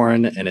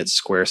 Capricorn, and it's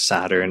square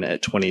Saturn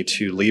at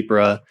 22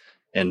 Libra,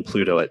 and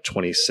Pluto at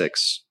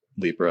 26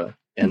 Libra.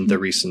 And the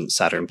recent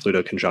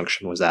Saturn-Pluto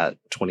conjunction was at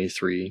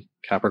 23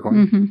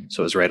 Capricorn.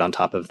 So it was right on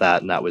top of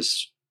that. And that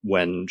was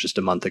when, just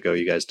a month ago,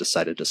 you guys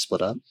decided to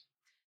split up?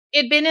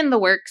 It'd been in the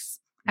works,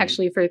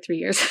 actually, for 3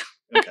 years.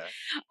 Okay.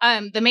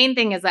 The main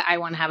thing is that I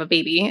want to have a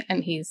baby,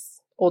 and he's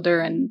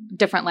older and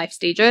different life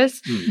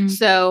stages.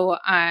 So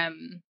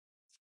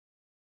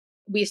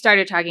we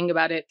started talking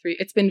about it.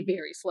 It's been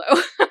very slow.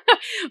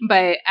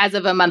 But as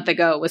of a month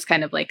ago, it was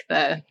kind of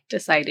the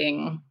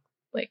deciding,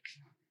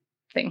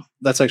 thing.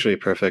 That's actually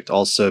perfect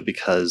also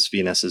because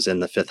Venus is in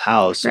the 5th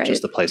house, which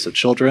is the place of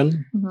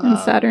children. And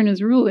Saturn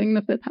is ruling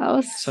the 5th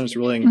house. Saturn's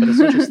ruling, but it's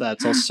not just that.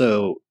 It's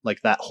also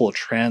that whole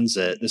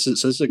transit. This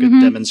is a good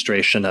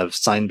demonstration of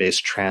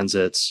sign-based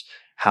transits,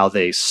 how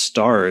they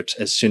start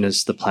as soon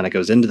as the planet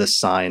goes into the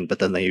sign, but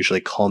then they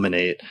usually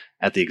culminate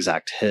at the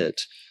exact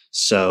hit.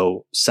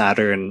 So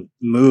Saturn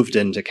moved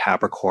into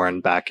Capricorn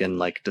back in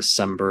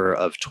December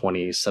of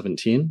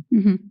 2017.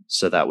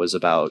 So that was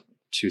about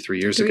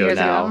 2-3 years ago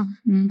now.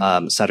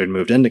 Mm-hmm. Saturn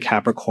moved into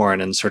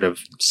Capricorn, and sort of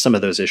some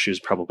of those issues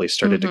probably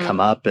started to come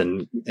up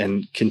and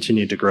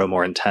continued to grow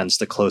more intense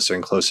the closer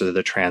and closer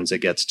the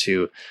transit gets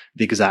to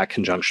the exact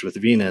conjunction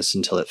with Venus,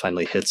 until it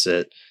finally hits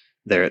it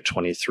there at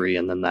 23.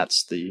 And then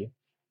that's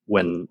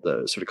when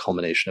the sort of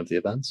culmination of the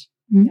events.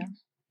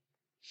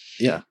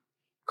 Yeah.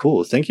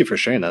 Cool. Thank you for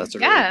sharing that. That's a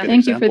really good Thank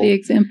example. you for the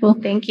example.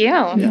 Thank you.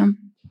 Yeah.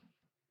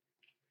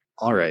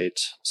 All right.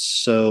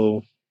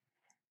 So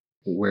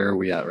where are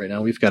we at right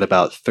now? We've got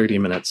about 30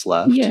 minutes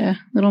left. Yeah, a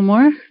little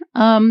more.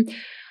 I'm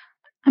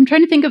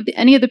trying to think of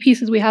any of the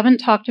pieces we haven't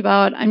talked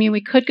about. I mean,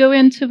 we could go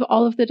into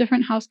all of the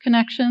different house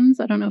connections.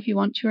 I don't know if you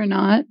want to or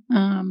not,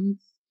 in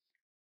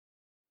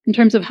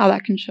terms of how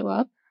that can show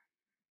up.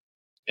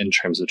 In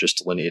terms of just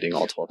delineating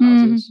all 12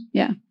 houses?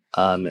 Yeah.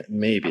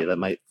 Maybe. That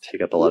might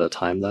take up a lot of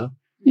time, though.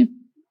 Yeah.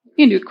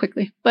 You can do it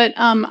quickly. But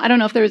I don't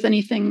know if there was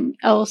anything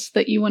else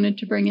that you wanted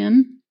to bring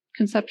in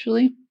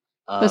conceptually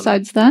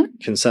besides that.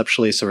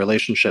 Conceptually, so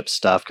relationship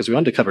stuff, because we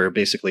wanted to cover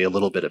basically a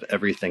little bit of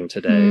everything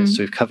today.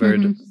 So we've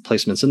covered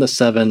placements in the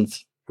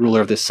 7th,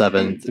 ruler of the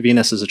 7th,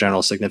 Venus is a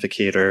general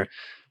significator,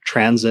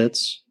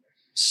 transits,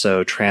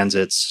 so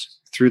transits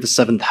through the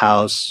 7th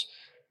house,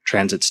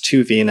 transits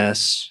to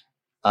Venus,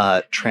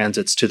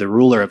 transits to the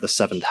ruler of the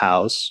 7th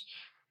house.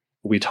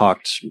 We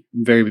talked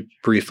very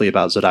briefly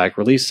about zodiac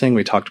releasing.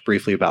 We talked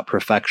briefly about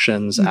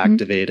perfections,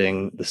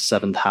 activating the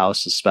 7th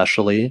house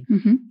especially.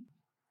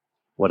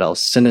 What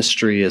else?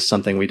 Synastry is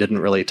something we didn't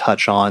really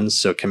touch on.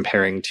 So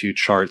comparing two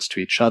charts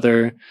to each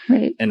other.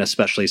 Right. And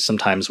especially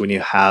sometimes when you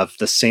have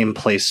the same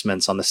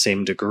placements on the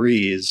same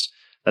degrees,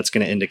 that's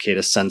going to indicate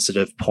a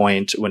sensitive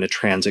point when a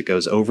transit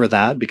goes over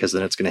that, because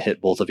then it's going to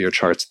hit both of your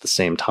charts at the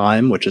same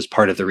time, which is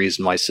part of the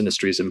reason why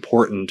synastry is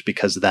important,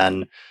 because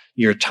then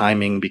your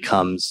timing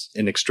becomes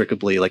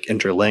inextricably like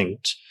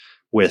interlinked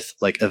with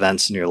like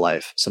events in your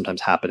life,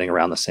 sometimes happening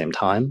around the same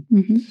time.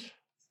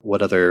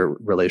 What other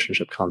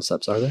relationship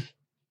concepts are there?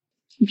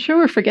 I'm sure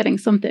we're forgetting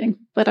something,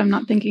 but I'm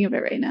not thinking of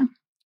it right now.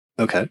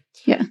 Okay.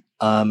 Yeah.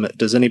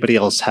 Does anybody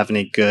else have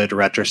any good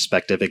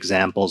retrospective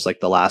examples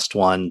like the last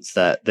one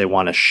that they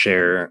want to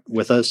share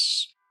with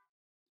us?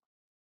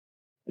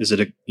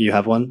 You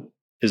have one?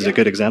 Is it a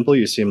good example?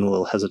 You seem a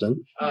little hesitant.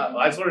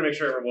 I just wanted to make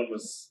sure everyone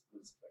was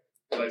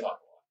I talked a lot.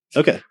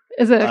 Okay.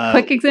 Is it a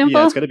quick example?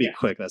 Yeah, it's got to be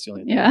quick. That's the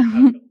only thing.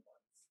 Yeah.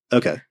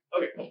 Okay.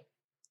 Okay, cool.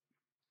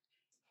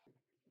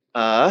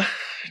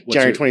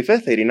 January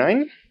 25th,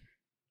 89.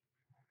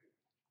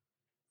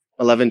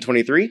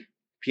 11:23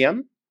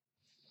 p.m.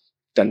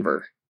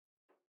 Denver.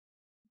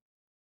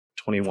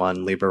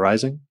 21 Libra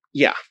rising?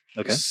 Yeah.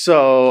 Okay.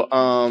 So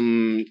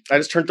I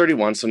just turned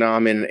 31, so now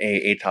I'm in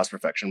a 8th house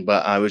perfection,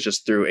 but I was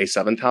just through a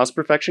 7th house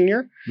perfection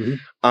year.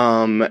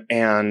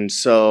 And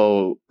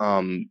so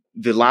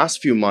the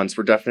last few months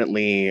were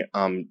definitely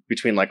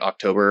between like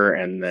October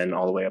and then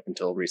all the way up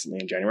until recently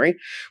in January,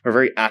 were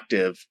very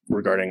active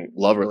regarding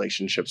love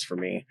relationships for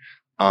me.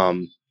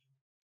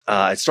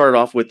 It started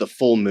off with the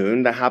full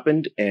moon that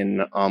happened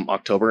in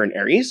October in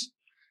Aries.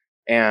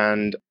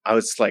 And I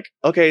was like,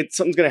 okay,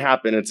 something's going to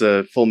happen. It's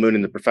a full moon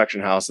in the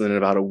perfection house. And then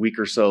about a week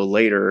or so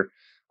later,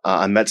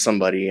 I met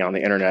somebody on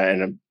the internet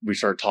and we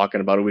started talking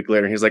about a week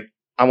later. And he's like,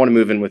 I want to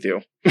move in with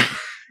you.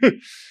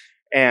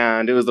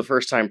 And it was the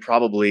first time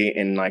probably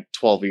in like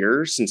 12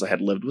 years since I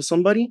had lived with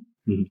somebody.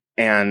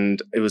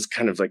 And it was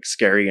kind of like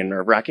scary and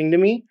nerve wracking to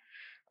me.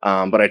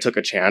 But I took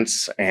a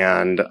chance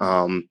and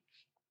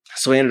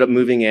so we ended up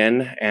moving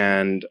in,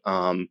 and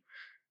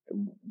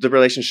the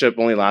relationship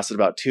only lasted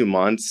about 2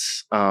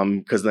 months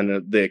because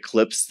then the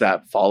eclipse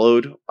that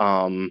followed,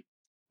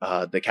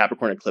 the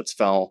Capricorn eclipse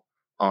fell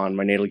on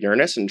my natal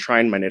Uranus and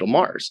trined my natal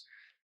Mars.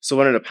 So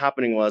what ended up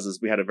happening was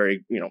we had a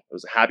very, it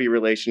was a happy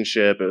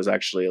relationship. It was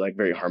actually like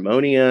very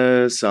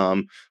harmonious. We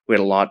had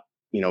a lot,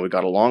 we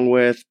got along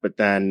with, but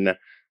then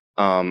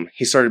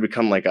he started to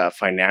become like a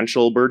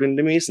financial burden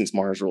to me since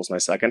Mars rules my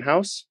 2nd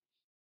house.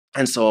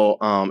 And so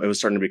it was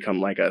starting to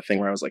become like a thing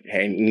where I was like,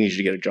 hey, I need you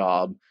to get a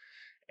job.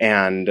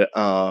 And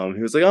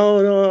he was like,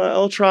 oh, no,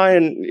 I'll try.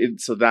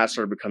 And so that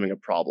started becoming a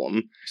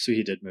problem. So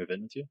he did move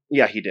in with you?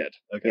 Yeah, he did.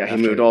 Okay. Yeah, he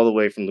moved all the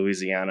way from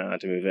Louisiana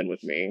to move in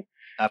with me.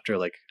 After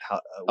like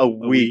a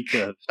week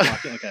of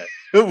talking? Okay.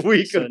 A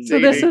week of So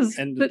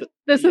dating.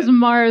 this is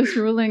Mars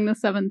ruling the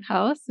 7th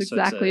house,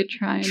 exactly,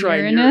 trine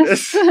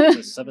Uranus.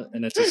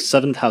 And it's a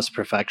 7th house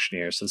perfection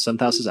year. So the 7th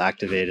house is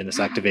activated, and it's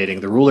activating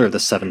the ruler of the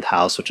 7th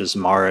house, which is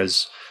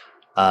Mars,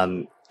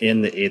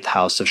 in the 8th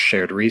house of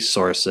shared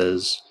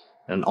resources,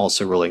 and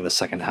also ruling the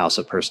 2nd house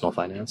of personal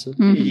finances.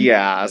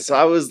 Yeah. So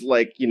I was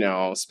like,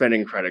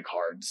 spending credit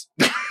cards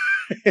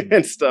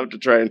and stuff to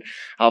try and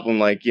help him,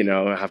 like,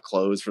 have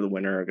clothes for the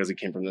winter because he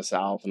came from the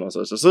South and all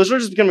sorts of stuff. So it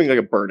started just becoming like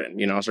a burden,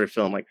 I started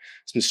feeling like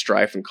some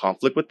strife and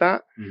conflict with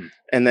that.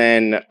 And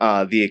then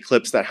the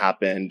eclipse that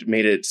happened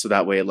made it so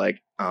that way,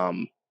 like,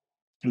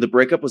 the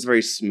breakup was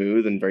very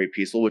smooth and very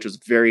peaceful, which was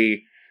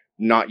very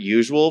not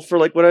usual for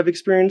like what I've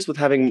experienced with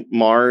having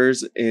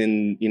Mars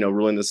in,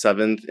 ruling the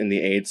 7th in the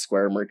 8th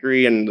square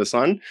Mercury and the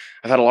Sun.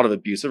 I've had a lot of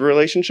abusive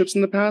relationships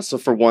in the past. So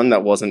for one,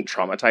 that wasn't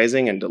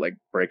traumatizing and to like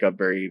break up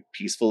very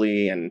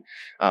peacefully. And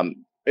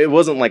it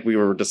wasn't like we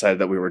were decided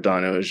that we were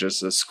done. It was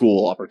just a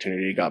school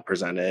opportunity got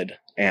presented.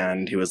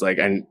 And he was like,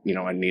 I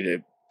need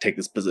to take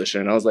this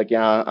position. And I was like,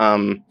 yeah,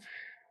 I'm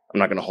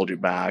not going to hold you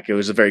back. It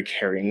was a very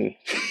caring.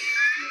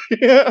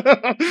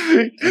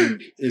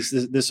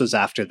 This was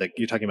after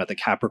you're talking about the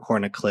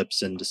Capricorn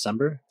eclipse in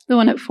December? The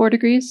one at 4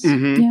 degrees?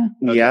 Mm-hmm. Yeah.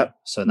 Okay. Yep.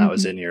 So that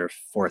was in your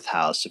 4th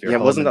house of your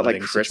home. Wasn't that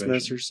like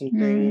Christmas situation. Or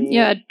something?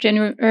 Yeah,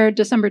 January or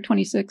December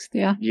 26th,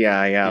 yeah.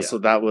 Yeah. So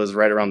that was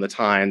right around the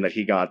time that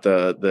he got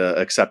the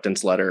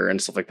acceptance letter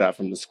and stuff like that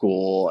from the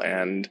school.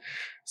 And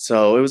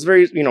so it was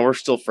very, we're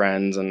still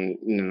friends, and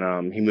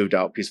he moved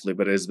out peacefully,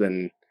 but it's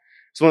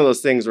one of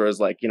those things where it's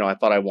like, I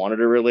thought I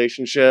wanted a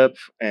relationship,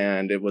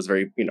 and it was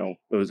very,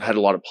 had a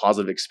lot of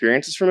positive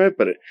experiences from it,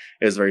 but it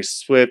was very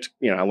swift.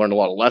 I learned a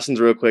lot of lessons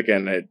real quick,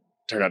 and it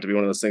turned out to be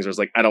one of those things where it's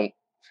like, it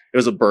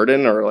was a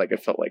burden, or like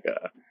it felt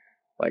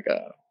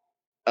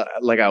I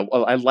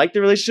liked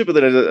the relationship, but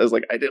then it was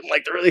like, I didn't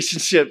like the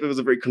relationship. It was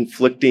a very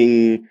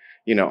conflicting,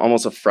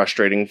 almost a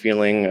frustrating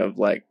feeling of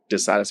like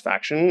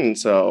dissatisfaction. And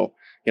so,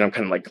 I'm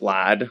kind of like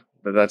glad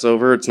that that's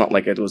over. It's not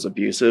like it was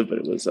abusive, but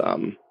it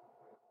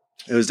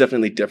was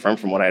definitely different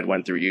from what I had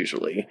went through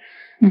usually.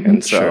 Mm-hmm.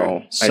 And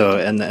so,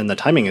 and the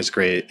timing is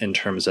great in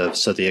terms of,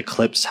 so the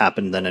eclipse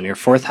happened then in your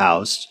 4th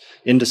house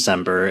in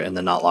December, and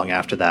then not long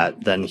after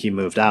that, then he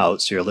moved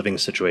out. So your living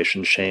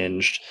situation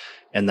changed.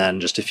 And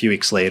then just a few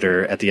weeks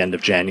later, at the end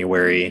of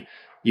January,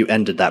 you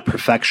ended that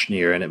perfection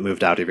year, and it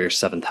moved out of your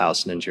 7th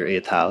house and into your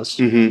 8th house.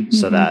 Mm-hmm.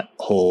 So that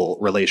whole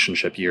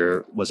relationship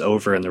year was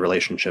over, and the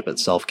relationship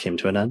itself came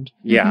to an end.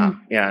 Yeah.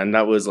 Mm-hmm. Yeah. And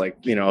that was like,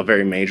 a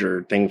very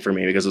major thing for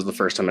me, because it was the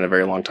first time in a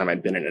very long time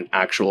I'd been in an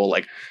actual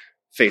like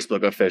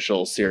Facebook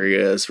official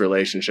serious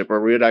relationship where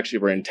we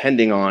were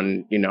intending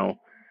on,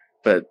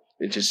 but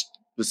it just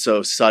was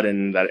so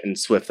sudden and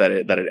swift that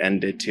it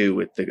ended too,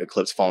 with the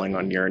eclipse falling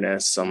on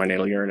Uranus, on my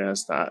natal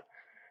Uranus, that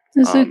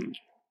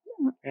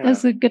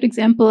That's a good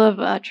example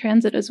of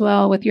transit as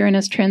well, with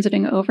Uranus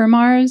transiting over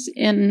Mars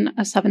in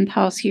a 7th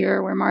house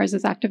here, where Mars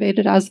is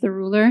activated as the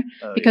ruler,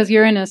 because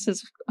Uranus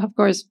has, of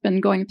course,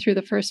 been going through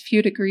the first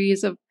few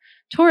degrees of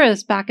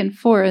Taurus back and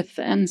forth.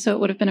 And so it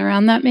would have been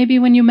around that maybe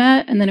when you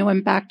met, and then it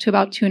went back to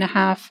about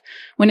 2.5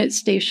 when it's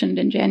stationed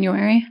in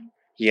January.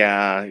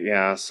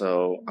 Yeah.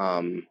 So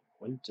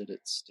when did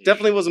it station?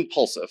 Definitely was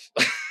impulsive.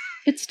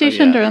 It's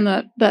stationed around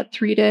that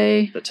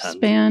 3-day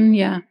span.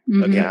 Yeah.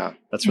 Mm-hmm. Okay. Yeah.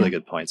 That's a really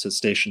good point. So it's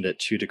stationed at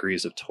 2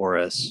 degrees of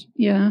Taurus.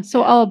 Yeah.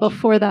 So all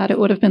before that, it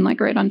would have been like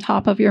right on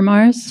top of your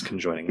Mars. It's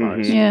conjoining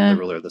Mars. Yeah. The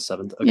ruler of the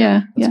 7th. Okay.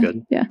 Yeah. That's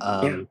good.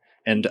 Yeah.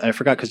 And I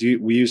forgot, because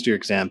we used your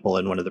example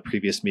in one of the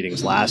previous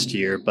meetings last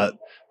year, but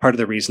part of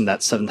the reason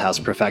that 7th house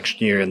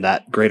perfection year and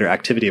that greater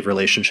activity of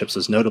relationships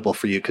was notable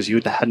for you, because you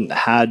hadn't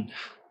had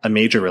a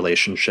major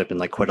relationship in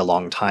like quite a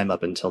long time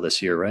up until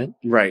this year, right?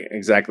 Right,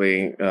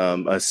 exactly.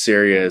 A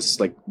serious,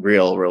 like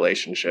real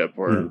relationship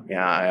where,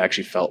 I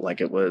actually felt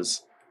like it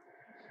was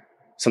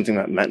something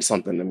that meant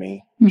something to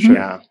me. Mm-hmm.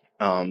 Yeah.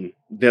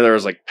 There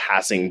was like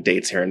passing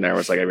dates here and there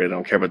was like, I really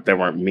don't care, but they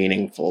weren't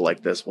meaningful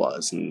like this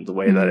was, and the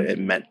way that it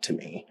meant to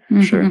me.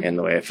 Mm-hmm. Sure. And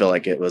the way I feel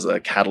like it was a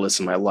catalyst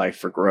in my life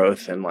for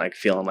growth, and like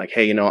feeling like,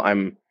 hey,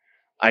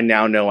 I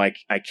now know I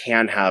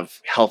can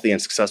have healthy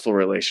and successful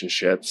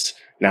relationships.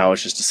 Now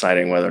it's just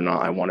deciding whether or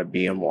not I want to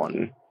be in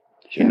one,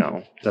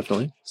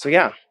 Definitely. So,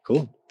 yeah.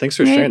 Cool. Thanks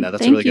for sharing that.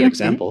 That's a really good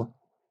example.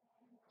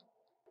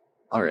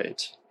 All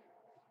right.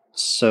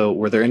 So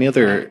were there any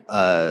other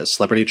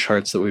celebrity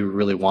charts that we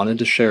really wanted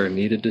to share or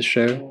needed to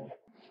share?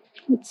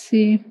 Let's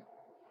see.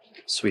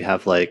 So we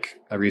have like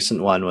a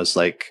recent one was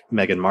like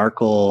Meghan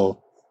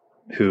Markle,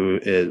 who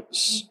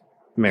is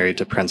married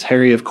to Prince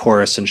Harry, of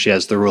course, and she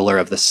has the ruler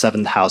of the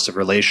 7th house of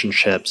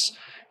relationships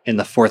in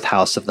the 4th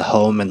house of the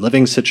home and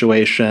living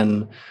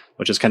situation,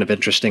 which is kind of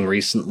interesting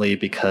recently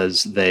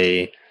because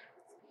they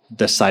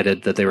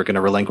decided that they were going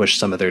to relinquish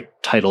some of their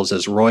titles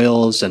as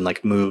royals and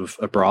like move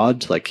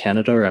abroad to like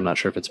Canada, or I'm not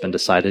sure if it's been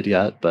decided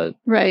yet, but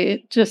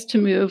right, just to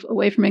move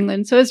away from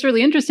England. So it's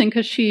really interesting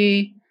because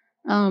she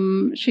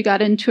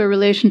got into a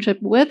relationship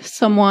with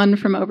someone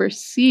from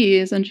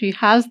overseas, and she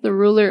has the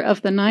ruler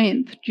of the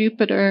 9th,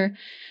 Jupiter,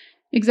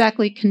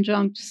 exactly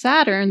conjunct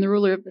Saturn, the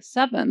ruler of the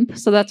 7th.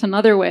 So that's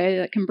another way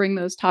that can bring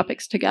those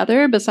topics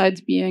together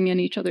besides being in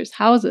each other's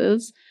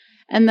houses.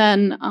 And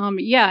then,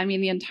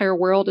 the entire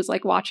world is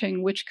like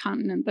watching which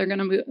continent they're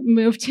going to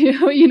move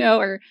to,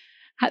 or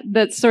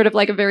that's sort of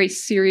like a very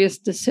serious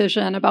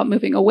decision about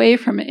moving away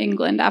from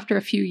England after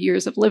a few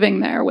years of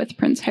living there with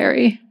Prince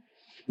Harry.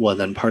 Well,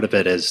 then part of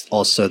it is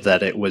also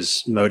that it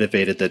was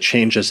motivated, the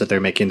changes that they're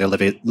making their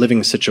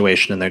living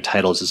situation and their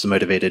titles is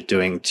motivated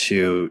due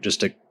to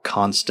just a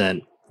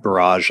constant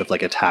barrage of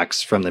like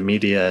attacks from the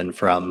media and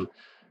from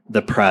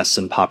the press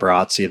and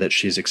paparazzi that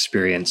she's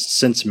experienced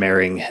since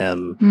marrying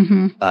him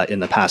in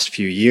the past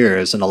few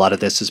years. And a lot of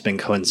this has been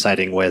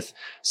coinciding with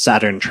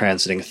Saturn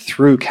transiting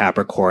through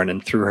Capricorn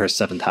and through her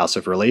 7th house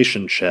of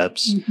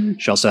relationships.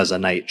 She also has a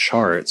night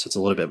chart, so it's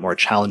a little bit more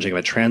challenging of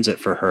a transit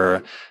for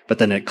her. But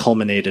then it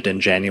culminated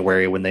in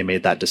January when they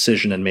made that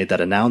decision and made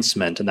that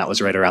announcement. And that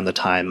was right around the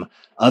time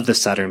of the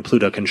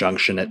Saturn-Pluto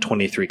conjunction at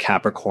 23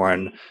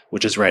 Capricorn,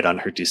 which is right on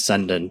her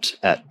descendant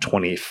at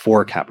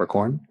 24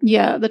 Capricorn.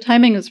 Yeah, the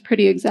timing is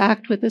pretty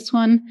exact with this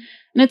one.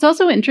 And it's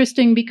also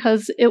interesting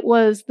because it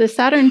was the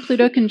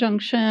Saturn-Pluto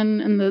conjunction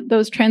and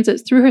those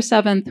transits through her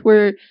 7th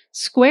were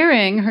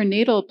squaring her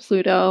natal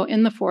Pluto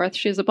in the 4th.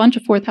 She has a bunch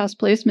of 4th house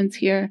placements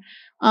here.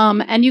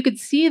 And you could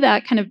see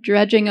that kind of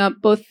dredging up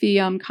both the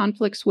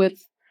conflicts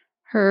with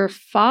her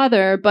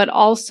father, but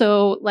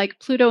also like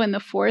Pluto in the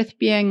 4th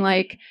being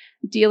like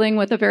dealing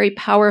with a very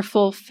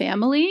powerful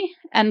family,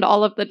 and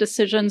all of the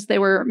decisions they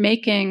were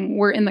making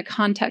were in the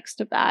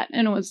context of that.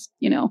 And it was,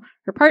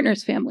 her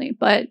partner's family.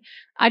 But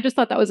I just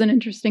thought that was an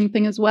interesting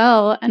thing as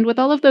well. And with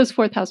all of those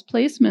 4th house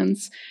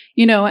placements,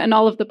 and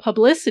all of the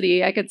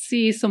publicity, I could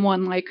see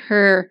someone like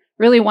her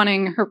really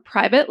wanting her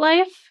private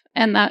life.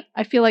 And that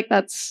I feel like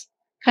that's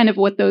kind of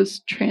what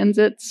those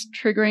transits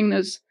triggering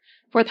those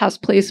 4th house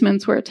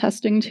placements were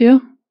attesting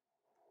to.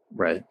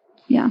 Right.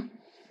 Yeah.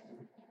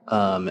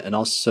 And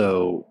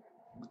also,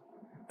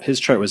 his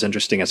chart was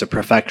interesting as a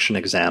perfection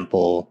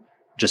example,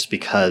 just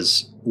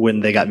because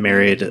when they got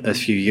married a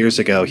few years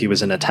ago, he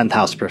was in a 10th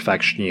house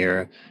perfection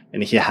year,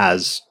 and he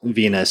has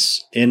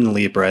Venus in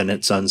Libra in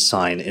its own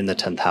sign in the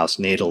 10th house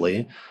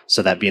natally.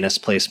 So that Venus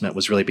placement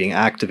was really being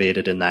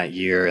activated in that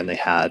year, and they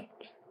had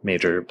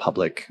major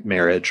public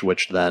marriage,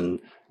 which then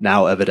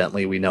now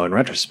evidently we know in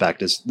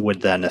retrospect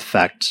would then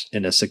affect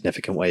in a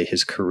significant way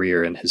his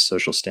career and his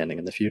social standing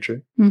in the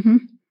future.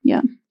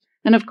 Yeah.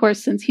 And of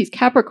course, since he's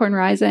Capricorn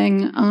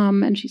rising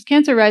and she's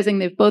Cancer rising,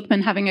 they've both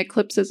been having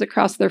eclipses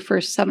across their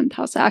first 7th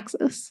house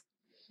axis.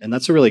 And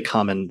that's a really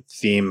common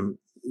theme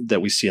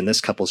that we see in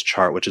this couple's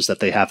chart, which is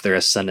that they have their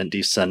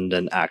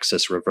ascendant-descendant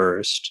axis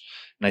reversed.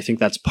 And I think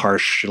that's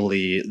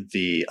partially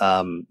the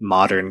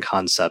modern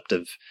concept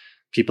of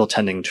people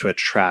tending to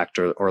attract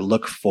or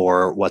look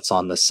for what's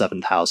on the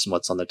 7th house and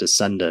what's on the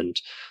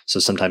descendant. So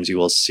sometimes you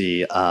will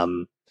see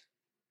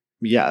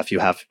if you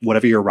have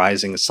whatever your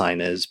rising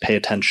sign is, pay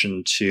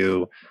attention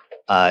to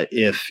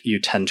if you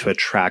tend to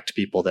attract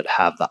people that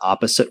have the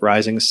opposite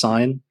rising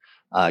sign,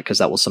 because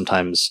that will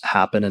sometimes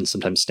happen and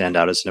sometimes stand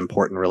out as an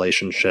important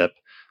relationship,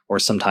 or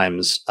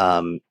sometimes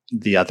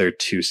the other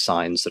two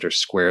signs that are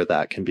square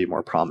that can be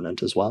more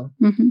prominent as well.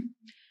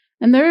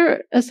 And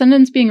their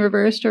ascendants being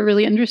reversed are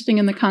really interesting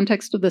in the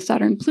context of the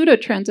Saturn-Pluto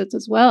transits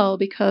as well,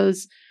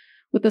 because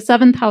with the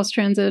 7th house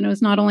transit, it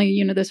was not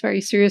only, this very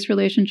serious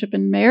relationship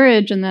in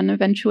marriage and then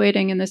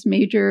eventuating in this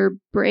major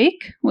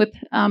break with,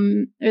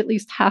 at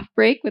least half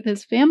break with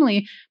his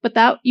family, but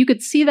that you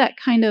could see that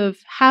kind of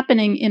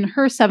happening in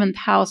her 7th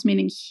house,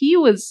 meaning he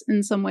was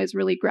in some ways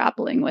really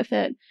grappling with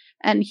it.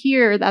 And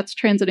here that's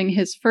transiting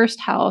his 1st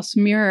house,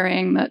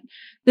 mirroring that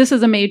this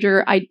is a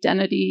major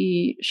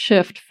identity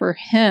shift for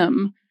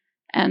him.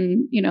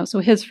 And, so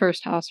his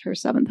 1st house, her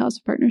 7th house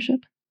of partnership.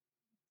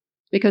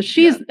 Because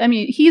he's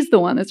the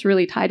one that's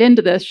really tied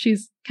into this.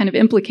 She's kind of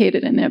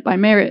implicated in it by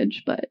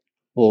marriage, but.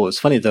 Well, it was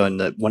funny though, in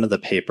one of the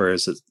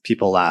papers that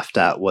people laughed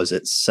at was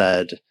it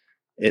said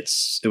it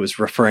was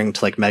referring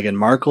to like Meghan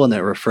Markle, and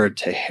it referred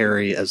to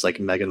Harry as like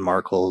Meghan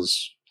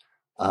Markle's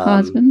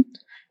husband.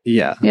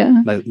 Yeah.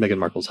 Meghan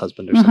Markle's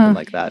husband or something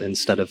like that.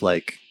 Instead of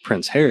like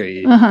Prince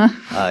Harry,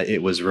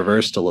 it was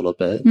reversed a little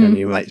bit, and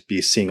you might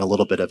be seeing a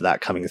little bit of that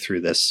coming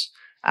through this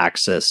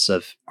axis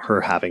of her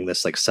having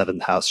this like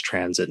 7th house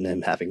transit and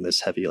him having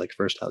this heavy like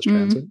 1st house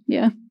transit.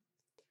 Yeah.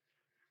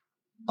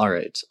 All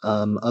right.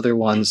 Other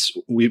ones,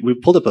 we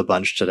pulled up a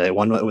bunch today.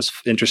 One that was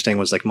interesting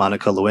was like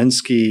Monica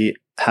Lewinsky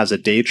has a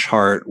day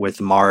chart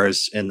with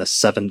Mars in the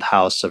 7th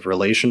house of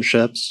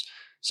relationships.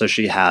 So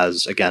she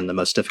has, again, the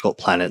most difficult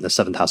planet in the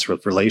 7th house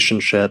of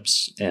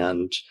relationships,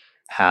 and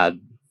had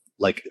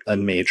like a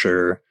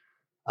major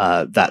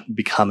that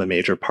become a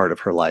major part of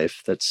her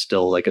life that's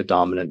still like a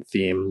dominant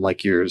theme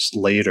like years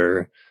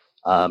later,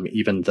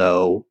 even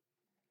though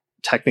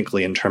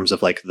technically in terms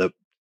of like the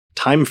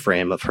time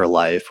frame of her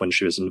life when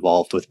she was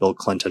involved with Bill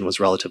Clinton was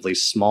relatively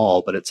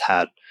small, but it's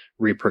had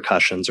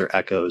repercussions or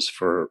echoes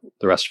for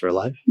the rest of her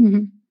life.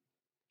 Who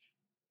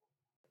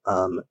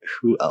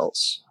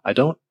else?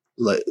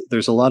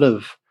 There's a lot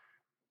of,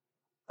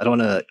 I don't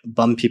want to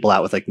bum people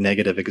out with like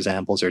negative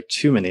examples or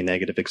too many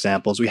negative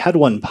examples. We had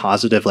one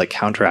positive, like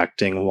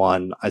counteracting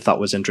one I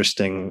thought was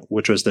interesting,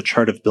 which was the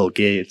chart of Bill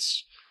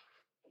Gates.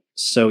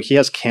 So he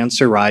has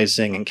Cancer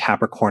rising and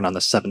Capricorn on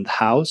the 7th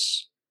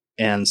house,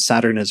 and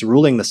Saturn is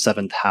ruling the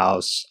 7th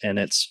house, and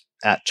it's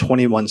at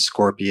 21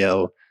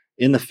 Scorpio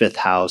in the 5th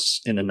house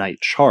in a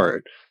night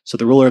chart. So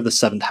the ruler of the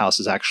 7th house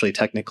is actually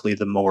technically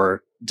the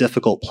more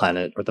difficult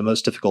planet, or the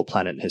most difficult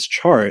planet in his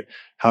chart.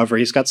 However,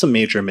 he's got some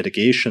major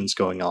mitigations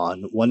going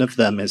on. One of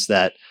them is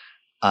that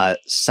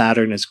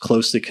Saturn is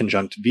closely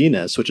conjunct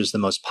Venus, which is the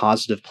most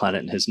positive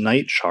planet in his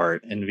night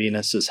chart, and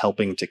Venus is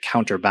helping to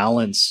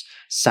counterbalance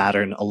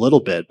Saturn a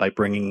little bit by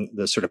bringing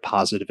the sort of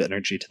positive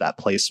energy to that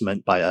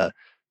placement by a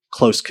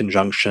close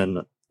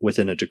conjunction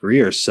within a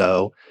degree or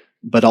so.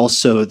 But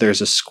also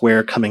there's a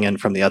square coming in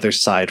from the other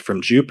side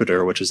from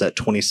Jupiter, which is at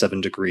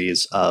 27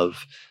 degrees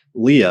of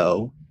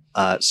Leo,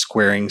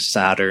 squaring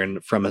Saturn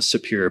from a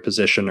superior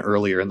position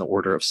earlier in the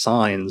order of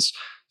signs,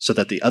 so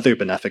that the other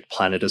benefic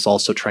planet is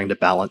also trying to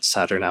balance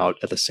Saturn out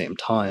at the same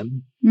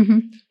time. Mm-hmm.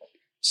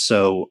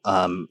 So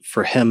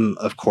for him,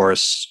 of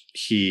course,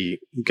 he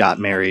got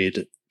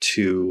married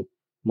to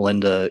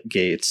Melinda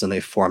Gates, and they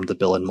formed the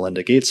Bill and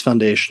Melinda Gates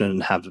Foundation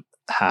and have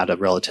had a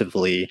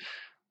relatively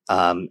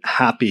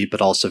happy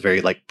but also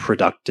very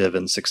productive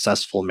and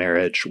successful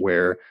marriage,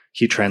 where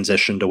he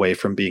transitioned away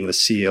from being the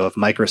CEO of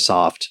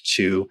Microsoft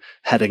to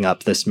heading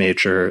up this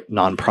major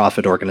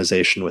nonprofit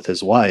organization with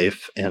his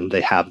wife, and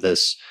they have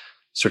this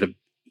sort of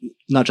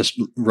not just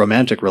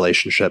romantic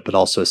relationship but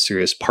also a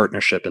serious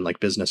partnership and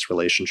business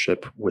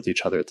relationship with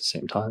each other at the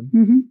same time.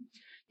 Mm-hmm.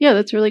 Yeah,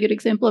 that's a really good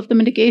example of the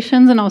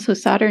mitigations and also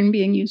Saturn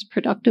being used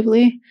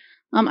productively.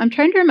 I'm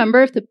trying to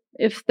remember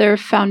if their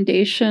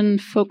foundation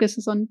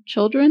focuses on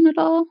children at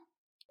all.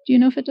 Do you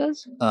know if it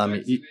does?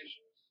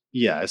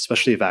 Yeah,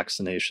 especially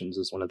vaccinations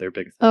is one of their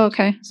big things. Oh,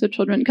 okay. So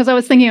children, because I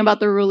was thinking about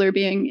the ruler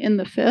being in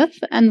the 5th,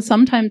 and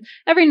sometimes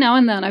every now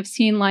and then I've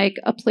seen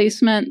a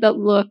placement that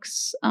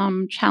looks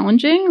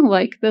challenging,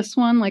 like this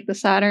one, like the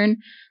Saturn,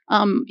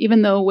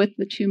 even though with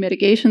the 2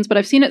 mitigations, but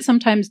I've seen it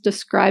sometimes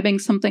describing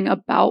something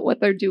about what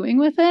they're doing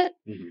with it.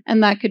 Mm-hmm.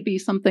 And that could be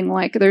something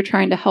like they're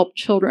trying to help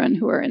children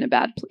who are in a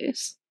bad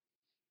place.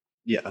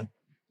 Yeah.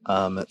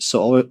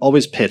 So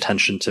always pay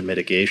attention to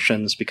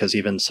mitigations, because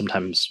even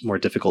sometimes more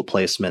difficult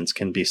placements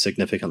can be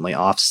significantly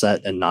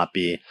offset and not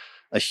be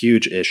a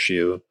huge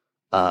issue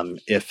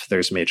if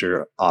there's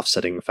major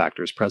offsetting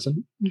factors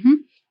present. Mm-hmm.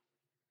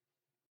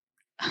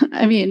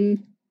 I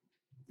mean,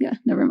 yeah,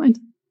 never mind.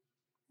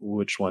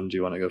 Which one do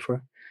you want to go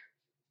for?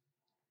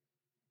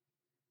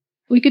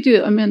 We could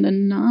do Amanda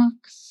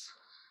Knox.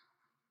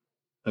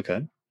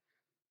 Okay.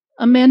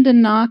 Amanda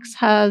Knox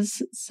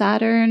has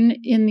Saturn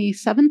in the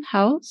 7th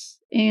house,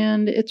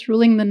 and it's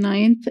ruling the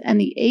 9th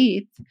and the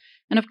 8th.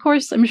 And of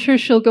course, I'm sure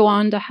she'll go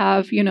on to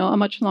have, a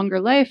much longer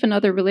life and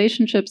other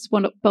relationships.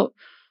 But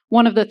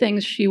one of the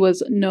things she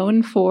was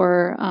known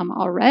for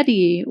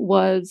already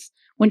was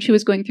when she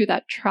was going through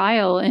that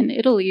trial in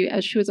Italy,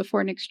 as she was a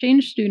foreign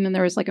exchange student, and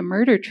there was a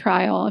murder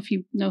trial, if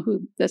you know who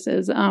this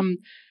is,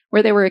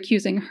 where they were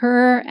accusing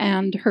her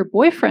and her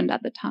boyfriend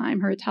at the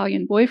time, her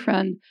Italian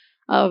boyfriend,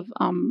 of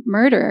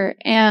murder.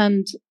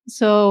 And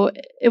so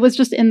it was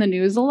just in the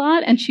news a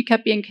lot, and she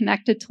kept being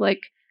connected to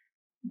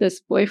this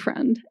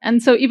boyfriend.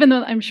 And so even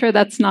though I'm sure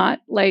that's not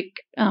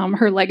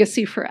her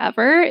legacy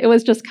forever, it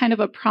was just kind of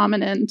a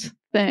prominent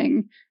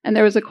thing. And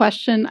there was a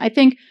question, I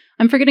think,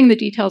 I'm forgetting the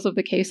details of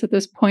the case at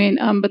this point,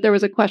 but there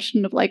was a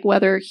question of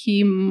whether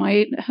he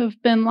might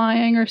have been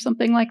lying or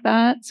something like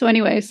that. So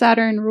anyway,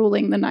 Saturn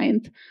ruling the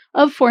 9th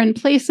of foreign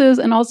places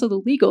and also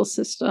the legal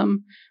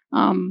system.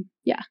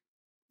 Yeah.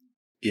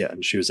 Yeah,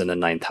 and she was in a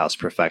 9th house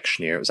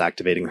perfection year. It was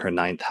activating her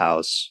 9th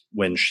house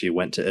when she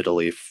went to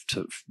Italy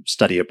to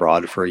study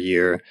abroad for a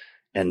year.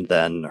 And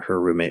then her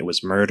roommate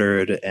was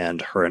murdered,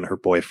 and her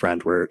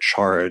boyfriend were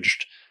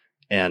charged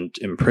and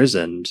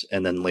imprisoned,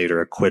 and then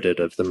later acquitted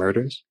of the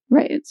murders.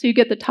 Right. So you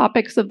get the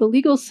topics of the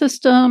legal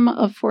system,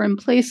 of foreign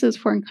places,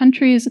 foreign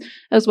countries,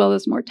 as well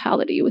as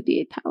mortality with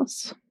the 8th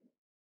house.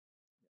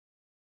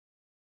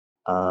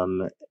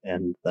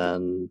 And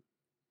then...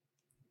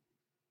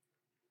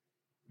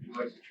 I'd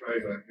like to try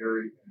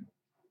Harry and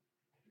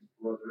his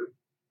brother,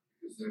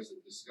 because there's a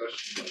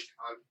discussion about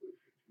conflict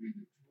between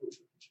the two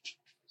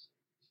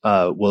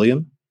of them.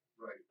 William?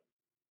 Right.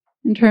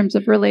 In terms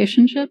of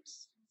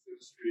relationships?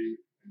 History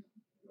and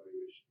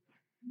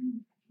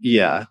evaluation.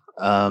 Yeah.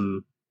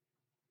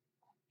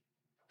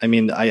 I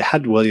mean, I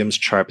had William's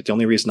chart, but the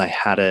only reason I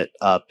had it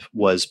up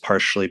was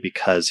partially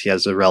because he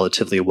has a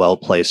relatively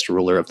well-placed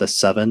ruler of the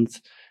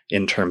 7th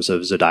in terms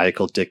of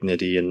zodiacal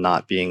dignity and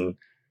not being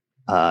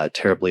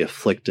terribly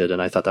afflicted.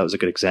 And I thought that was a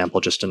good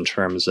example just in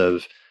terms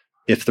of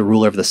if the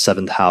ruler of the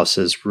 7th house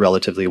is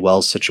relatively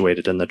well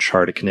situated in the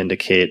chart, it can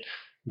indicate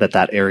that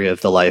that area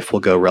of the life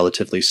will go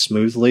relatively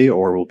smoothly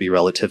or will be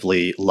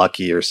relatively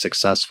lucky or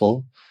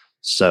successful.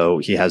 So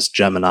he has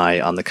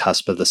Gemini on the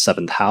cusp of the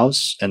 7th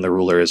house, and the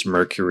ruler is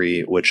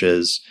Mercury, which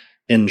is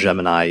in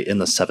Gemini in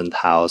the 7th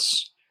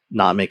house,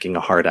 not making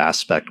a hard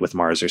aspect with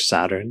Mars or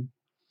Saturn.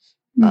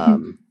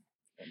 Mm-hmm.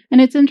 And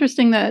it's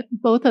interesting that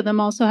both of them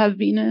also have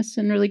Venus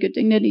in really good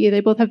dignity. They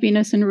both have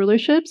Venus in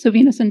rulership. So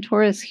Venus in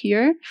Taurus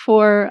here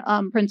for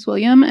Prince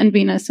William, and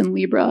Venus in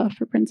Libra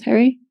for Prince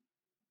Harry.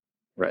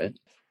 Right.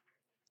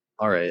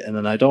 All right. And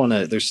then I don't want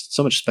to, there's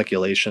so much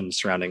speculation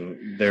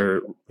surrounding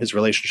his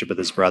relationship with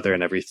his brother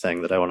and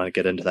everything that I want to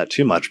get into that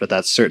too much. But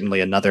that's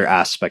certainly another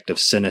aspect of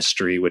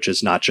synastry, which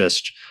is not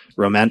just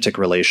romantic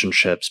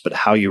relationships, but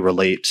how you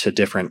relate to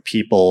different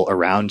people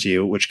around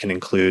you, which can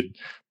include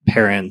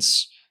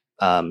parents,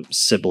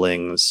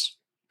 siblings,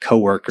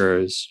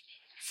 coworkers,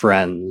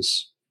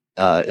 friends,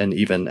 and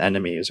even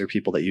enemies or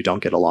people that you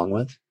don't get along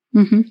with.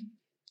 Mm-hmm.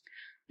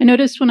 I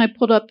noticed when I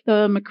pulled up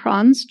the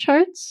Macron's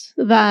charts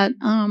that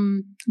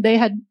they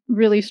had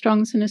really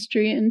strong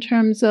synastry in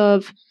terms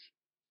of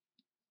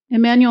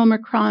Emmanuel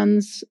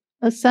Macron's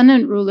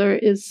ascendant ruler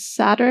is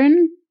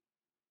Saturn.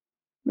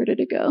 Where did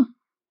it go?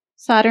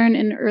 Saturn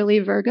in early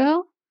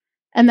Virgo.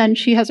 And then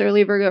she has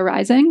early Virgo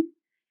rising.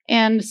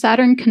 And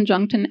Saturn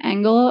conjunct an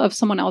angle of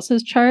someone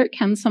else's chart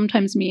can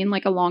sometimes mean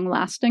like a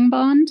long-lasting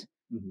bond.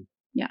 Mm-hmm.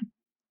 Yeah.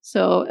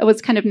 So it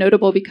was kind of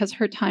notable because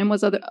her time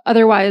was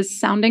otherwise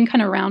sounding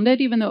kind of rounded,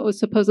 even though it was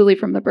supposedly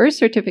from the birth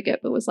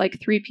certificate, but was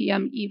like 3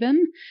 p.m.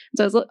 even.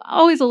 So I was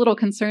always a little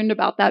concerned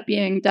about that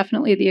being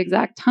definitely the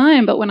exact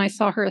time. But when I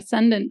saw her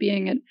ascendant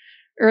being at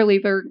early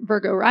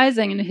Virgo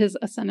rising and his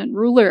ascendant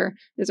ruler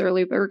is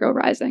early Virgo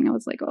rising, I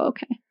was like, oh,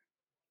 okay.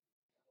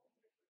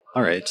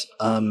 All right.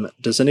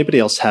 Does anybody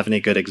else have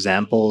any good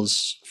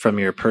examples from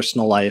your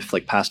personal life,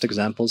 like past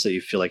examples that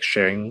you feel like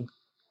sharing?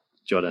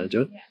 Do you want to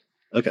do it?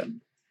 Yeah. Okay.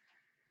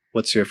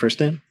 What's your first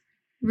name?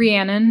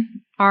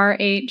 Rhiannon,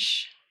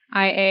 Rhiannon.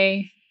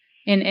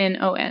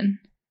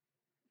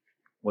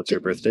 What's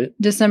your birth date?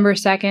 December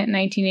 2nd,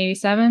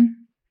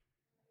 1987.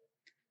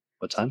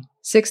 What time?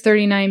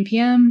 6:39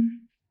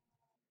 p.m.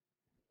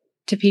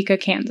 Topeka,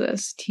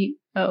 Kansas.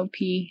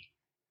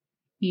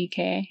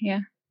 Topeka,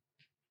 yeah.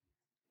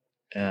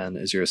 And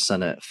is your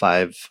ascendant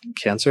 5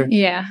 Cancer?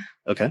 Yeah.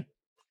 Okay.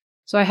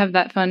 So I have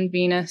that fun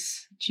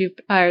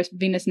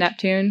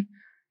Venus-Neptune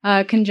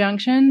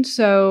conjunction.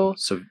 So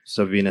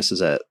Venus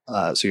is at,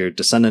 so your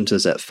descendant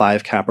is at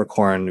 5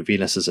 Capricorn,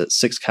 Venus is at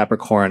 6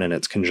 Capricorn, and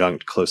it's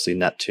conjunct closely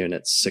Neptune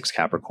at 6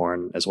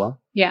 Capricorn as well?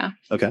 Yeah.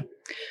 Okay.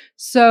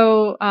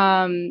 So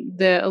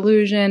the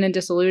illusion and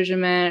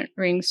disillusionment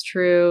rings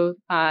true.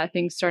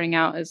 Things starting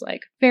out as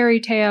like fairy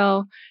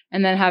tale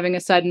and then having a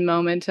sudden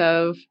moment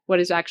of what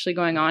is actually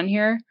going on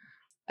here.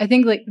 I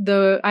think like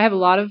I have a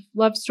lot of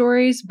love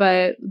stories,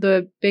 but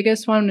the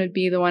biggest one would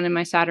be the one in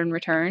my Saturn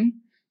return,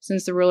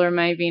 since the ruler of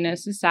my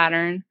Venus is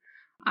Saturn.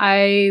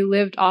 I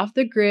lived off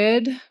the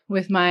grid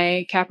with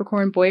my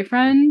Capricorn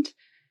boyfriend,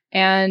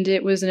 and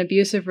it was an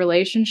abusive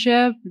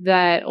relationship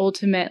that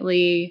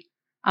ultimately,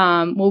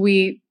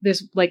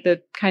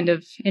 the kind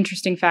of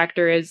interesting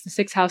factor is the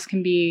 6th house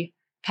can be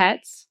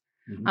pets.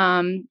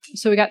 Mm-hmm.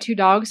 So we got 2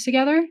 dogs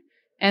together,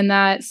 and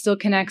that still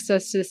connects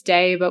us to this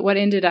day. But what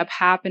ended up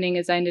happening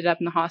is I ended up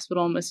in the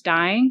hospital almost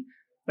dying,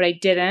 but I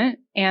didn't.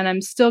 And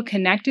I'm still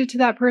connected to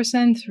that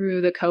person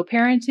through the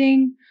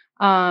co-parenting,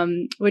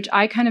 which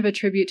I kind of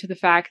attribute to the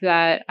fact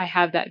that I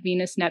have that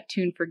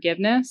Venus-Neptune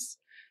forgiveness.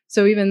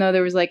 So even though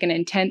there was like an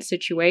intense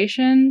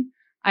situation,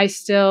 I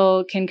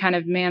still can kind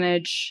of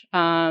manage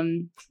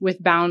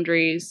with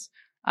boundaries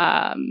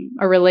a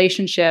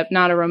relationship,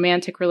 not a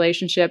romantic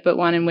relationship, but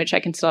one in which I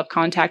can still have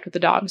contact with the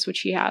dogs,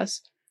 which he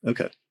has.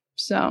 Okay.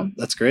 So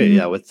that's great. Mm-hmm.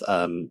 Yeah. With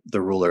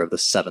the ruler of the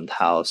 7th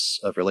house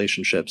of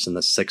relationships and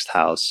the 6th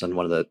house. And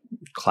one of the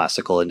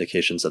classical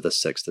indications of the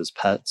 6th is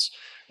pets,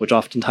 which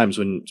oftentimes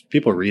when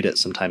people read it,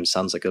 sometimes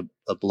sounds like a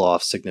blow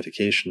off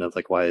signification of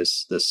like, why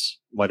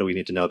do we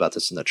need to know about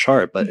this in the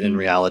chart? But mm-hmm. in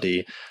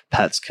reality,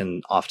 pets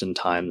can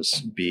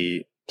oftentimes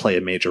play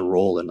a major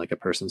role in like a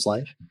person's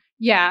life.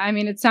 Yeah, I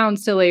mean, it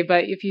sounds silly,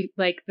 but if you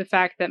like the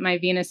fact that my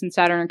Venus and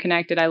Saturn are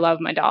connected, I love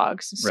my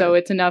dogs. Right. So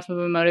it's enough of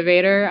a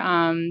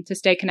motivator to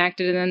stay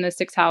connected. And then the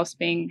 6th house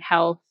being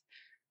health,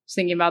 just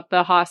thinking about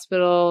the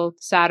hospital,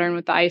 Saturn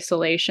with the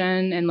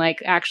isolation and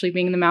like actually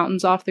being in the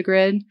mountains off the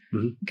grid,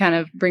 mm-hmm. kind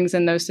of brings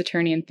in those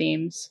Saturnian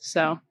themes.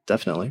 So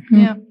definitely.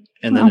 Mm-hmm. Yeah.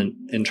 And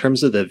then in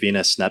terms of the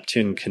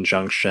Venus-Neptune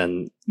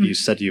conjunction, mm-hmm. you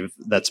said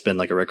that's been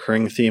like a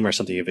recurring theme or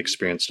something you've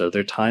experienced at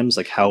other times.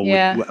 Like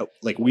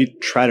we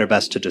tried our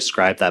best to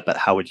describe that, but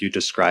how would you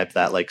describe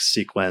that like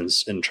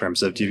sequence in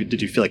terms of, did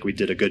you feel like we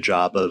did a good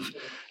job of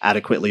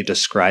adequately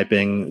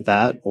describing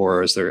that,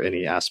 or is there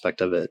any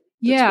aspect of it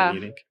that's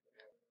been unique?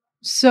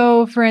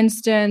 So for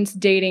instance,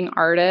 dating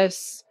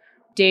artists,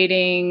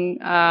 dating,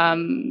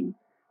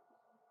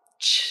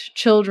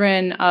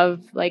 children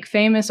of like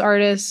famous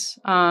artists,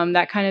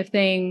 that kind of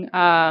thing,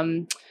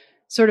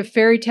 sort of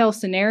fairy tale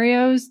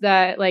scenarios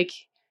that like,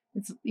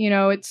 it's,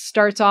 it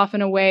starts off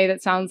in a way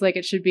that sounds like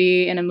it should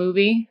be in a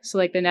movie. So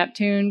like the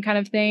Neptune kind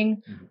of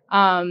thing.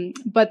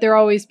 Mm-hmm. But they're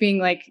always being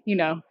like,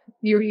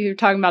 you're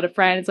talking about a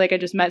friend. It's like, I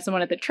just met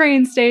someone at the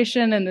train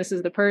station and this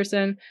is the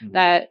person. Mm-hmm.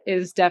 That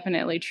is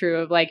definitely true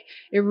of like,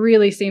 it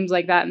really seems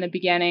like that in the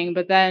beginning,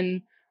 but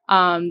then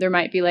there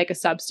might be like a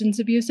substance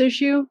abuse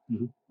issue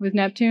mm-hmm. with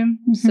Neptune.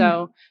 Mm-hmm.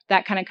 So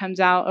that kind of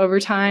comes out over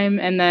time.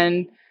 And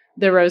then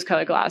the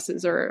rose-colored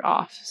glasses are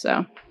off.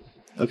 So.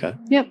 Okay.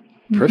 Yep.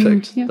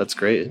 Perfect. Mm-hmm. Yep. That's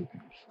great.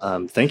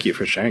 Thank you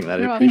for sharing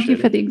that. I appreciate Thank you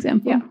for the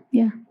example.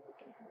 Yeah.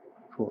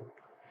 Cool.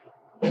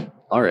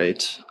 All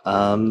right.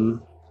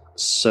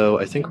 So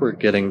I think we're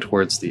getting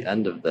towards the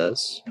end of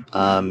this.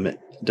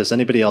 Does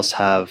anybody else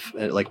have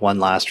like one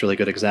last really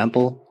good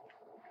example?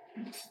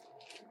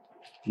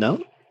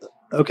 No?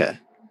 Okay.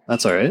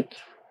 That's all right.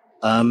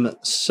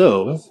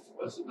 So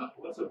what's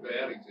a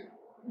bad example?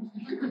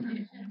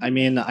 I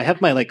mean, I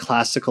have my like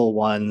classical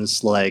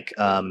ones like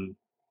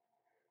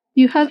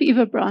you have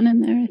Eva Braun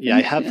in there.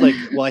 I have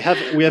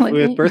we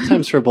have birth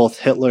times for both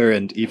Hitler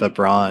and Eva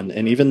Braun,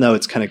 and even though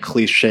it's kind of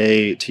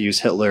cliche to use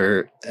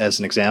Hitler as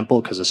an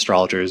example because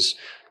astrologers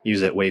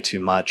use it way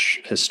too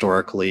much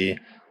historically,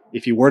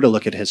 if you were to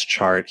look at his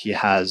chart, he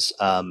has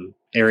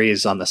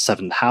Aries on the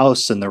 7th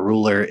house, and the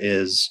ruler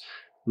is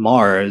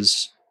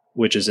Mars,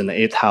 which is in the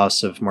 8th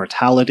house of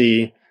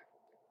mortality,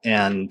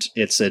 and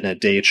it's in a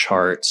day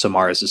chart, so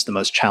Mars is the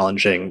most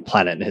challenging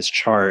planet in his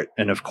chart.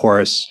 And of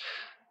course,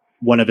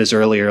 one of his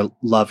earlier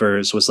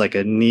lovers was like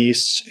a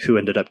niece who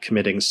ended up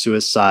committing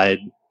suicide,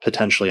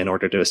 potentially in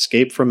order to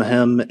escape from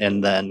him.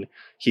 And then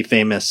he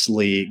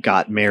famously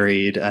got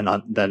married. And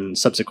then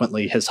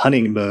subsequently his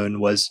honeymoon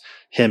was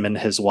him and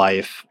his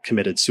wife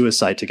committed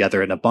suicide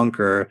together in a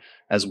bunker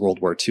as World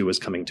War II was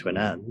coming to an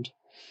end.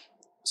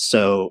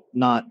 So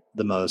not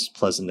the most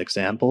pleasant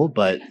example,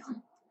 but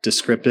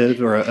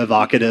descriptive or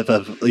evocative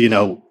of,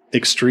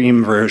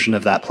 extreme version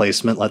of that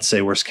placement, let's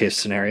say worst case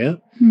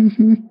scenario.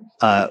 Mm-hmm.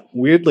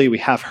 Weirdly, we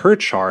have her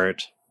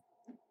chart,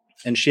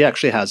 and she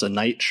actually has a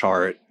night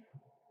chart.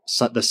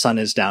 So the sun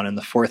is down in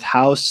the 4th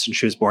house, and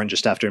she was born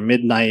just after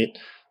midnight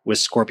with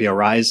Scorpio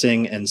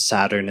rising, and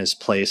Saturn is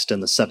placed in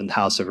the 7th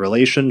house of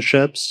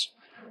relationships.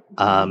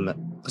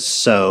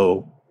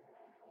 So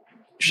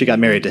she got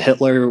married to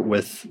Hitler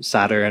with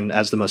Saturn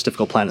as the most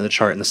difficult planet in the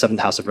chart in the 7th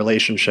house of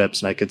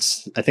relationships. And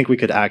I think we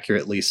could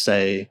accurately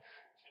say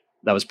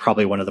that was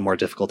probably one of the more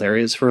difficult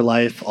areas for her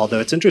life. Although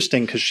it's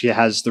interesting because she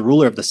has the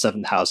ruler of the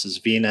 7th house is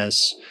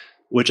Venus,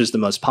 which is the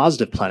most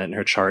positive planet in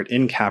her chart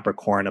in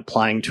Capricorn,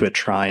 applying to a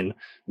trine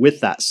with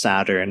that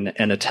Saturn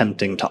and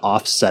attempting to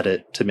offset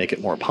it to make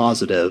it more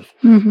positive.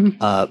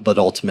 Mm-hmm. But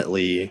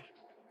ultimately,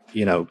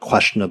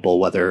 questionable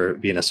whether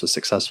Venus was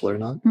successful or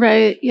not.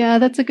 Right. Yeah,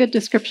 that's a good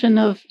description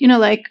of,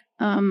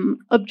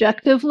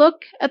 objective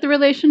look at the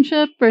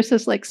relationship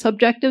versus like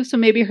subjective. So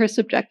maybe her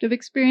subjective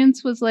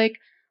experience was like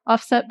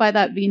offset by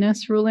that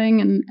Venus ruling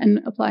and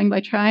applying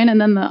by trine.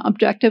 And then the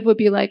objective would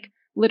be like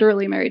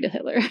literally married to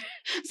Hitler.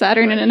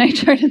 Saturn right. in a night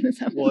chart in the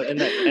 7th.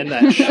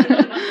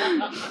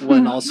 Well,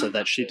 and also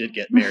that she did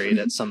get married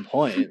at some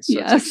point. So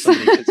yes. It's like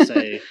somebody could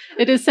say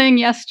it is saying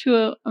yes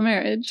to a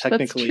marriage.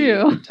 That's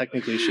true.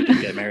 Technically she did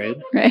get married.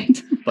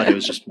 Right. But it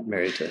was just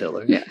married to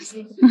Hitler. Yes.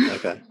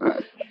 Okay.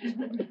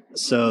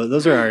 So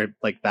those are our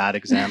like bad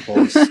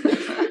examples.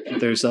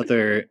 There's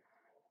other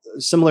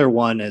similar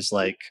one is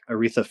like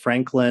Aretha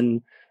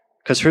Franklin,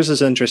 because hers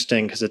is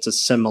interesting because it's a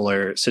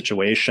similar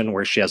situation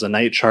where she has a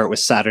night chart with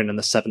Saturn in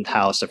the 7th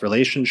house of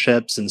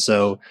relationships. And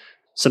so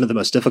some of the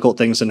most difficult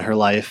things in her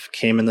life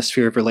came in the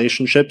sphere of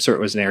relationships, or it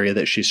was an area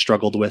that she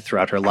struggled with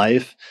throughout her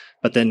life.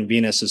 But then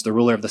Venus is the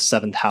ruler of the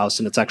 7th house,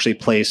 and it's actually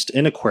placed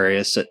in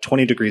Aquarius at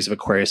 20 degrees of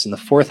Aquarius in the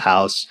 4th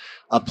house,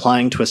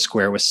 applying to a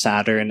square with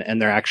Saturn, and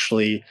they're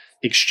actually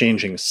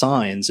exchanging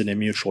signs in a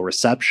mutual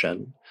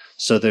reception.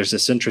 So there's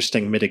this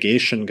interesting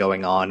mitigation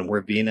going on where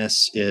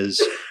Venus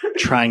is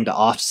trying to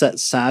offset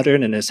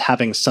Saturn and is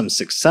having some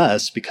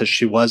success because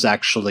she was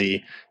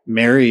actually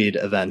married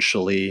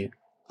eventually,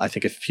 I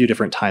think a few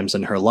different times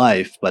in her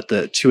life, but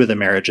the 2 of the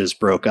marriages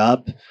broke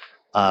up.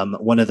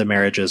 One of the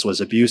marriages was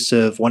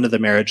abusive. One of the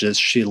marriages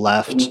she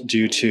left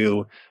due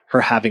to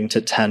her having to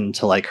tend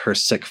to like her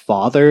sick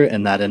father,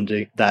 and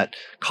that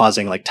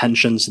causing like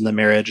tensions in the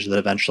marriage that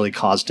eventually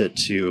caused it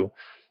to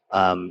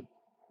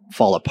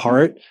fall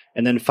apart.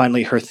 And then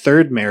finally, her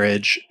 3rd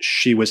marriage,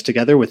 she was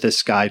together with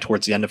this guy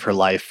towards the end of her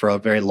life for a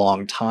very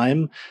long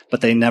time,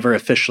 but they never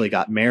officially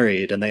got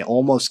married. And they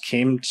almost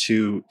came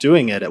to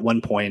doing it at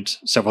one point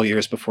several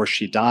years before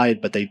she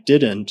died, but they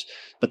didn't.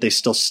 But they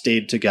still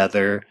stayed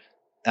together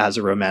as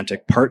a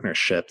romantic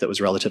partnership that was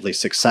relatively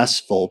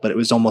successful. But it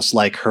was almost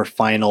like her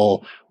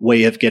final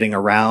way of getting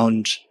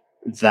around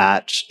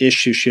that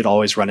issue she had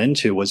always run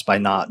into was by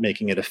not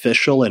making it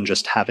official and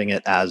just having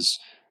it as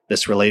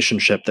this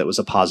relationship that was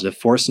a positive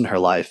force in her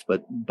life,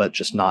 but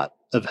just not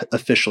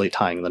officially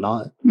tying the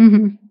knot.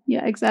 Mm-hmm.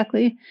 Yeah,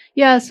 exactly.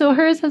 Yeah, so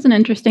hers has an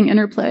interesting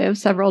interplay of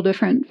several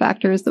different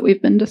factors that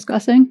we've been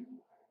discussing.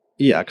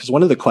 Yeah, because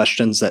one of the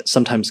questions that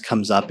sometimes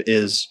comes up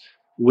is,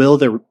 will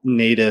the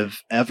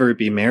native ever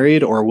be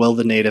married, or will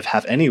the native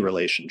have any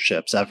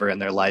relationships ever in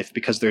their life?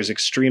 Because there's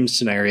extreme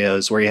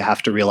scenarios where you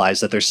have to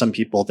realize that there's some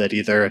people that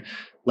either,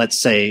 let's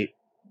say,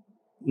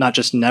 not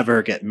just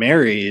never get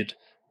married,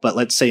 but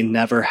let's say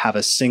never have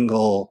a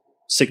single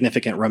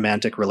significant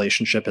romantic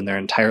relationship in their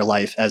entire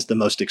life as the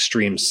most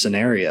extreme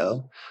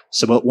scenario.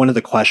 So one of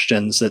the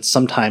questions that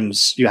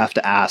sometimes you have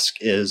to ask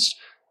is,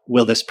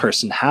 will this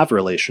person have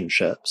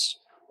relationships?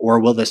 Or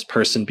will this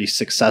person be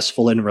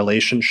successful in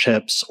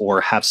relationships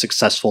or have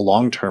successful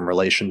long-term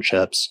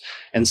relationships?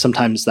 And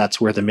sometimes that's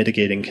where the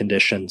mitigating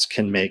conditions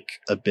can make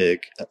a big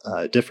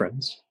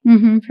difference.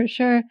 Mm-hmm, for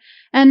sure.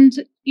 And,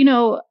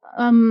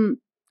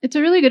 it's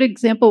a really good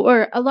example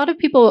where a lot of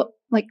people,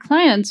 like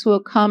clients, will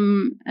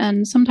come,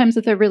 and sometimes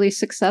if they're really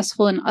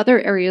successful in other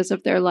areas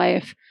of their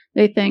life,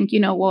 they think,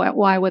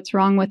 why, what's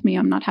wrong with me?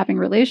 I'm not having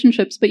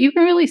relationships. But you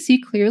can really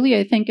see clearly,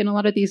 I think, in a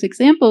lot of these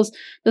examples,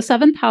 the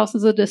seventh house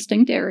is a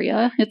distinct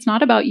area. It's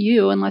not about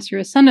you unless your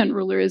ascendant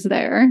ruler is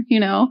there,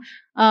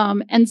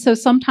 and so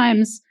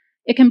sometimes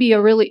it can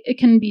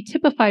be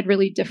typified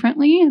really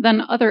differently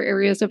than other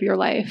areas of your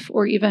life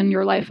or even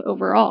your life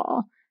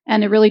overall.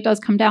 And it really does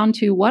come down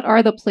to what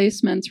are the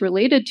placements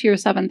related to your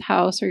seventh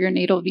house or your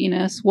natal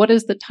Venus? What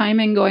is the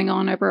timing going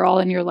on overall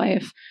in your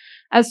life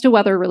as to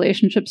whether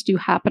relationships do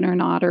happen or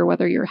not, or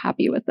whether you're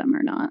happy with them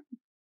or not?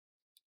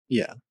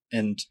 Yeah.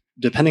 And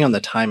depending on the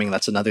timing,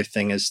 that's another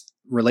thing, is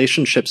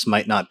relationships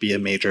might not be a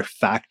major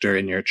factor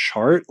in your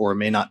chart or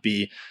may not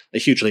be a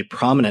hugely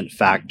prominent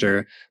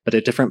factor, but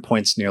at different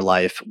points in your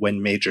life,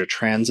 when major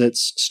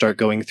transits start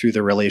going through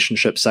the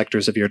relationship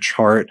sectors of your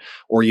chart,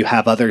 or you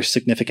have other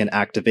significant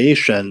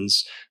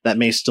activations that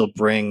may still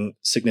bring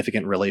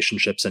significant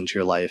relationships into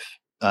your life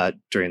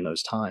during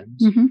those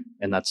times. Mm-hmm.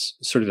 And that's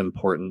sort of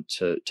important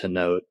to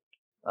note.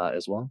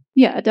 As well.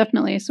 Yeah,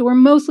 definitely. So we're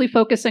mostly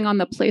focusing on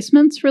the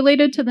placements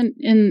related to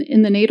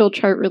in the natal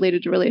chart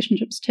related to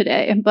relationships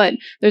today, but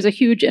there's a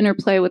huge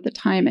interplay with the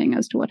timing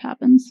as to what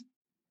happens.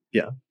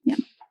 Yeah. Yeah.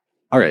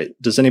 All right.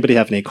 Does anybody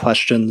have any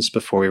questions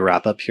before we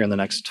wrap up here in the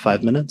next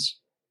 5 minutes?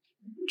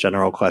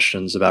 General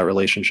questions about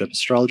relationship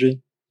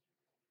astrology?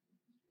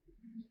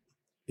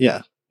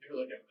 Yeah.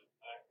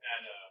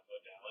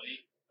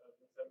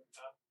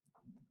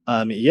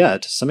 Yeah,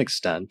 to some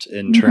extent,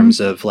 in terms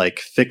of like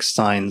fixed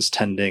signs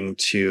tending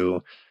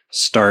to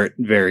start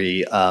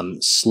very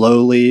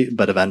slowly,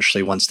 but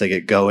eventually once they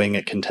get going,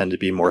 it can tend to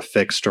be more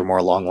fixed or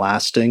more long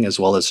lasting, as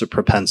well as a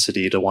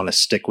propensity to want to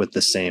stick with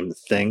the same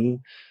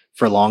thing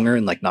for longer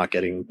and like not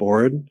getting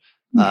bored.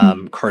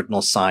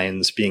 Cardinal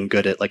signs being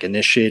good at like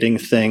initiating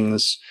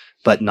things,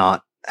 but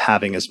not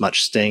having as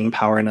much staying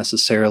power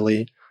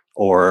necessarily,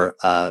 or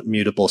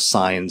mutable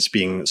signs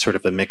being sort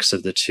of a mix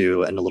of the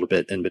two and a little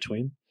bit in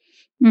between.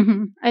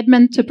 Mm-hmm. I'd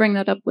meant to bring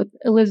that up with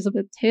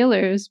Elizabeth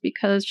Taylor's,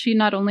 because she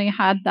not only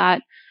had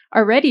that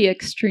already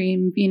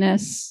extreme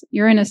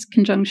Venus-Uranus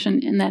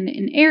conjunction and then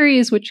in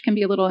Aries, which can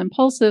be a little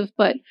impulsive,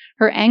 but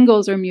her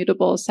angles are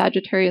mutable,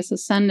 Sagittarius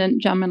ascendant,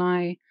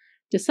 Gemini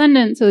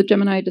descendant. So the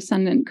Gemini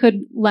descendant could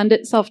lend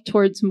itself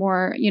towards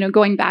more,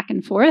 going back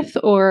and forth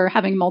or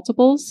having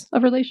multiples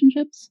of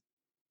relationships.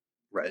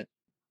 Right.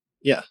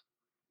 Yeah.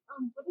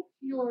 What if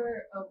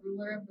you're a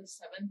ruler of the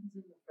seventh is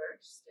in the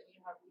first and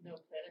you have no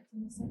planets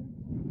in the seventh?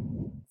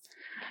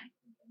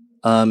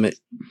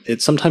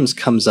 It sometimes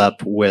comes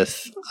up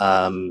with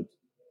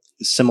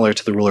similar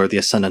to the ruler of the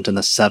ascendant in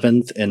the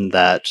seventh, in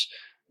that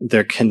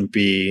there can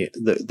be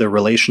the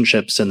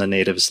relationships in the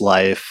native's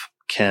life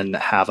can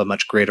have a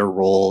much greater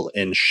role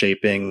in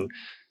shaping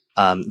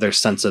their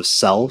sense of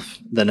self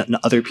than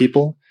other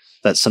people.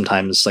 That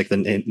sometimes like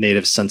the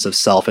native sense of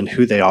self and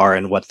who they are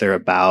and what they're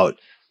about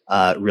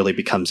really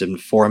becomes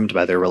informed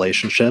by their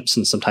relationships.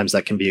 And sometimes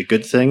that can be a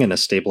good thing and a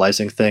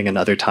stabilizing thing. And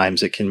other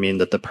times it can mean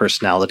that the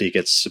personality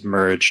gets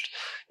submerged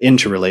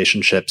into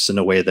relationships in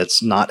a way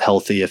that's not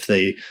healthy if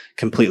they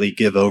completely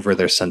give over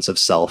their sense of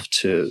self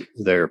to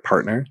their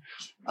partner.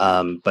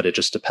 But it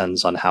just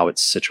depends on how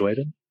it's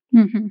situated.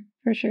 Mm-hmm,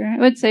 for sure. I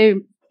would say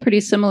pretty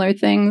similar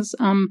things,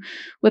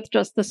 with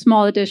just the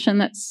small addition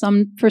that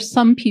for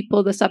some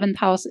people, the seventh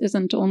house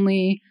isn't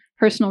only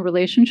personal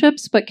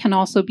relationships, but can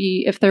also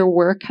be, if their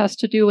work has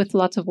to do with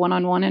lots of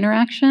one-on-one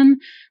interaction,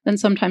 then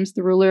sometimes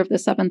the ruler of the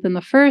seventh and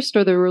the first,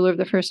 or the ruler of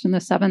the first and the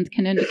seventh,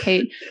 can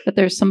indicate that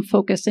there's some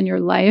focus in your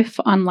life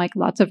on like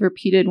lots of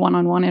repeated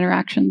one-on-one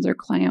interactions or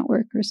client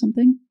work or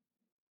something.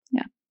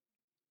 Yeah.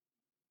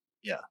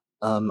 Yeah.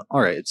 All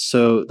right.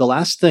 So the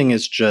last thing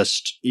is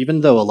just,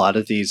 even though a lot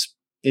of these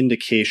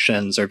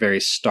indications are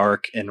very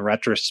stark in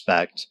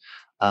retrospect,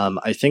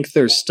 I think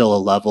there's still a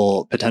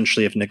level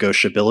potentially of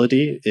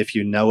negotiability if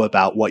you know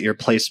about what your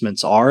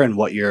placements are and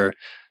what your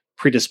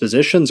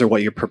predispositions or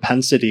what your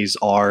propensities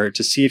are,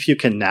 to see if you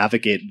can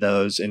navigate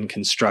those in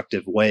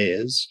constructive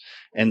ways.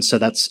 And so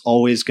that's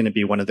always going to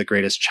be one of the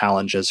greatest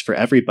challenges for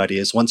everybody,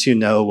 is once you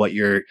know what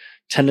your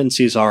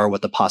tendencies are,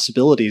 what the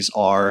possibilities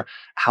are,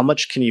 how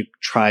much can you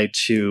try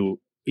to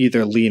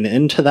either lean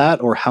into that,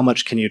 or how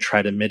much can you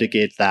try to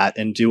mitigate that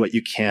and do what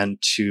you can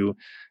to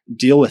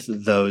deal with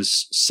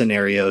those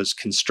scenarios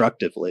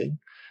constructively.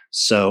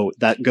 So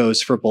that goes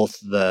for both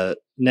the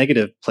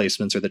negative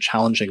placements or the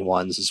challenging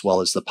ones, as well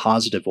as the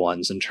positive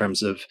ones, in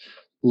terms of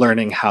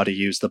learning how to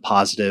use the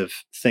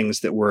positive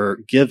things that we're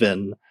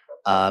given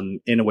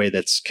in a way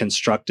that's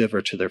constructive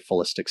or to their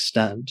fullest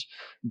extent.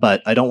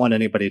 But I don't want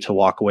anybody to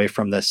walk away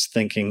from this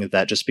thinking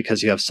that just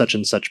because you have such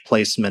and such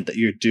placement that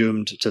you're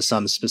doomed to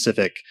some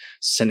specific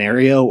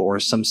scenario or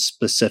some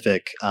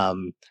specific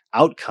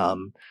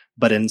outcome,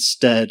 but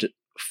instead,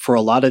 for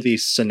a lot of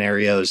these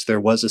scenarios, there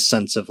was a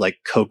sense of like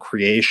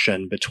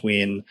co-creation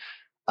between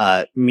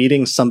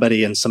meeting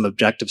somebody and some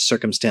objective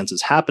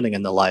circumstances happening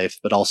in the life,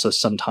 but also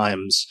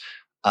sometimes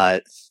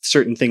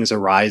certain things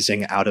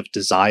arising out of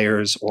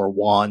desires or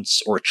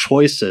wants or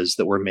choices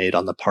that were made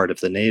on the part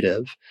of the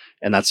native.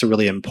 And that's a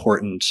really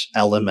important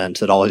element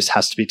that always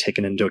has to be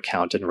taken into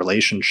account in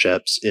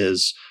relationships,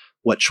 is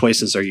what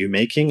choices are you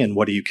making and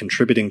what are you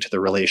contributing to the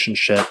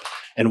relationship,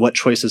 and what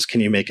choices can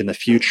you make in the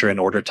future in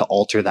order to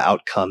alter the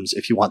outcomes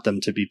if you want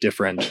them to be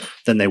different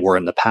than they were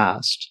in the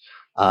past.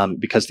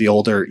 Because the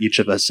older each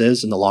of us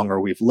is and the longer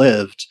we've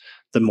lived,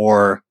 the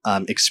more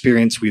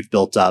experience we've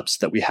built up so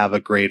that we have a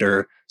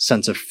greater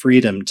sense of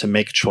freedom to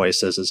make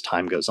choices as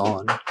time goes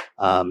on.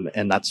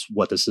 And that's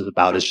what this is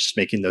about, is just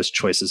making those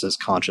choices as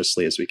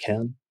consciously as we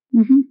can.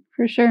 Mm-hmm,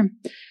 for sure.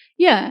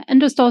 Yeah. And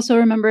just also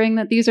remembering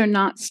that these are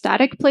not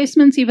static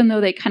placements, even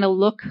though they kind of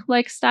look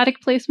like static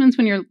placements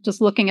when you're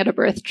just looking at a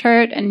birth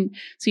chart. And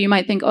so you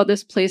might think, oh,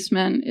 this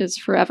placement is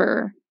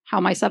forever how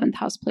my seventh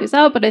house plays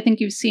out. But I think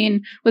you've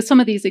seen with some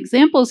of these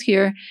examples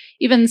here,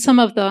 even some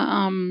of the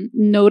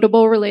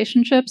notable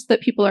relationships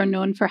that people are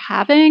known for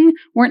having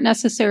weren't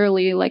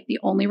necessarily like the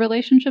only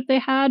relationship they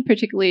had.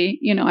 Particularly,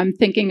 I'm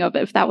thinking of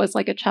if that was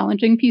like a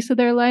challenging piece of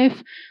their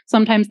life.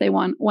 Sometimes they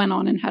went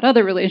on and had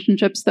other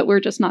relationships that we're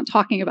just not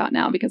talking about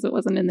now because it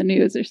wasn't in the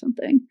news or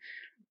something.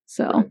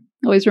 So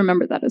always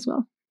remember that as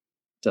well.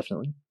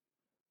 Definitely.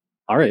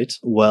 All right.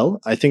 Well,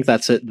 I think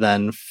that's it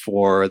then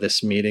for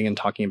this meeting and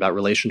talking about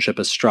relationship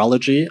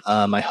astrology.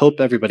 I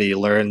hope everybody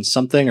learned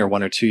something or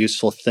one or two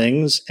useful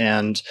things.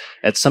 And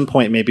at some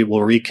point, maybe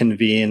we'll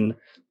reconvene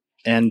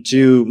and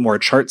do more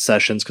chart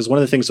sessions. Because one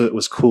of the things that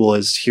was cool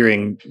is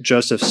hearing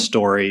Joseph's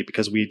story,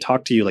 because we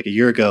talked to you like a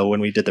year ago when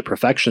we did the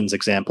perfections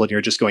example, and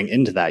you're just going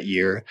into that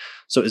year.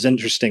 So it was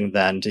interesting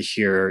then to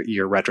hear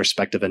your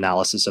retrospective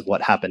analysis of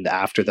what happened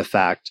after the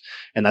fact.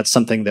 And that's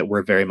something that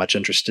we're very much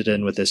interested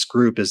in with this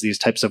group, is these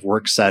types of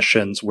work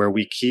sessions where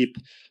we keep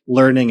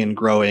learning and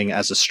growing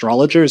as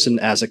astrologers and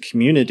as a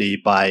community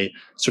by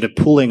sort of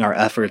pooling our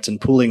efforts and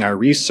pooling our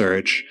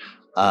research,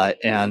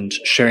 and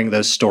sharing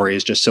those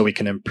stories just so we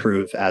can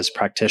improve as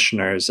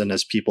practitioners and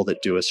as people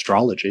that do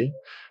astrology.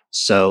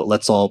 So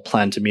let's all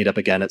plan to meet up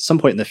again at some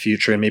point in the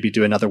future and maybe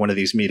do another one of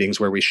these meetings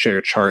where we share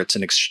charts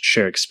and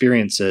share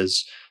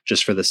experiences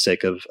just for the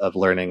sake of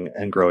learning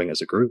and growing as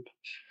a group.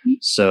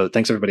 So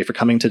thanks everybody for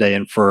coming today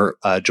and for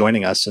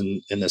joining us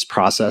in this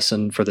process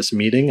and for this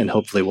meeting. And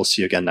hopefully we'll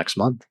see you again next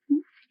month.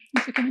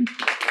 Thanks for coming.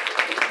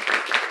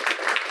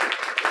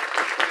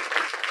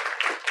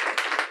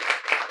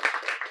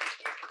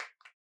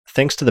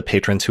 Thanks to the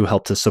patrons who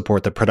helped to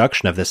support the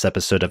production of this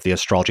episode of the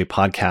Astrology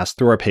Podcast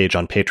through our page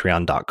on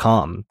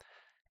patreon.com.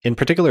 In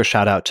particular,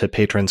 shout out to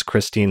patrons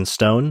Christine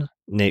Stone,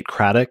 Nate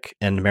Craddock,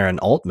 and Marin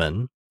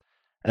Altman,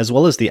 as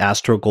well as the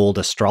AstroGold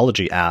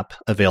Astrology app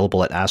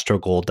available at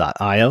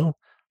astrogold.io,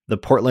 the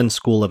Portland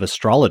School of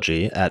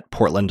Astrology at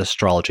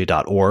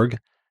portlandastrology.org,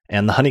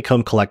 and the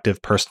Honeycomb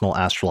Collective Personal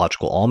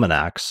Astrological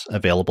Almanacs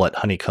available at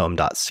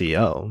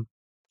honeycomb.co.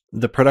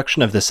 The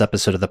production of this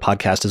episode of the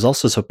podcast is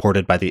also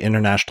supported by the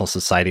International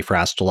Society for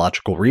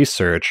Astrological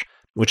Research,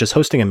 which is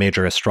hosting a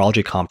major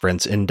astrology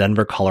conference in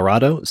Denver,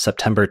 Colorado,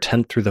 September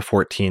 10th through the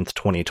 14th,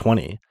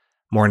 2020.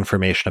 More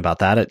information about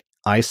that at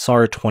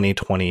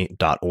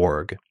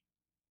isar2020.org.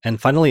 And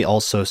finally,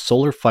 also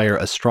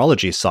SolarFire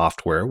Astrology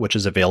software, which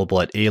is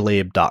available at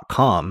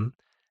alabe.com,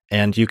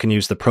 and you can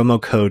use the promo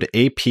code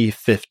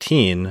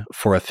AP15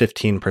 for a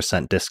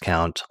 15%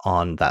 discount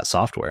on that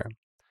software.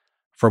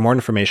 For more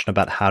information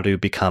about how to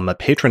become a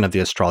patron of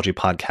the Astrology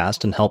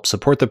Podcast and help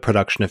support the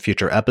production of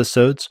future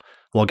episodes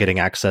while getting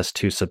access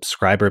to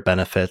subscriber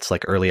benefits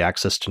like early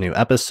access to new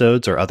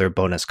episodes or other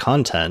bonus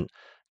content,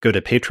 go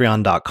to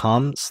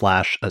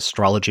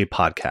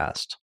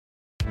patreon.com/astrologypodcast.